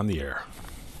 Nelson, you're on the air.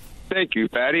 Thank you,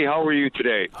 Patty. How are you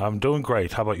today? I'm doing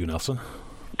great. How about you, Nelson?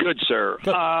 Good, sir.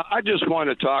 Good. I just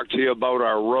want to talk to you about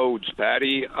our roads,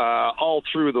 Patty. All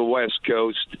through the West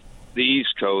Coast, the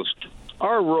East Coast,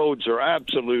 our roads are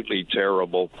absolutely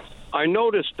terrible. I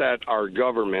noticed that our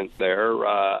government there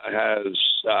has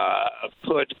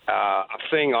put a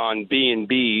thing on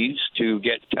B&Bs to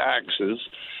get taxes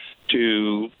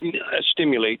to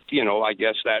stimulate, I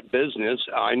guess, that business.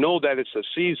 I know that it's a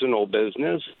seasonal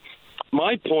business.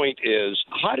 My point is,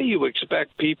 how do you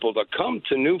expect people to come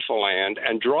to Newfoundland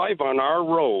and drive on our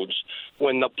roads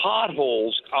when the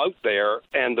potholes out there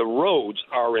and the roads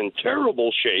are in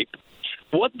terrible shape?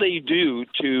 What they do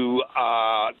to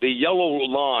the yellow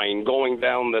line going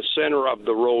down the center of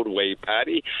the roadway,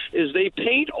 Patty, is they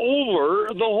paint over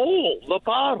the hole, the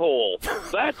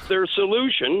pothole. That's their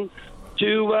solution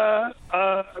to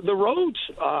the roads.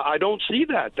 I don't see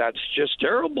that. That's just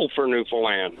terrible for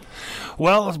Newfoundland.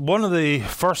 Well, one of the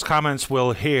first comments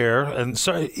we'll hear, and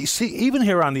so you see, even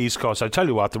here on the East Coast, I tell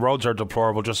you what, the roads are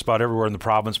deplorable just about everywhere in the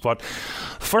province, but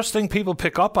first thing people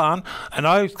pick up on, and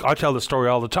I tell the story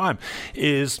all the time,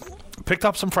 is picked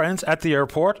up some friends at the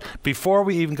airport. Before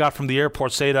we even got from the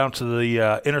airport, say down to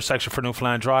the intersection for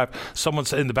Newfoundland Drive, someone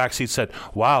in the back seat said,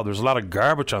 wow, there's a lot of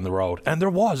garbage on the road. And there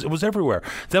was. It was everywhere.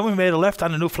 Then we made a left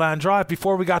on the Newfoundland Drive.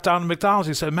 Before we got down to McDonald's,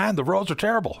 he said, man, the roads are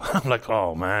terrible. I'm like,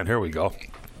 oh, man, here we go.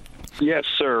 Yes,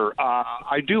 sir.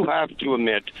 I do have to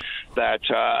admit that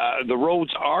the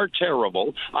roads are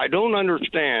terrible. I don't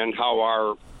understand how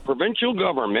our provincial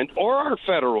government or our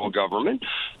federal government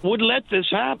would let this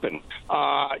happen.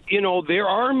 There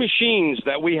are machines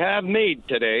that we have made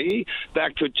today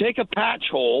that could take a patch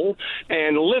hole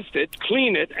and lift it,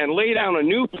 clean it, and lay down a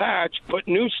new patch, put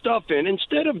new stuff in,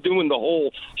 instead of doing the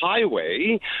whole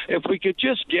highway. If we could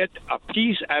just get a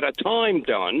piece at a time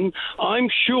done, I'm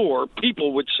sure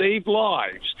people would save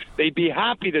lives. They'd be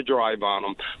happy to drive on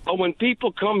them. But when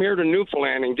people come here to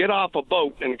Newfoundland and get off a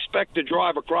boat and expect to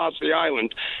drive across the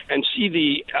island and see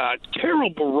the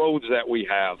terrible roads that we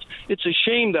have, it's a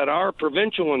shame that our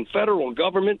provincial and federal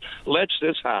government lets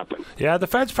this happen. Yeah, the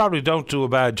feds probably don't do a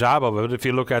bad job of it if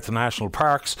you look at the national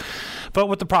parks. But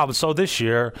with the problem, so this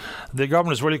year, the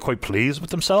government is really quite pleased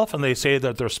with themselves, and they say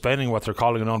that they're spending what they're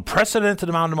calling an unprecedented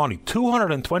amount of money,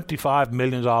 $225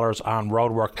 million on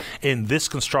road work in this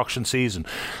construction season.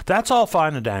 That's all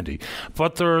fine and dandy.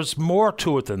 But there's more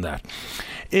to it than that.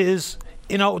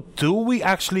 Do we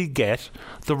actually get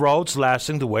the roads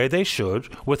lasting the way they should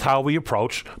with how we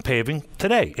approach paving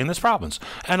today in this province?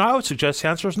 And I would suggest the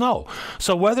answer is no.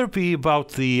 So whether it be about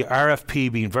the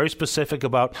RFP being very specific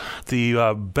about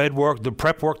the bed work, the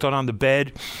prep work done on the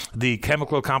bed, the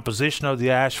chemical composition of the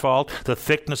asphalt, the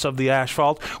thickness of the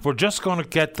asphalt, we're just going to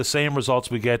get the same results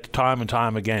we get time and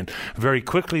time again. Very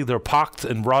quickly, they're pocked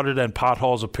and rotted, and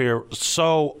potholes appear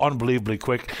so unbelievably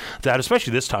quick that,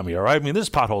 especially this time of year, right? I mean, this is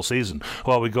pothole season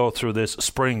while we go through this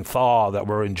spring thaw that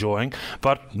we're enjoying.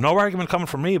 But no argument coming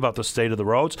from me about the state of the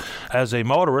roads. As a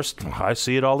motorist, I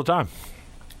see it all the time.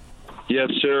 Yes,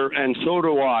 sir, and so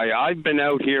do I. I've been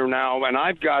out here now, and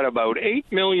I've got about 8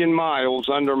 million miles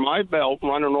under my belt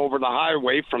running over the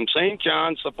highway from St.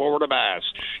 John's to Port aux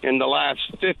Basques. In the last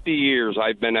 50 years,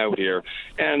 I've been out here,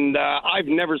 and I've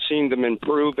never seen them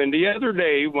improve. And the other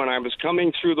day, when I was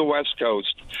coming through the West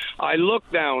Coast, I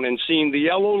looked down and seen the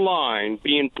yellow line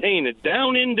being painted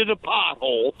down into the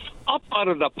pothole, up out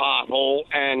of the pothole,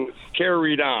 and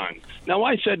carried on. Now,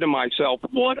 I said to myself,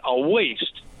 what a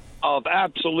waste of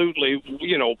absolutely,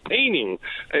 painting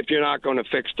if you're not going to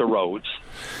fix the roads.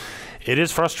 It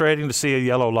is frustrating to see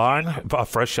a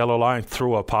fresh yellow line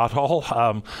through a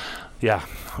pothole. Yeah,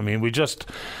 I mean,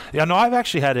 I've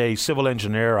actually had a civil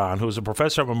engineer on who's a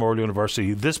professor at Memorial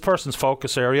University. This person's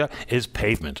focus area is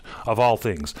pavement, of all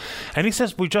things. And he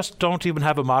says we just don't even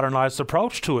have a modernized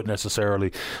approach to it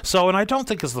necessarily. So, and I don't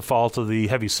think it's the fault of the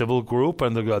heavy civil group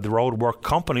and the road work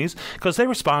companies, because they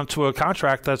respond to a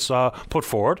contract that's put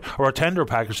forward, or a tender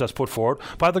package that's put forward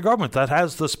by the government that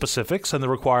has the specifics and the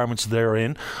requirements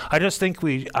therein. I just think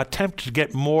we attempt to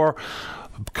get more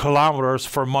kilometers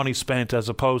for money spent as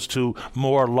opposed to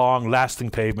more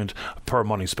long-lasting pavement per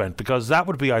money spent, because that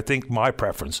would be, I think, my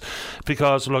preference.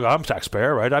 Because, look, I'm a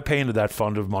taxpayer, right? I pay into that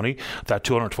fund of money, that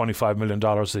 $225 million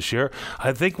this year.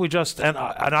 I think we just, and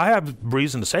I have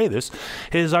reason to say this,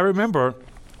 is I remember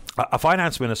a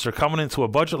finance minister coming into a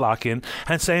budget lock-in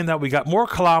and saying that we got more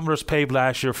kilometres paved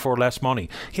last year for less money.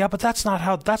 Yeah, but that's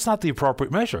not the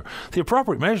appropriate measure. The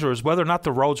appropriate measure is whether or not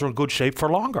the roads are in good shape for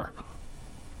longer.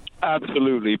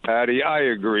 Absolutely, Patty. I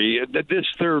agree that this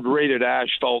third-rated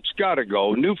asphalt's got to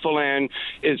go. Newfoundland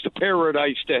is the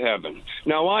paradise to heaven.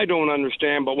 Now, I don't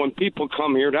understand, but when people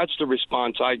come here, that's the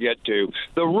response I get to.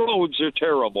 The roads are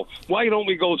terrible. Why don't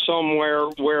we go somewhere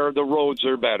where the roads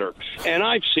are better? And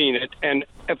I've seen it, and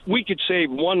if we could save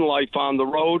one life on the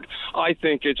road, I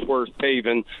think it's worth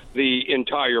paving the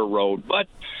entire road. But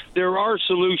there are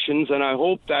solutions, and I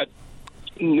hope that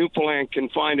Newfoundland can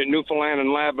find it. Newfoundland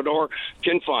and Labrador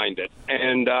can find it.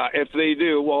 And if they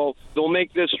do, well, they'll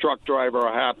make this truck driver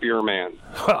a happier man.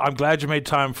 I'm glad you made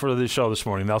time for this show this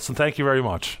morning, Nelson. Thank you very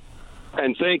much.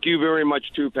 And thank you very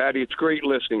much, too, Patty. It's great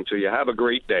listening to you. Have a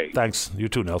great day. Thanks. You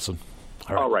too, Nelson.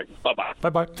 All right. Bye-bye.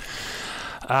 Bye-bye.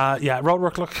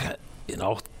 Roadwork, look,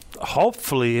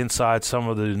 hopefully inside some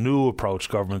of the new approach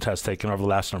government has taken over the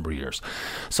last number of years.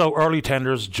 So early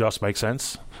tenders just make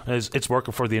sense. It's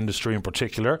working for the industry in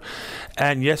particular.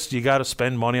 And yes, you got to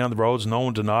spend money on the roads. No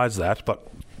one denies that. But,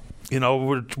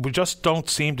 we just don't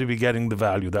seem to be getting the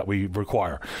value that we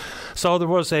require. So there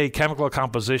was a chemical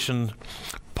composition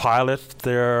pilot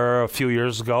there a few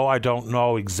years ago. I don't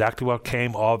know exactly what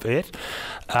came of it.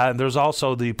 And there's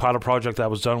also the pilot project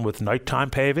that was done with nighttime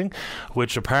paving,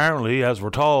 which apparently, as we're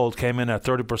told, came in at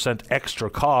 30% extra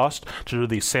cost to do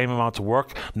the same amount of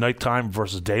work, nighttime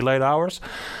versus daylight hours.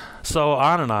 So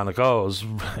on it goes.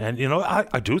 And, you know,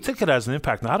 I do think it has an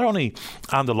impact not only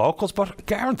on the locals, but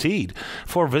guaranteed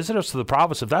for visitors to the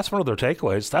province. If that's one of their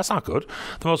takeaways, that's not good.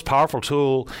 The most powerful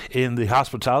tool in the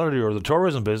hospitality or the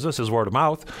tourism business is word of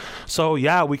mouth. So,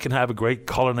 yeah, we can have a great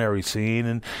culinary scene.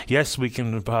 And, yes, we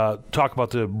can talk about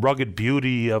the rugged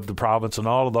beauty of the province and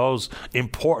all of those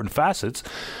important facets.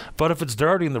 But if it's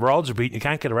dirty and the roads are beat and you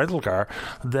can't get a rental car,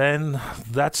 then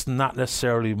that's not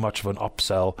necessarily much of an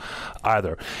upsell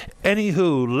either.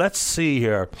 Anywho, let's see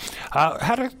here.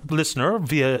 Had a listener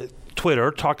via Twitter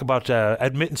talk about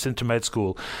admittance into med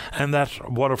school, and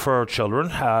that one of her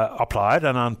children applied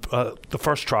and on the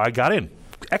first try got in.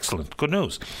 Excellent, good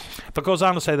news. But goes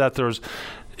on to say that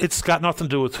it's got nothing to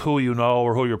do with who you know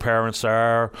or who your parents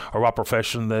are or what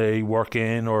profession they work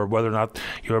in or whether or not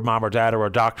your mom or dad or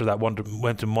a doctor that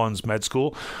went to one's med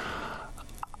school.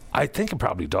 I think it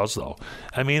probably does, though.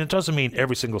 I mean, it doesn't mean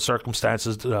every single circumstance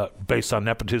is based on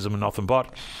nepotism and nothing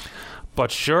but. But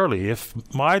surely, if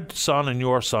my son and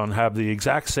your son have the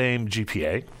exact same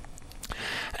GPA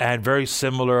and very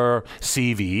similar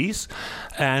CVs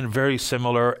and very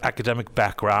similar academic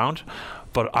background,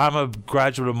 but I'm a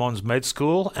graduate of one's med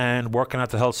school and working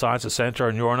at the Health Sciences Centre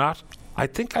and you're not, I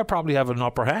think I probably have an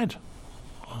upper hand.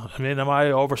 I mean, am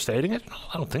I overstating it?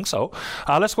 I don't think so.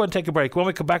 Let's go ahead and take a break. When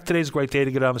we come back, today's a great day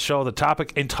to get on the show. The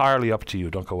topic, entirely up to you.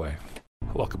 Don't go away.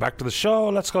 Welcome back to the show.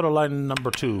 Let's go to line number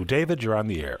 2. David, you're on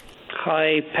the air.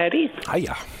 Hi, Paddy.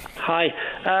 Hiya. Hi.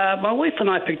 My wife and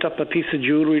I picked up a piece of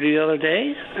jewellery the other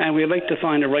day, and we'd like to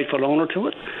find a rightful owner to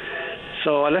it.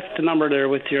 So I left the number there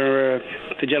with the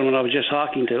gentleman I was just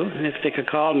talking to, and if they could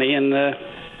call me, and I'd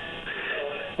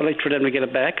like for them to get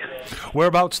it back.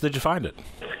 Whereabouts did you find it?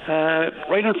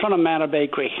 Right in front of Manor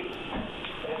Bakery.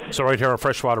 So right here on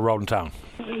Freshwater Road in town?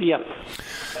 Yep.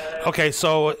 Okay,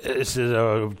 so is it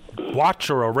a watch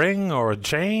or a ring or a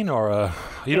chain or a...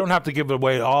 You don't have to give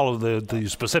away all of the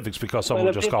specifics because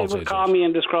someone just calls it. If they would call me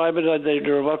and describe it,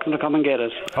 they're welcome to come and get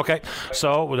it. Okay,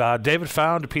 so David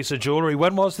found a piece of jewelry.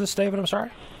 When was this, David? I'm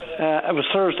sorry? It was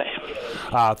Thursday.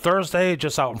 Thursday,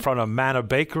 just out in front of Manna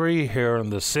Bakery here in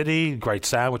the city. Great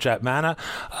sandwich at Manna.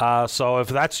 So if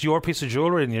that's your piece of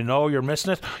jewelry and you know you're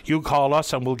missing it, you call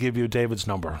us and we'll give you David's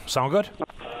number. Sound good?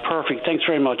 Perfect. Thanks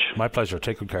very much. My pleasure.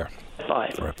 Take good care.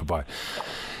 Bye. All right, bye-bye.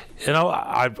 You know,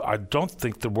 I don't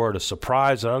think the word is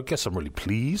surprise. I guess I'm really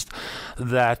pleased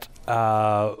that...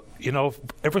 you know,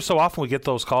 every so often we get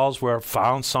those calls where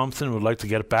found something, we'd like to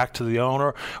get it back to the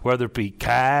owner, whether it be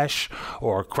cash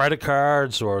or credit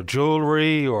cards or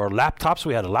jewelry or laptops.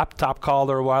 We had a laptop call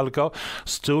there a while ago.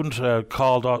 Student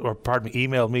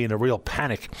emailed me in a real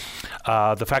panic.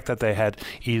 The fact that they had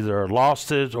either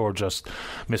lost it or just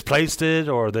misplaced it,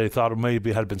 or they thought it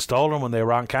maybe had been stolen when they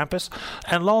were on campus.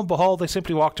 And lo and behold, they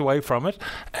simply walked away from it.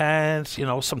 And, you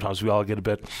know, sometimes we all get a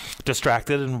bit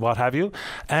distracted and what have you.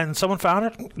 And someone found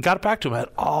it, got it back to him, had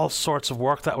all sorts of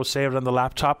work that was saved on the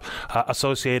laptop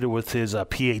associated with his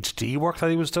PhD work that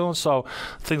he was doing. So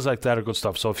things like that are good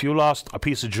stuff. So if you lost a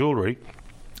piece of jewelry,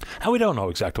 and we don't know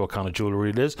exactly what kind of jewelry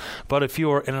it is, but if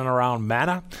you're in and around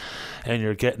Manna and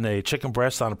you're getting a chicken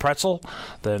breast on a pretzel,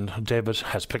 then David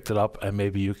has picked it up and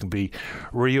maybe you can be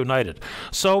reunited.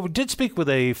 So we did speak with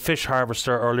a fish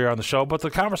harvester earlier on the show, but the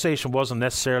conversation wasn't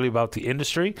necessarily about the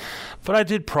industry. But I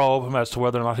did probe him as to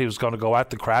whether or not he was going to go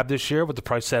at the crab this year with the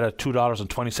price set at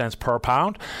 $2.20 per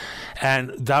pound.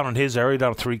 And down in his area,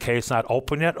 down 3K, it's not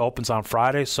open yet. Opens on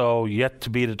Friday, so yet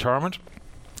to be determined.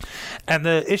 And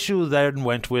the issue then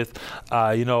went with,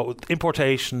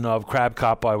 importation of crab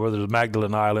caught by whether it's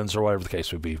Magdalen Islands or whatever the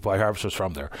case would be, by harvesters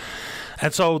from there.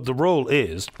 And so the rule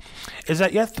is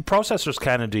that, yes, the processors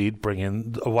can indeed bring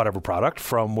in whatever product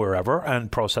from wherever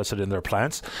and process it in their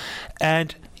plants.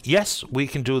 And, yes, we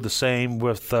can do the same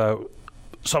with...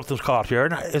 something's caught here.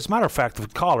 And as a matter of fact, the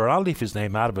caller, and I'll leave his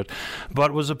name out of it, but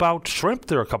it was about shrimp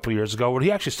there a couple of years ago where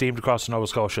he actually steamed across Nova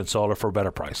Scotia and sold it for a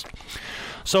better price.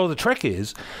 So the trick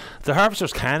is the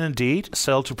harvesters can indeed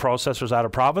sell to processors out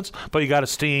of province, but you got to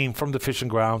steam from the fishing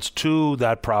grounds to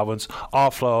that province,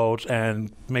 offload,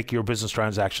 and make your business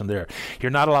transaction there. You're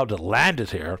not allowed to land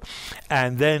it here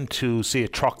and then to see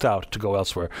it trucked out to go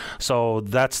elsewhere. So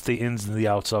that's the ins and the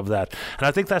outs of that. And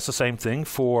I think that's the same thing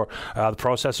for the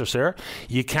processors there.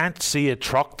 You can't see it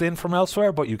trucked in from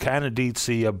elsewhere, but you can indeed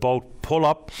see a boat pull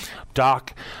up,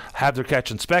 dock, have their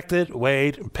catch inspected,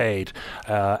 weighed, paid.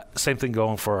 Same thing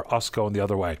going for us going the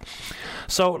other way.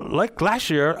 So like last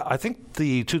year, I think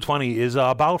the 220 is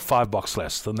about $5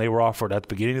 less than they were offered at the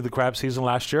beginning of the crab season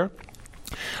last year.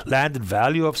 Landed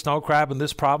value of snow crab in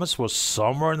this province was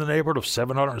somewhere in the neighborhood of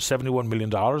 $771 million,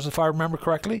 if I remember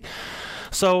correctly.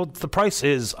 So the price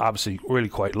is obviously really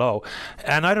quite low.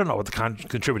 And I don't know what the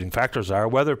contributing factors are,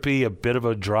 whether it be a bit of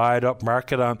a dried up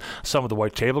market on some of the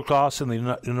white tablecloths in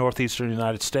the northeastern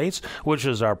United States, which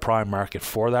is our prime market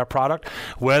for that product,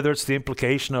 whether it's the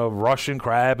implication of Russian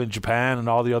crab in Japan and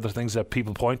all the other things that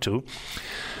people point to.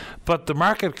 But the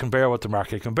market can bear what the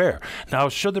market can bear. Now,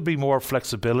 should there be more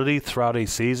flexibility throughout a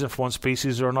season for one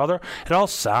species or another? It all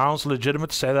sounds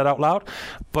legitimate to say that out loud.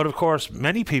 But, of course,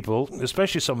 many people,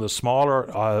 especially some of the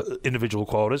smaller individual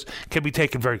quotas, can be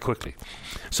taken very quickly.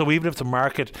 So even if the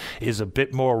market is a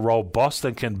bit more robust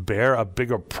and can bear a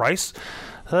bigger price,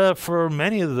 for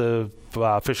many of the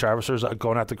fish harvesters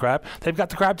going at the crab, they've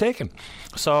got the crab taken.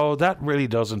 So that really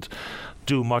doesn't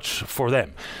do much for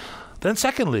them. Then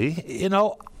secondly,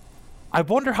 I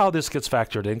wonder how this gets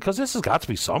factored in, because this has got to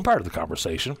be some part of the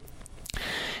conversation,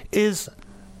 is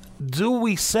do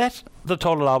we set the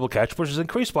total allowable catch, which has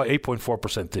increased by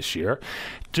 8.4% this year,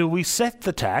 do we set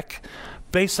the TAC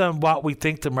based on what we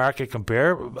think the market can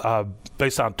bear,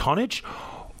 based on tonnage,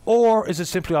 or is it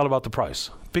simply all about the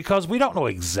price? Because we don't know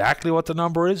exactly what the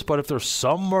number is, but if there's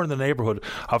somewhere in the neighborhood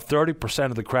of 30%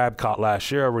 of the crab caught last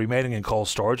year remaining in cold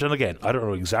storage, and again, I don't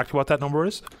know exactly what that number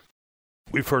is,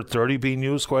 we've heard 30 being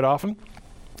used quite often,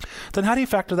 then how do you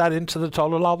factor that into the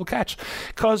total allowable catch?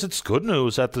 Because it's good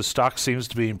news that the stock seems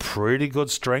to be in pretty good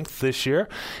strength this year.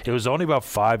 It was only about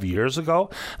 5 years ago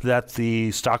that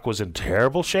the stock was in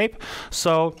terrible shape.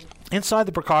 So inside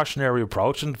the precautionary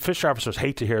approach, and fish harvesters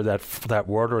hate to hear that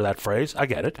word or that phrase, I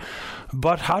get it,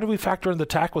 but how do we factor in the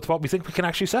TAC with what we think we can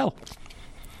actually sell?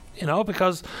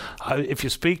 Because if you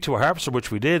speak to a harvester, which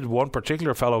we did, one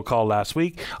particular fellow called last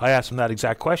week, I asked him that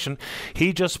exact question.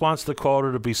 He just wants the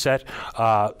quota to be set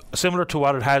similar to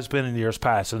what it has been in years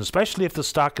past. And especially if the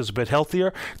stock is a bit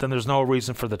healthier, then there's no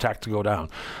reason for the TAC to go down.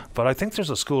 But I think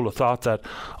there's a school of thought that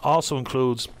also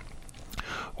includes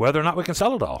whether or not we can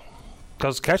sell it all.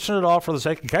 Because catching it all for the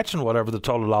sake of catching whatever the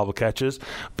total allowable catch is,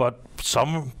 but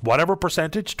whatever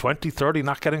percentage, 20, 30,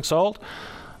 not getting sold,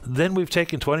 then we've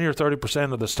taken 20 or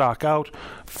 30% of the stock out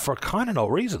for kind of no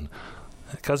reason.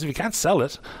 Because if you can't sell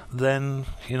it, then,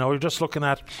 you're just looking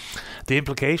at the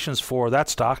implications for that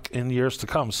stock in years to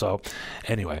come. So,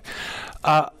 anyway.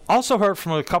 Also heard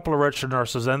from a couple of registered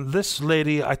nurses, and this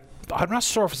lady, I'm not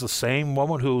sure if it's the same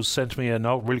woman who sent me a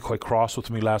note, really quite cross with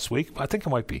me last week. I think it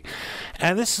might be.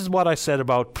 And this is what I said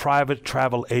about private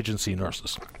travel agency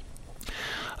nurses.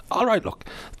 All right, look.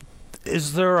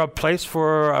 Is there a place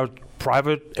for a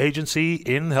private agency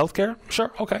in healthcare?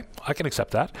 Sure, okay, I can accept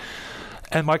that.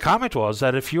 And my comment was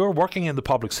that if you're working in the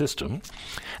public system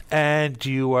and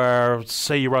you are,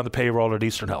 say you're on the payroll at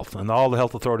Eastern Health and all the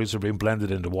health authorities are being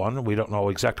blended into one, and we don't know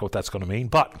exactly what that's going to mean,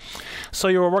 but so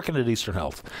you were working at Eastern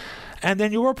Health and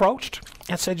then you were approached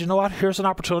and said, you know what, here's an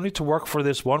opportunity to work for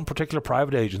this one particular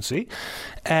private agency,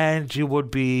 and you would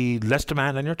be less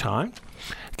demand on your time,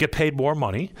 get paid more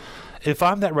money. If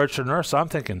I'm that registered nurse, I'm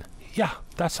thinking, yeah,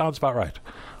 that sounds about right.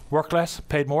 Work less,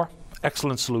 paid more,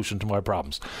 excellent solution to my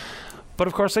problems. But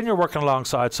of course, then you're working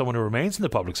alongside someone who remains in the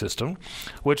public system,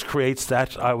 which creates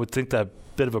that, I would think, that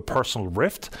bit of a personal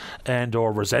rift and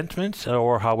or resentment,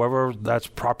 or however that's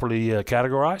properly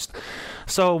categorized.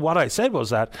 So what I said was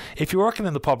that if you're working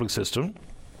in the public system,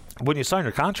 when you sign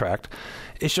your contract,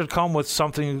 it should come with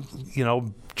something,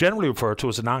 generally referred to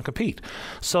as a non-compete,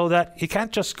 so that you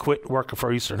can't just quit working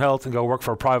for Eastern Health and go work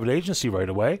for a private agency right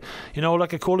away,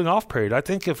 like a cooling off period. I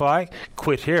think if I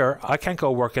quit here, I can't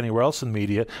go work anywhere else in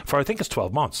media for, I think it's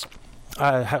 12 months.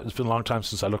 It's been a long time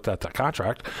since I looked at that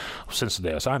contract, since the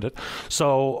day I signed it.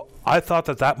 So I thought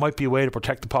that might be a way to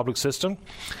protect the public system.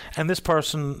 And this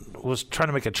person was trying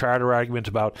to make a charter argument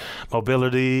about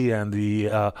mobility and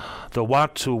the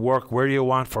want to work where you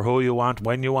want, for who you want,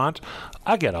 when you want.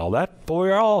 I get all that, but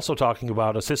we are also talking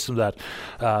about a system that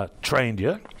trained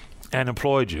you and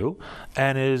employed you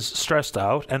and is stressed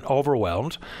out and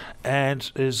overwhelmed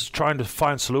and is trying to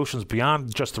find solutions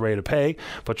beyond just the rate of pay,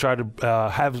 but try to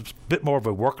have a bit more of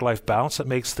a work-life balance that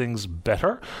makes things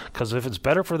better, because if it's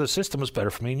better for the system, it's better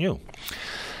for me and you.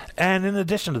 And in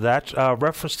addition to that,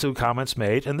 reference to comments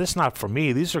made, and this is not from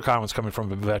me, these are comments coming from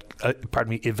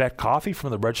Yvette Coffey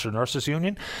from the Registered Nurses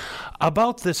Union,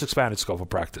 about this expanded scope of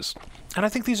practice. And I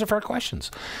think these are fair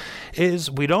questions.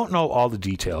 We don't know all the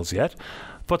details yet,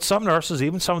 but some nurses,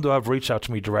 even some who have reached out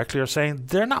to me directly, are saying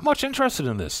they're not much interested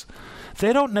in this.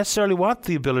 they don't necessarily want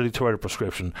the ability to write a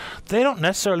prescription. They don't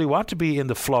necessarily want to be in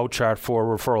the flow chart for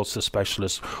referrals to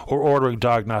specialists or ordering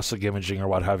diagnostic imaging or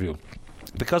what have you.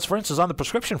 Because, for instance, on the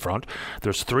prescription front,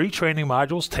 there's 3 training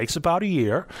modules, takes about a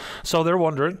year. So they're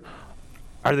wondering,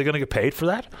 are they going to get paid for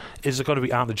that? Is it going to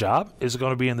be on the job? Is it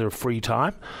going to be in their free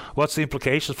time? What's the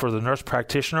implications for the nurse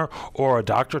practitioner or a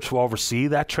doctor to oversee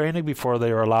that training before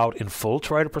they are allowed in full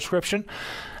to write a prescription?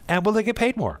 And will they get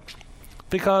paid more?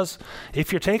 Because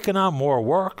if you're taking on more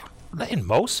work, in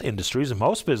most industries and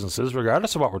most businesses,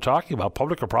 regardless of what we're talking about,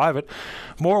 public or private,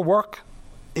 more work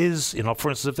is, for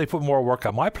instance, if they put more work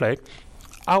on my plate,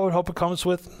 I would hope it comes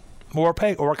with more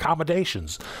pay or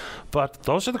accommodations. But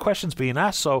those are the questions being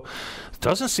asked. So it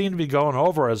doesn't seem to be going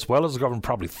over as well as the government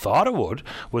probably thought it would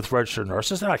with registered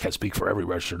nurses. And I can't speak for every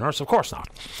registered nurse, of course not.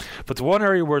 But the one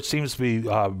area where it seems to be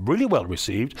really well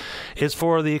received is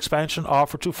for the expansion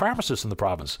offered to pharmacists in the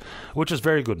province, which is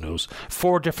very good news.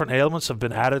 4 different ailments have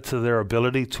been added to their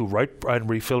ability to write and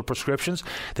refill prescriptions.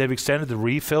 They've extended the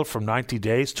refill from 90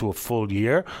 days to a full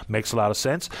year. Makes a lot of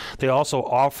sense. They also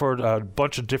offered a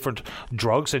bunch of different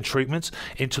drugs and treatments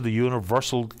into the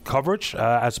universal coverage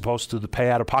as opposed to the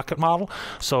pay out of pocket model.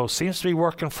 So it seems to be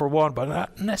working for one, but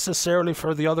not necessarily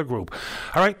for the other group.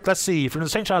 All right, let's see. If you're in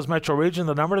the St. John's Metro region,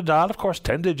 the number to dial, of course,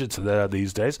 10 digits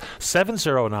these days,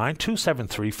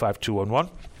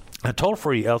 709-273-5211. And toll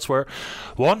free elsewhere,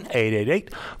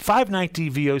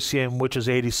 1-888-590-VOCM, which is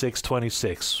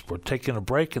 8626. We're taking a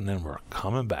break and then we're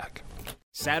coming back.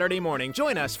 Saturday morning,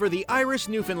 join us for the Irish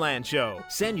Newfoundland Show.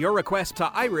 Send your request to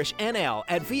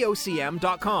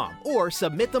irishnl@vocm.com or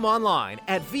submit them online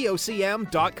at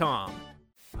vocm.com.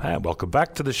 And welcome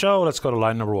back to the show. Let's go to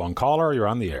line number 1. Caller, you're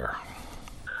on the air.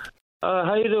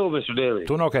 How you doing, Mr. Daly?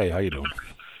 Doing okay. How you doing?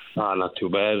 Not too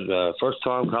bad. First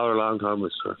time caller, long time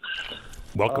listener.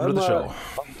 Welcome to the show.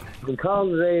 I'm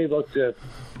calling today about the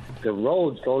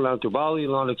roads going down to Bali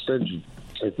Lawn Extension.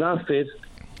 It's not fit.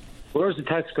 Where's the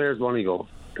taxpayers' money going?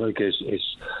 Like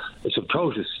it's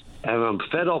atrocious, and I'm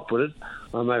fed up with it.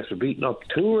 I'm after beating up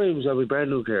 2 rims of a brand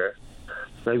new car.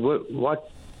 Like what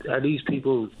are these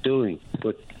people doing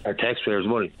with our taxpayers'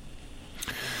 money?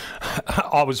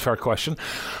 Always a fair question.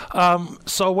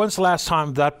 So when's the last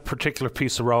time that particular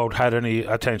piece of road had any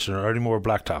attention or any more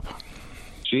blacktop?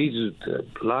 Jesus,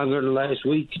 longer than last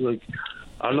week. Like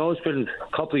I know it's been a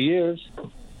couple of years.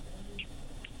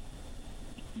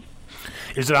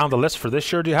 Is it on the list for this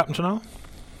year, do you happen to know?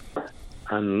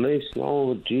 On the list?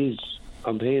 No, geez.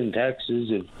 I'm paying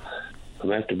taxes and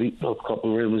I'm after beating up a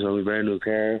couple of rims on my brand new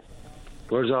car.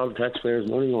 Where's all the taxpayers'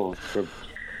 money going?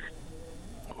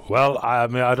 Well, I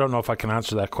mean, I don't know if I can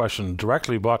answer that question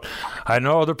directly, but I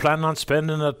know they're planning on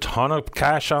spending a ton of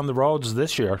cash on the roads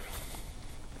this year.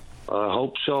 I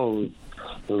hope so.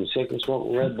 I'm sick of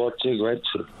smoking red butt cigarettes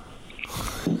and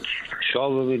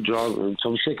shoveling me drugs, so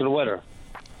I'm sick of the weather.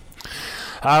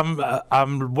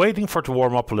 I'm waiting for it to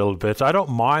warm up a little bit. I don't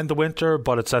mind the winter,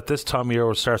 but it's at this time of year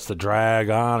where it starts to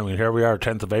drag on. I mean, here we are,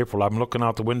 10th of April. I'm looking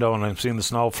out the window and I'm seeing the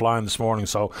snow flying this morning,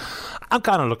 so I'm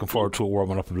kind of looking forward to it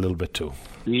warming up a little bit too.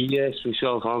 Yes,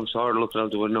 myself. I'm sorry looking out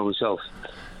the window myself.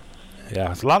 Yeah,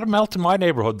 there's a lot of melt in my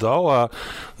neighbourhood, though.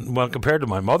 Well, compared to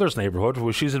my mother's neighbourhood,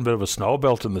 well, she's in a bit of a snow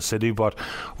belt in the city, but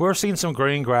we're seeing some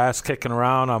green grass kicking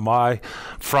around on my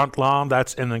front lawn.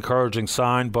 That's an encouraging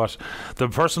sign, but the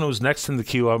person who's next in the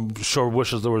queue, I'm sure,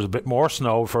 wishes there was a bit more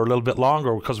snow for a little bit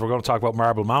longer, because we're going to talk about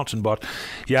Marble Mountain. But,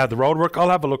 yeah, the roadwork, I'll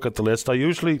have a look at the list. I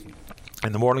usually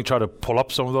in the morning try to pull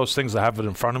up some of those things. I have it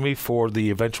in front of me for the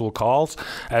eventual calls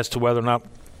as to whether or not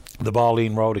the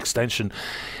Balleen Road extension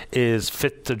is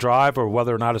fit to drive or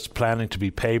whether or not it's planning to be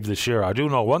paved this year. I do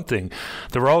know one thing.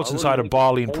 The roads inside of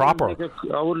Balleen proper...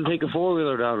 I wouldn't take a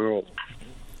four-wheeler down the road.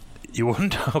 You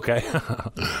wouldn't? Okay.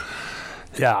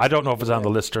 Yeah, I don't know if it's on the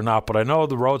list or not, but I know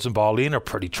the roads in Balleen are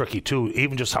pretty tricky too,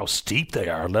 even just how steep they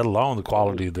are, let alone the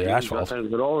quality of the asphalt.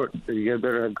 You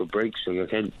better have good brakes so you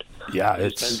can't... Yeah,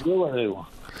 it's...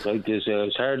 Like this,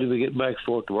 it's hard to be getting back and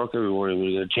forth to work every morning.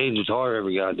 We're going to change the tire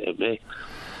every goddamn day.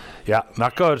 Yeah,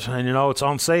 not good. And, you know, it's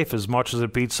unsafe as much as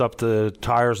it beats up the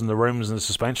tyres and the rims and the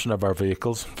suspension of our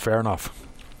vehicles. Fair enough.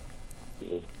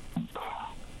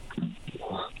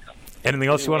 Anything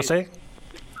else you want to say?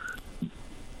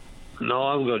 No,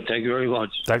 I'm good. Thank you very much.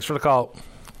 Thanks for the call.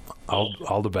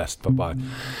 All the best. Bye-bye.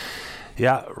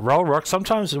 Yeah, road work,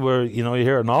 sometimes you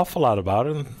hear an awful lot about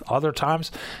it, and other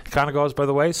times it kind of goes by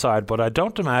the wayside. But I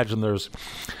don't imagine there's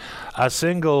a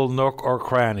single nook or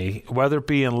cranny, whether it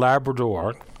be in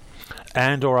Labrador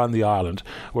and or on the island,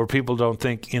 where people don't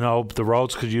think, the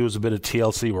roads could use a bit of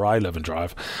TLC where I live and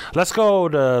drive. Let's go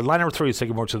to line number 3, say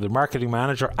good morning to the marketing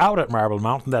manager out at Marble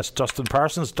Mountain. That's Dustin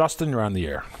Parsons. Dustin, you're on the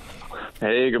air.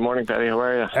 Hey, good morning, Patty. How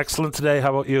are you? Excellent today. How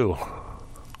about you?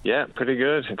 Yeah, pretty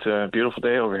good. It's a beautiful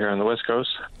day over here on the West Coast.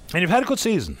 And you've had a good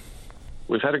season.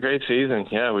 We've had a great season.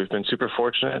 Yeah, we've been super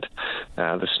fortunate.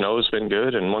 The snow's been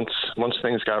good, and once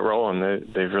things got rolling,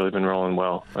 they've really been rolling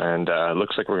well. And it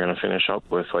looks like we're going to finish up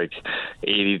with like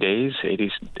 80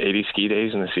 ski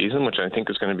days in the season, which I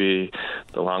think is going to be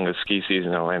the longest ski season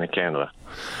in Atlantic Canada.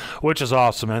 Which is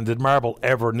awesome. And did Marble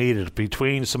ever need it?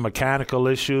 Between some mechanical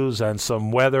issues and some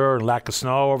weather and lack of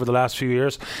snow over the last few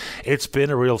years, it's been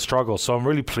a real struggle. So I'm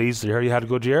really pleased to hear you had a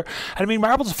good year. And I mean,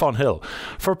 Marble's a fun hill.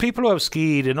 For people who have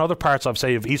skied in other parts, I'd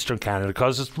say, of Eastern Canada,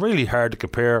 because it's really hard to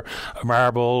compare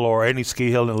Marble or any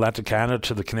ski hill in Atlantic Canada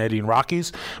to the Canadian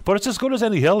Rockies. But it's as good as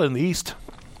any hill in the East.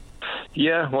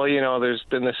 Yeah, well, you know, there's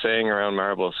been this saying around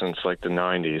Marble since like the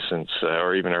 90s,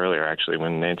 or even earlier actually,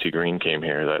 when Nancy Green came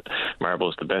here, that Marble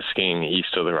is the best skiing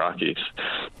east of the Rockies.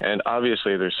 And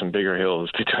obviously there's some bigger hills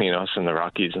between us and the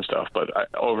Rockies and stuff, but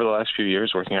over the last few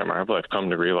years working at Marble, I've come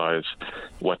to realize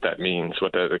what that means,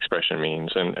 what that expression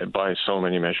means. And by so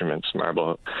many measurements,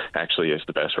 Marble actually is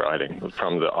the best riding,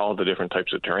 from all the different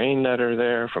types of terrain that are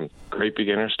there, from great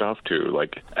beginner stuff to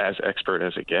like as expert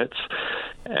as it gets,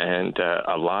 and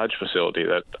a lodge facility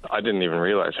that I didn't even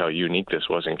realize how unique this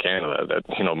was in Canada.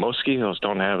 That, you know, most ski hills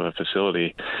don't have a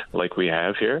facility like we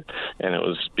have here, and it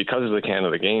was because of the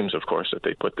Canada Games, of course, that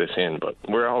they put this in. But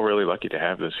we're all really lucky to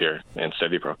have this here in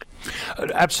Steadybrook.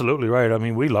 Absolutely right. I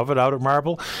mean, we love it out at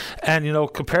Marble, and you know,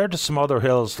 compared to some other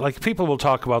hills, like people will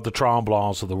talk about the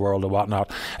Tremblants of the world and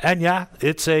whatnot, and yeah,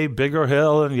 it's a bigger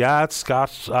hill, and yeah, it's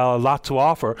got a lot to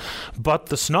offer, but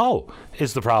the snow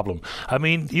is the problem. I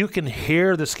mean, you can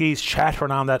hear the skis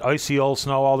chattering on that icy old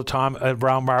snow all the time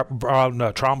around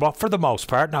Tremblant for the most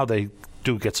part. Now they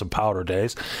do get some powder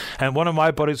days. And one of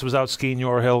my buddies was out skiing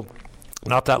your hill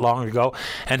not that long ago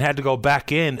and had to go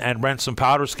back in and rent some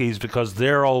powder skis because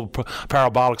their old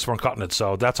parabolics weren't cutting it.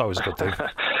 So that's always a good thing.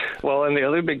 Well, and the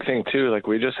other big thing, too, like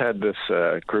we just had this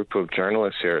group of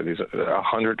journalists here, these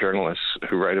 100 journalists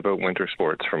who write about winter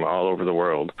sports from all over the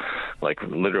world, like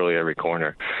literally every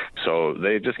corner. So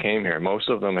they just came here. Most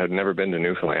of them had never been to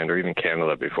Newfoundland or even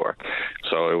Canada before.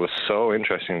 So it was so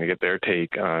interesting to get their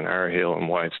take on our hill and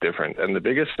why it's different. And the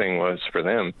biggest thing was for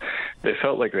them, they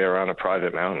felt like they were on a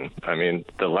private mountain. I mean,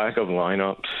 the lack of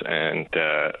lineups and,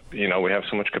 you know, we have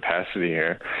so much capacity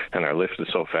here and our lift is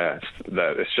so fast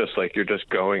that it's just like you're just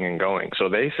going and going. So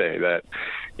they say that,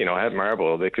 you know, at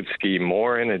Marble, they could ski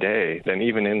more in a day than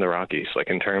even in the Rockies, like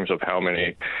in terms of how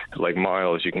many like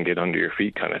miles you can get under your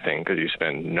feet kind of thing, because you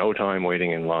spend no time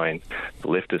waiting in line. The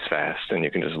lift is fast and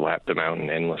you can just lap the mountain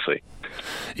endlessly.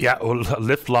 Yeah, well,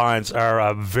 lift lines are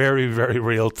a very, very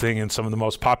real thing in some of the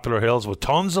most popular hills with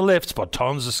tons of lifts, but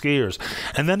tons of skiers.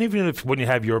 And then even if when you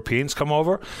have Europeans come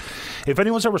over, if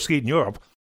anyone's ever skied in Europe,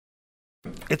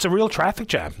 it's a real traffic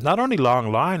jam. Not only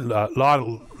long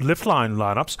lift line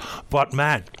lineups, but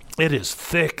man, it is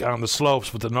thick on the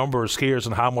slopes with the number of skiers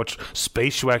and how much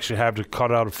space you actually have to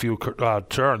cut out a few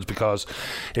turns, because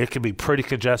it can be pretty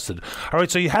congested. All right,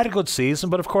 so you had a good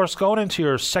season, but of course going into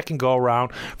your second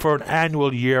go-around for an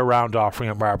annual year-round offering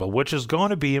at Marble, which is going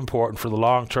to be important for the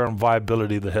long-term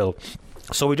viability of the hill.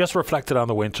 So we just reflected on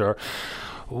the winter.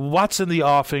 What's in the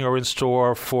offing or in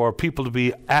store for people to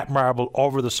be at Marble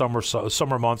over the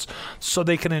summer months so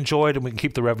they can enjoy it and we can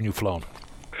keep the revenue flowing?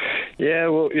 Yeah,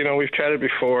 well, you know, we've chatted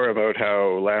before about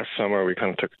how last summer we kind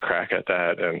of took a crack at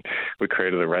that, and we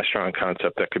created a restaurant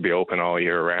concept that could be open all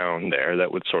year round there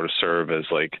that would sort of serve as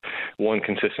like one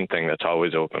consistent thing that's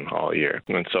always open all year.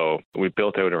 And so we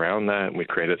built out around that. We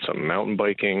created some mountain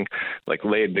biking, like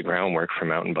laid the groundwork for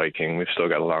mountain biking. We've still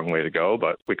got a long way to go,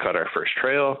 but we cut our first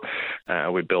trail.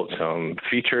 We built some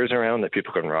features around that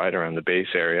people can ride around the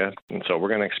base area. And so we're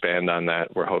going to expand on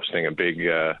that. We're hosting a big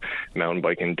mountain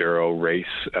bike enduro race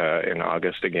in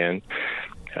August again.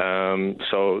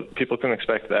 So people can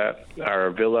expect that.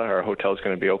 Our villa, our hotel is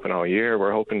going to be open all year.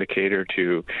 We're hoping to cater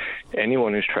to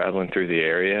anyone who's traveling through the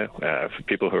area, for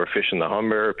people who are fishing the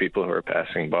Humber, people who are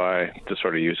passing by, to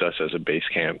sort of use us as a base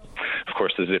camp. Of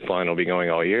course, the zip line will be going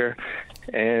all year.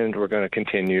 And we're going to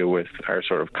continue with our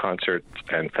sort of concert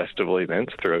and festival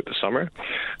events throughout the summer.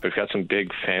 We've got some big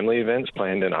family events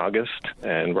planned in August,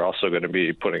 and we're also going to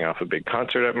be putting off a big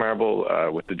concert at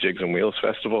Marble with the Jigs and Wheels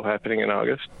Festival happening in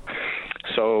August.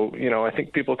 So, you know, I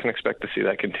think people can expect to see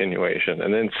that continuation.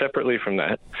 And then separately from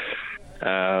that,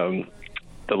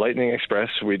 the Lightning Express,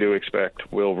 we do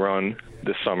expect, will run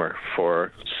this summer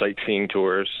for sightseeing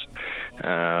tours,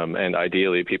 and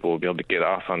ideally people will be able to get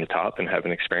off on the top and have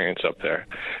an experience up there.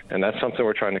 And that's something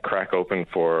we're trying to crack open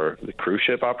for the cruise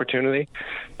ship opportunity.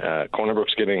 Corner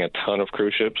Brook's getting a ton of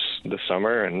cruise ships this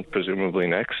summer and presumably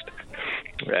next.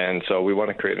 And so we want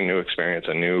to create a new experience,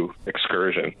 a new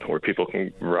excursion where people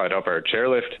can ride up our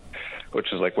chairlift,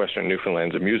 which is like Western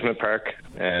Newfoundland's amusement park,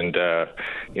 and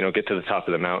get to the top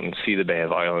of the mountain, see the Bay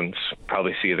of Islands,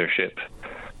 probably see their ship,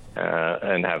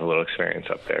 and have a little experience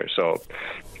up there. So,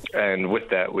 and with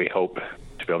that, we hope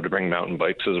to be able to bring mountain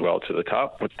bikes as well to the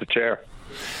top with the chair.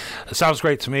 It sounds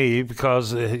great to me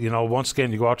because, once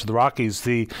again, you go out to the Rockies,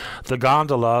 the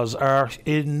gondolas are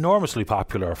enormously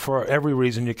popular for every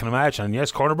reason you can imagine. And yes,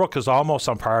 Corner Brook is almost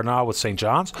on par now with St.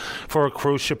 John's for a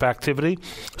cruise ship activity.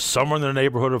 Somewhere in the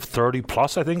neighborhood of 30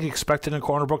 plus, I think, expected in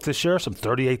Corner Brook this year. Some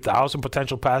 38,000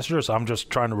 potential passengers. I'm just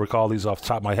trying to recall these off the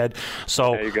top of my head.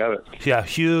 So, yeah, you got it. Yeah,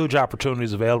 huge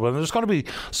opportunities available. And there's going to be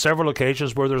several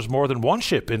occasions where there's more than one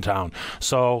ship in town.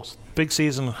 So, big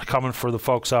season coming for the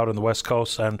folks out on the West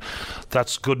Coast, and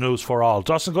that's good news for all.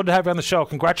 Dustin, good to have you on the show.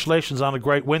 Congratulations on a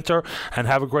great winter, and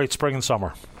have a great spring and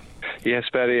summer. Yes,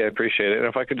 Betty, I appreciate it. And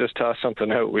if I could just toss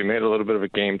something out, we made a little bit of a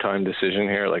game time decision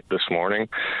here, like this morning,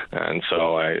 and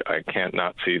so I can't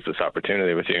not seize this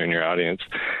opportunity with you and your audience.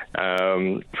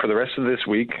 For the rest of this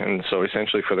week, and so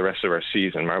essentially for the rest of our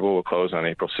season, Marble will close on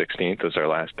April 16th as our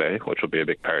last day, which will be a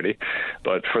big party.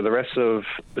 But for the rest of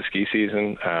the ski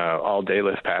season, all day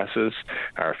lift passes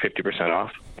are 50%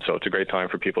 off. So it's a great time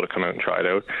for people to come out and try it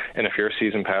out. And if you're a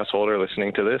season pass holder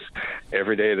listening to this,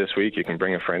 every day this week you can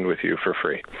bring a friend with you for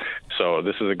free. So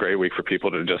this is a great week for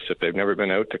people to just, if they've never been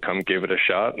out, to come give it a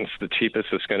shot. It's the cheapest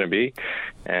it's going to be,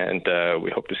 and we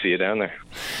hope to see you down there.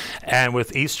 And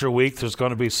with Easter week, there's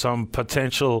going to be some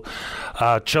potential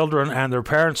children and their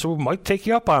parents who might take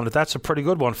you up on it. That's a pretty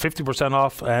good one, 50%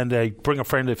 off, and bring a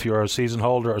friend if you're a season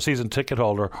holder, or season ticket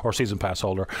holder, or season pass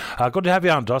holder. Good to have you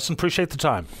on, Dustin. Appreciate the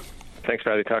time. Thanks,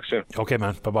 Patty. Talk soon. Okay,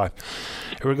 man. Bye-bye.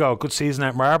 Here we go. Good season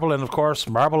at Marble. And, of course,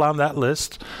 Marble on that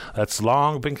list that's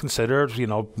long been considered.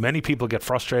 Many people get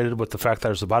frustrated with the fact that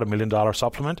there's about $1 million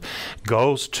supplement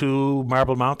goes to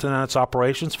Marble Mountain and its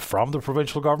operations from the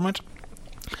provincial government.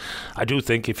 I do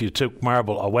think if you took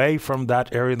Marble away from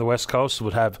that area in the West Coast, it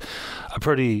would have a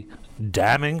pretty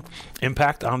damning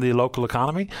impact on the local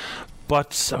economy.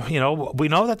 But, we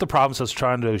know that the province is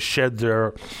trying to shed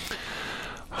their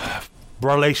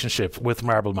relationship with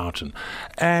Marble Mountain,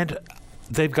 and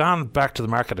they've gone back to the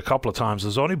market a couple of times.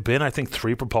 There's only been, I think,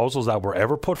 3 proposals that were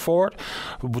ever put forward.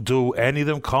 Do any of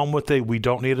them come with we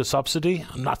don't need a subsidy?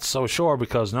 I'm not so sure,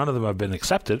 because none of them have been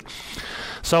accepted.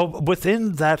 So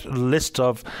within that list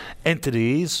of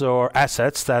entities or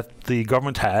assets that the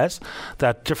government has,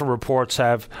 that different reports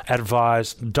have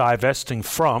advised divesting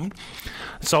from,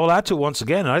 so I'll add to it once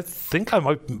again. I think I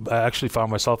might actually find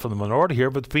myself in the minority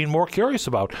here, but being more curious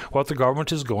about what the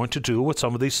government is going to do with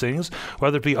some of these things,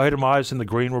 whether it be itemized in the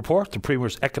Green Report, the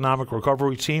Premier's Economic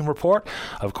Recovery Team report,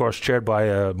 of course chaired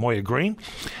by Moya Green,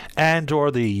 and or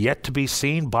the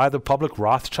yet-to-be-seen by the public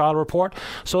Rothschild report.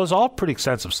 So it's all pretty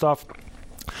extensive stuff.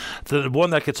 The one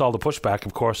that gets all the pushback,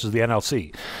 of course, is the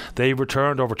NLC. They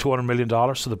returned over $200 million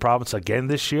to the province again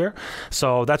this year.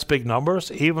 So that's big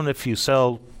numbers. Even if you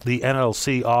sell the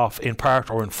NLC off in part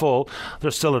or in full,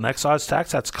 there's still an excise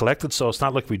tax that's collected. So it's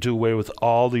not like we do away with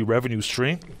all the revenue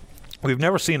stream. We've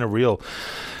never seen a real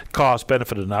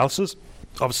cost-benefit analysis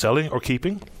of selling or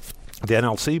keeping the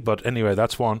NLC, but anyway,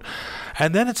 that's one.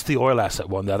 And then it's the oil asset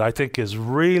one that I think is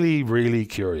really, really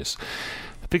curious.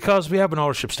 Because we have an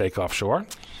ownership stake offshore.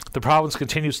 The province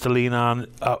continues to lean on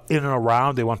in and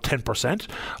around, they want 10%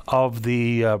 of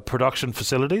the production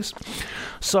facilities.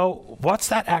 So what's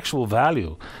that actual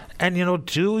value? And,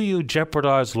 do you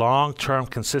jeopardize long-term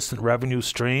consistent revenue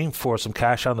stream for some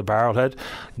cash on the barrelhead,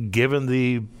 given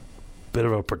the bit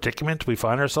of a predicament we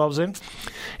find ourselves in?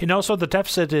 So the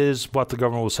deficit is what the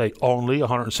government will say only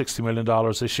 $160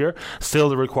 million this year. Still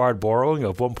the required borrowing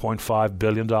of $1.5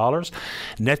 billion.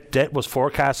 Net debt was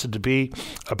forecasted to be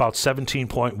about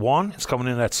 17.1. It's coming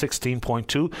in at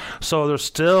 16.2. So there's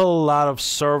still a lot of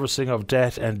servicing of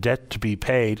debt and debt to be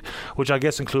paid, which I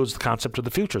guess includes the concept of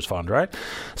the Futures Fund, right?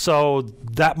 So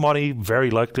that money, very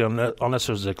likely, unless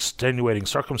there's extenuating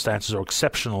circumstances or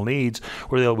exceptional needs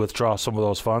where they'll withdraw some of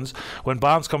those funds, when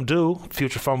bonds come due,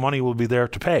 Future Fund money will be there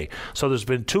to pay. So there's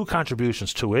been 2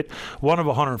 contributions to it, one of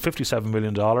 $157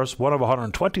 million, one of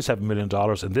 $127 million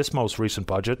in this most recent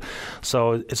budget.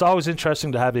 So it's always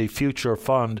interesting to have a future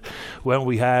fund when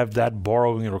we have that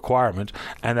borrowing requirement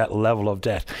and that level of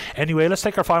debt. Anyway, let's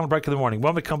take our final break of the morning.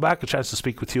 When we come back, a chance to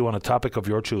speak with you on a topic of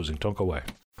your choosing. Don't go away.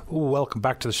 Welcome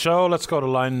back to the show. Let's go to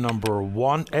line number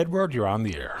 1. Edward, you're on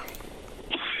the air.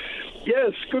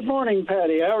 Yes, good morning,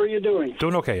 Patty. How are you doing?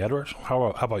 Doing okay, Edward.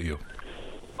 How about you?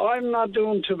 I'm not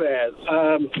doing too bad.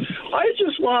 I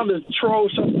just wanted to throw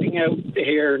something out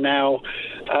here now.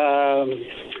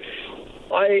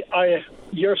 I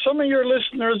some of your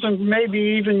listeners and maybe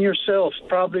even yourself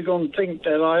probably going to think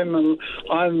that I'm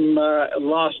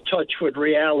lost touch with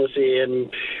reality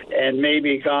and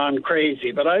maybe gone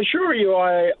crazy. But I assure you,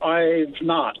 I've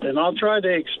not, and I'll try to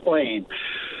explain.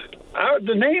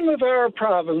 The name of our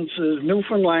province is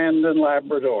Newfoundland and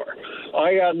Labrador.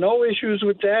 I got no issues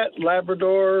with that.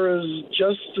 Labrador is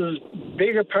just as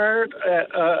big a part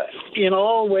in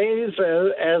all ways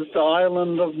as the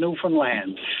island of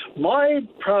Newfoundland. My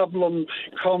problem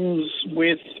comes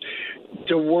with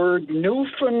the word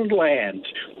Newfoundland.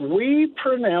 We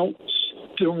pronounce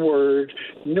the word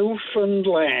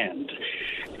Newfoundland.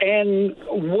 And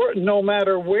no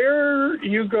matter where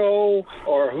you go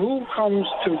or who comes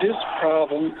to this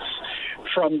province,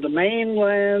 from the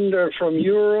mainland or from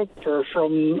Europe or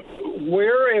from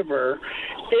wherever,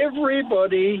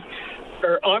 everybody,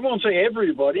 or I won't say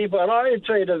everybody, but I'd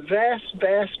say the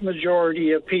vast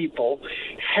majority of people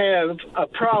have a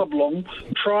problem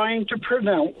trying to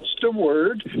pronounce the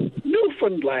word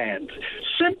Newfoundland,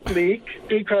 simply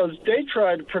because they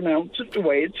try to pronounce it the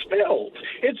way it's spelled.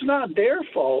 It's not their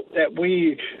fault that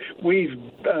we've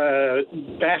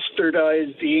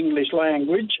bastardized the English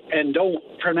language and don't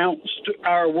pronounce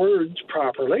our words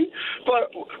properly,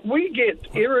 but we get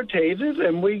irritated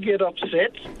and we get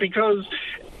upset because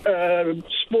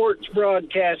sports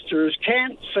broadcasters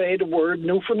can't say the word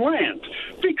Newfoundland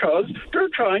because they're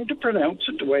trying to pronounce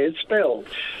it the way it's spelled.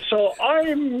 So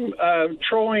I'm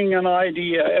throwing an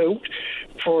idea out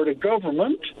for the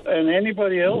government and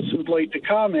anybody else who'd like to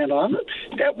comment on it,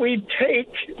 that we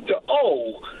take the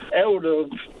O out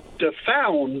of the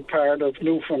found part of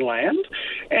Newfoundland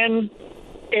and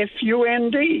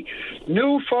F-U-N-D,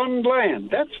 Newfoundland.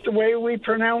 That's the way we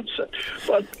pronounce it.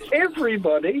 But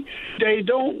everybody, they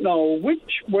don't know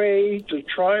which way to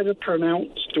try to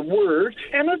pronounce the word,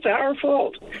 and it's our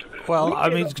fault. Well, I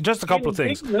mean, just a couple of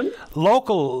things.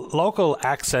 Local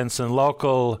accents and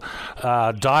local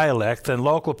dialect and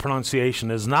local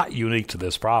pronunciation is not unique to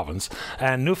this province.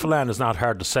 And Newfoundland is not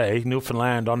hard to say.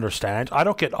 Newfoundland understand. I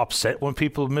don't get upset when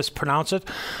people mispronounce it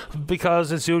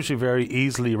because it's usually very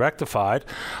easily rectified.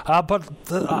 But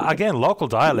again, local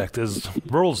dialect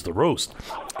rules the roost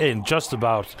in just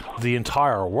about the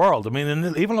entire world. I mean,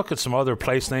 and even look at some other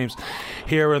place names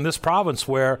here in this province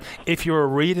where if you're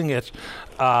reading it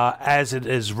as it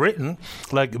is written,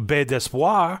 like Baie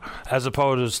d'Espoir, as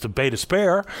opposed to Baie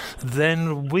d'Espoir,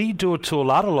 then we do it to a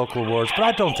lot of local words, but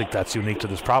I don't think that's unique to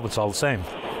this province all the same.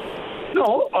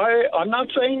 No, I'm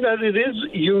not saying that it is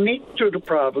unique to the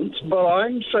province, but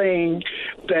I'm saying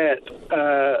that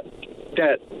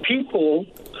that people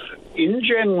in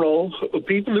general,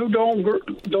 people who don't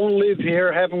live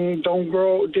here,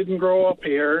 didn't grow up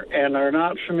here, and are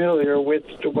not familiar with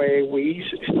the way we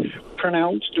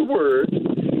pronounce the word,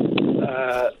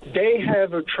 they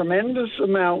have a tremendous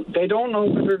amount. They don't know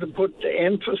whether to put the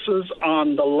emphasis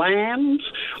on the land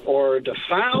or the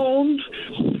found.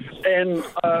 And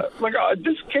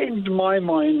this came to my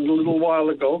mind a little while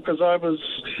ago because I was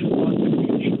on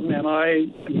vacation and I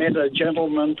met a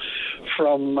gentleman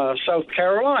from South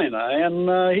Carolina, and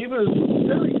he was a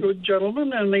very good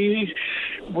gentleman, and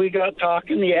we got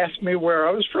talking. He asked me where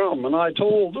I was from, and I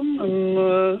told him,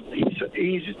 and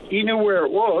he knew where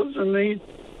it was, and he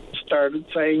started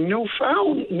saying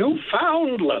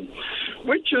Newfoundland,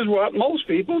 which is what most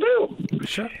people do.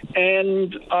 Sure.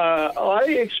 And I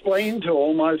explained to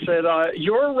him, I said,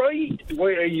 you're right.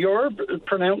 You're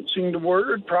pronouncing the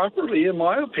word properly, in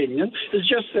my opinion. It's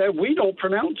just that we don't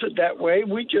pronounce it that way.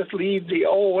 We just leave the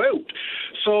O out.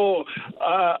 So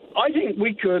I think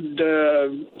we could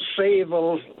save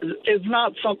it's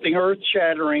not something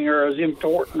earth-shattering or as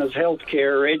important as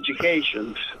healthcare or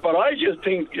education, but I just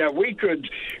think that we could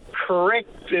correct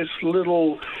this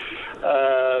little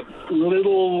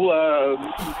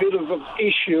bit of an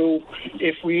issue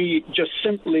if we just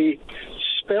simply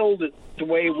spelled it the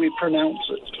way we pronounce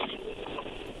it.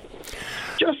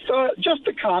 Just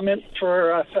a comment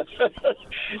for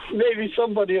maybe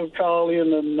somebody will call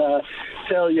in and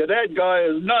tell you that guy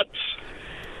is nuts.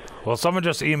 Well, someone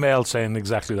just emailed saying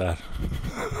exactly that.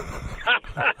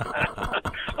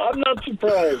 I'm not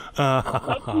surprised.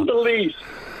 Not in the least.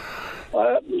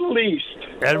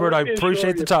 Edward, I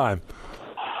appreciate the time.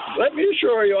 Let me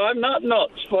assure you, I'm not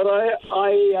nuts, but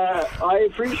I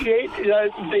appreciate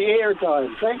the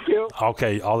airtime. Thank you.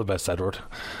 Okay, all the best, Edward.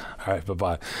 All right,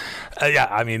 bye-bye. Yeah,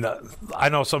 I mean, I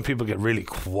know some people get really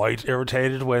quite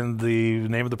irritated when the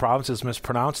name of the province is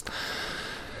mispronounced.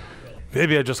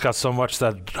 Maybe I just got so much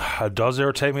that does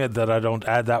irritate me that I don't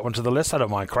add that one to the list. I don't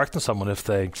mind correcting someone if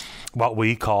what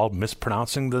we call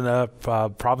mispronouncing the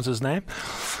province's name.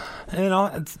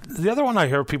 The other one I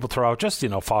hear people throw out, just,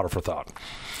 fodder for thought,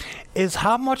 is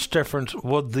how much different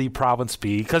would the province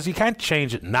be? Because you can't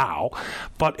change it now,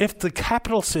 but if the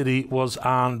capital city was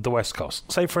on the West Coast,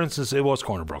 say, for instance, it was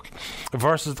Corner Brook,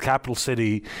 versus the capital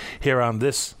city here on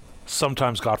this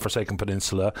sometimes godforsaken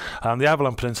peninsula, the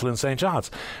Avalon Peninsula in St. John's,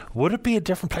 would it be a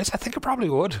different place? I think it probably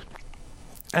would.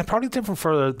 And probably different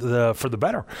for the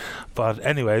better. But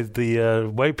anyway,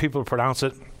 the way people pronounce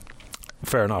it,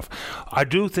 fair enough. I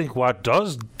do think what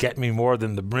does get me more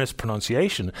than the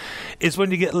mispronunciation is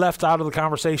when you get left out of the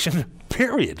conversation,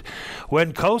 period.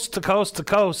 When coast to coast to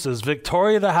coast is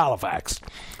Victoria to Halifax.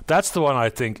 That's the one I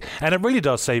think, and it really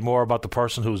does say more about the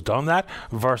person who's done that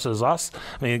versus us.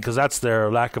 I mean, because that's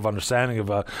their lack of understanding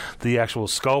of the actual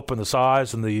scope and the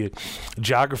size and the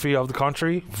geography of the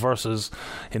country versus,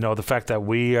 the fact that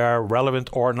we are relevant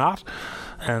or not.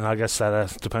 And I guess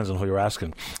that depends on who you're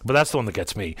asking. But that's the one that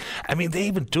gets me. I mean, they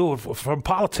even do it from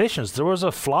politicians. There was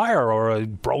a flyer or a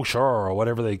brochure or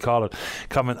whatever they call it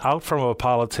coming out from a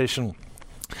politician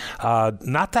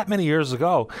not that many years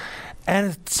ago.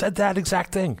 And it said that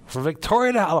exact thing, for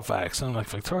Victoria to Halifax. And I'm like,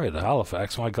 Victoria to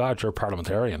Halifax? My God, you're a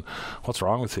parliamentarian. What's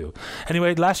wrong with you?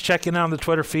 Anyway, last check in on the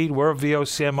Twitter feed. We're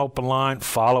VOCM Open Line.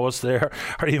 Follow us there.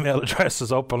 Our email address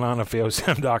is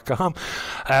openline@vocm.com.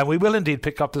 And we will indeed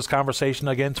pick up this conversation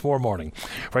again tomorrow morning,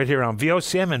 right here on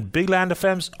VOCM and Big Land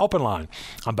FM's Open Line.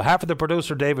 On behalf of the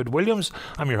producer, David Williams,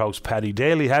 I'm your host, Paddy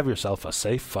Daly. Have yourself a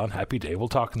safe, fun, happy day. We'll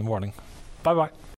talk in the morning. Bye-bye.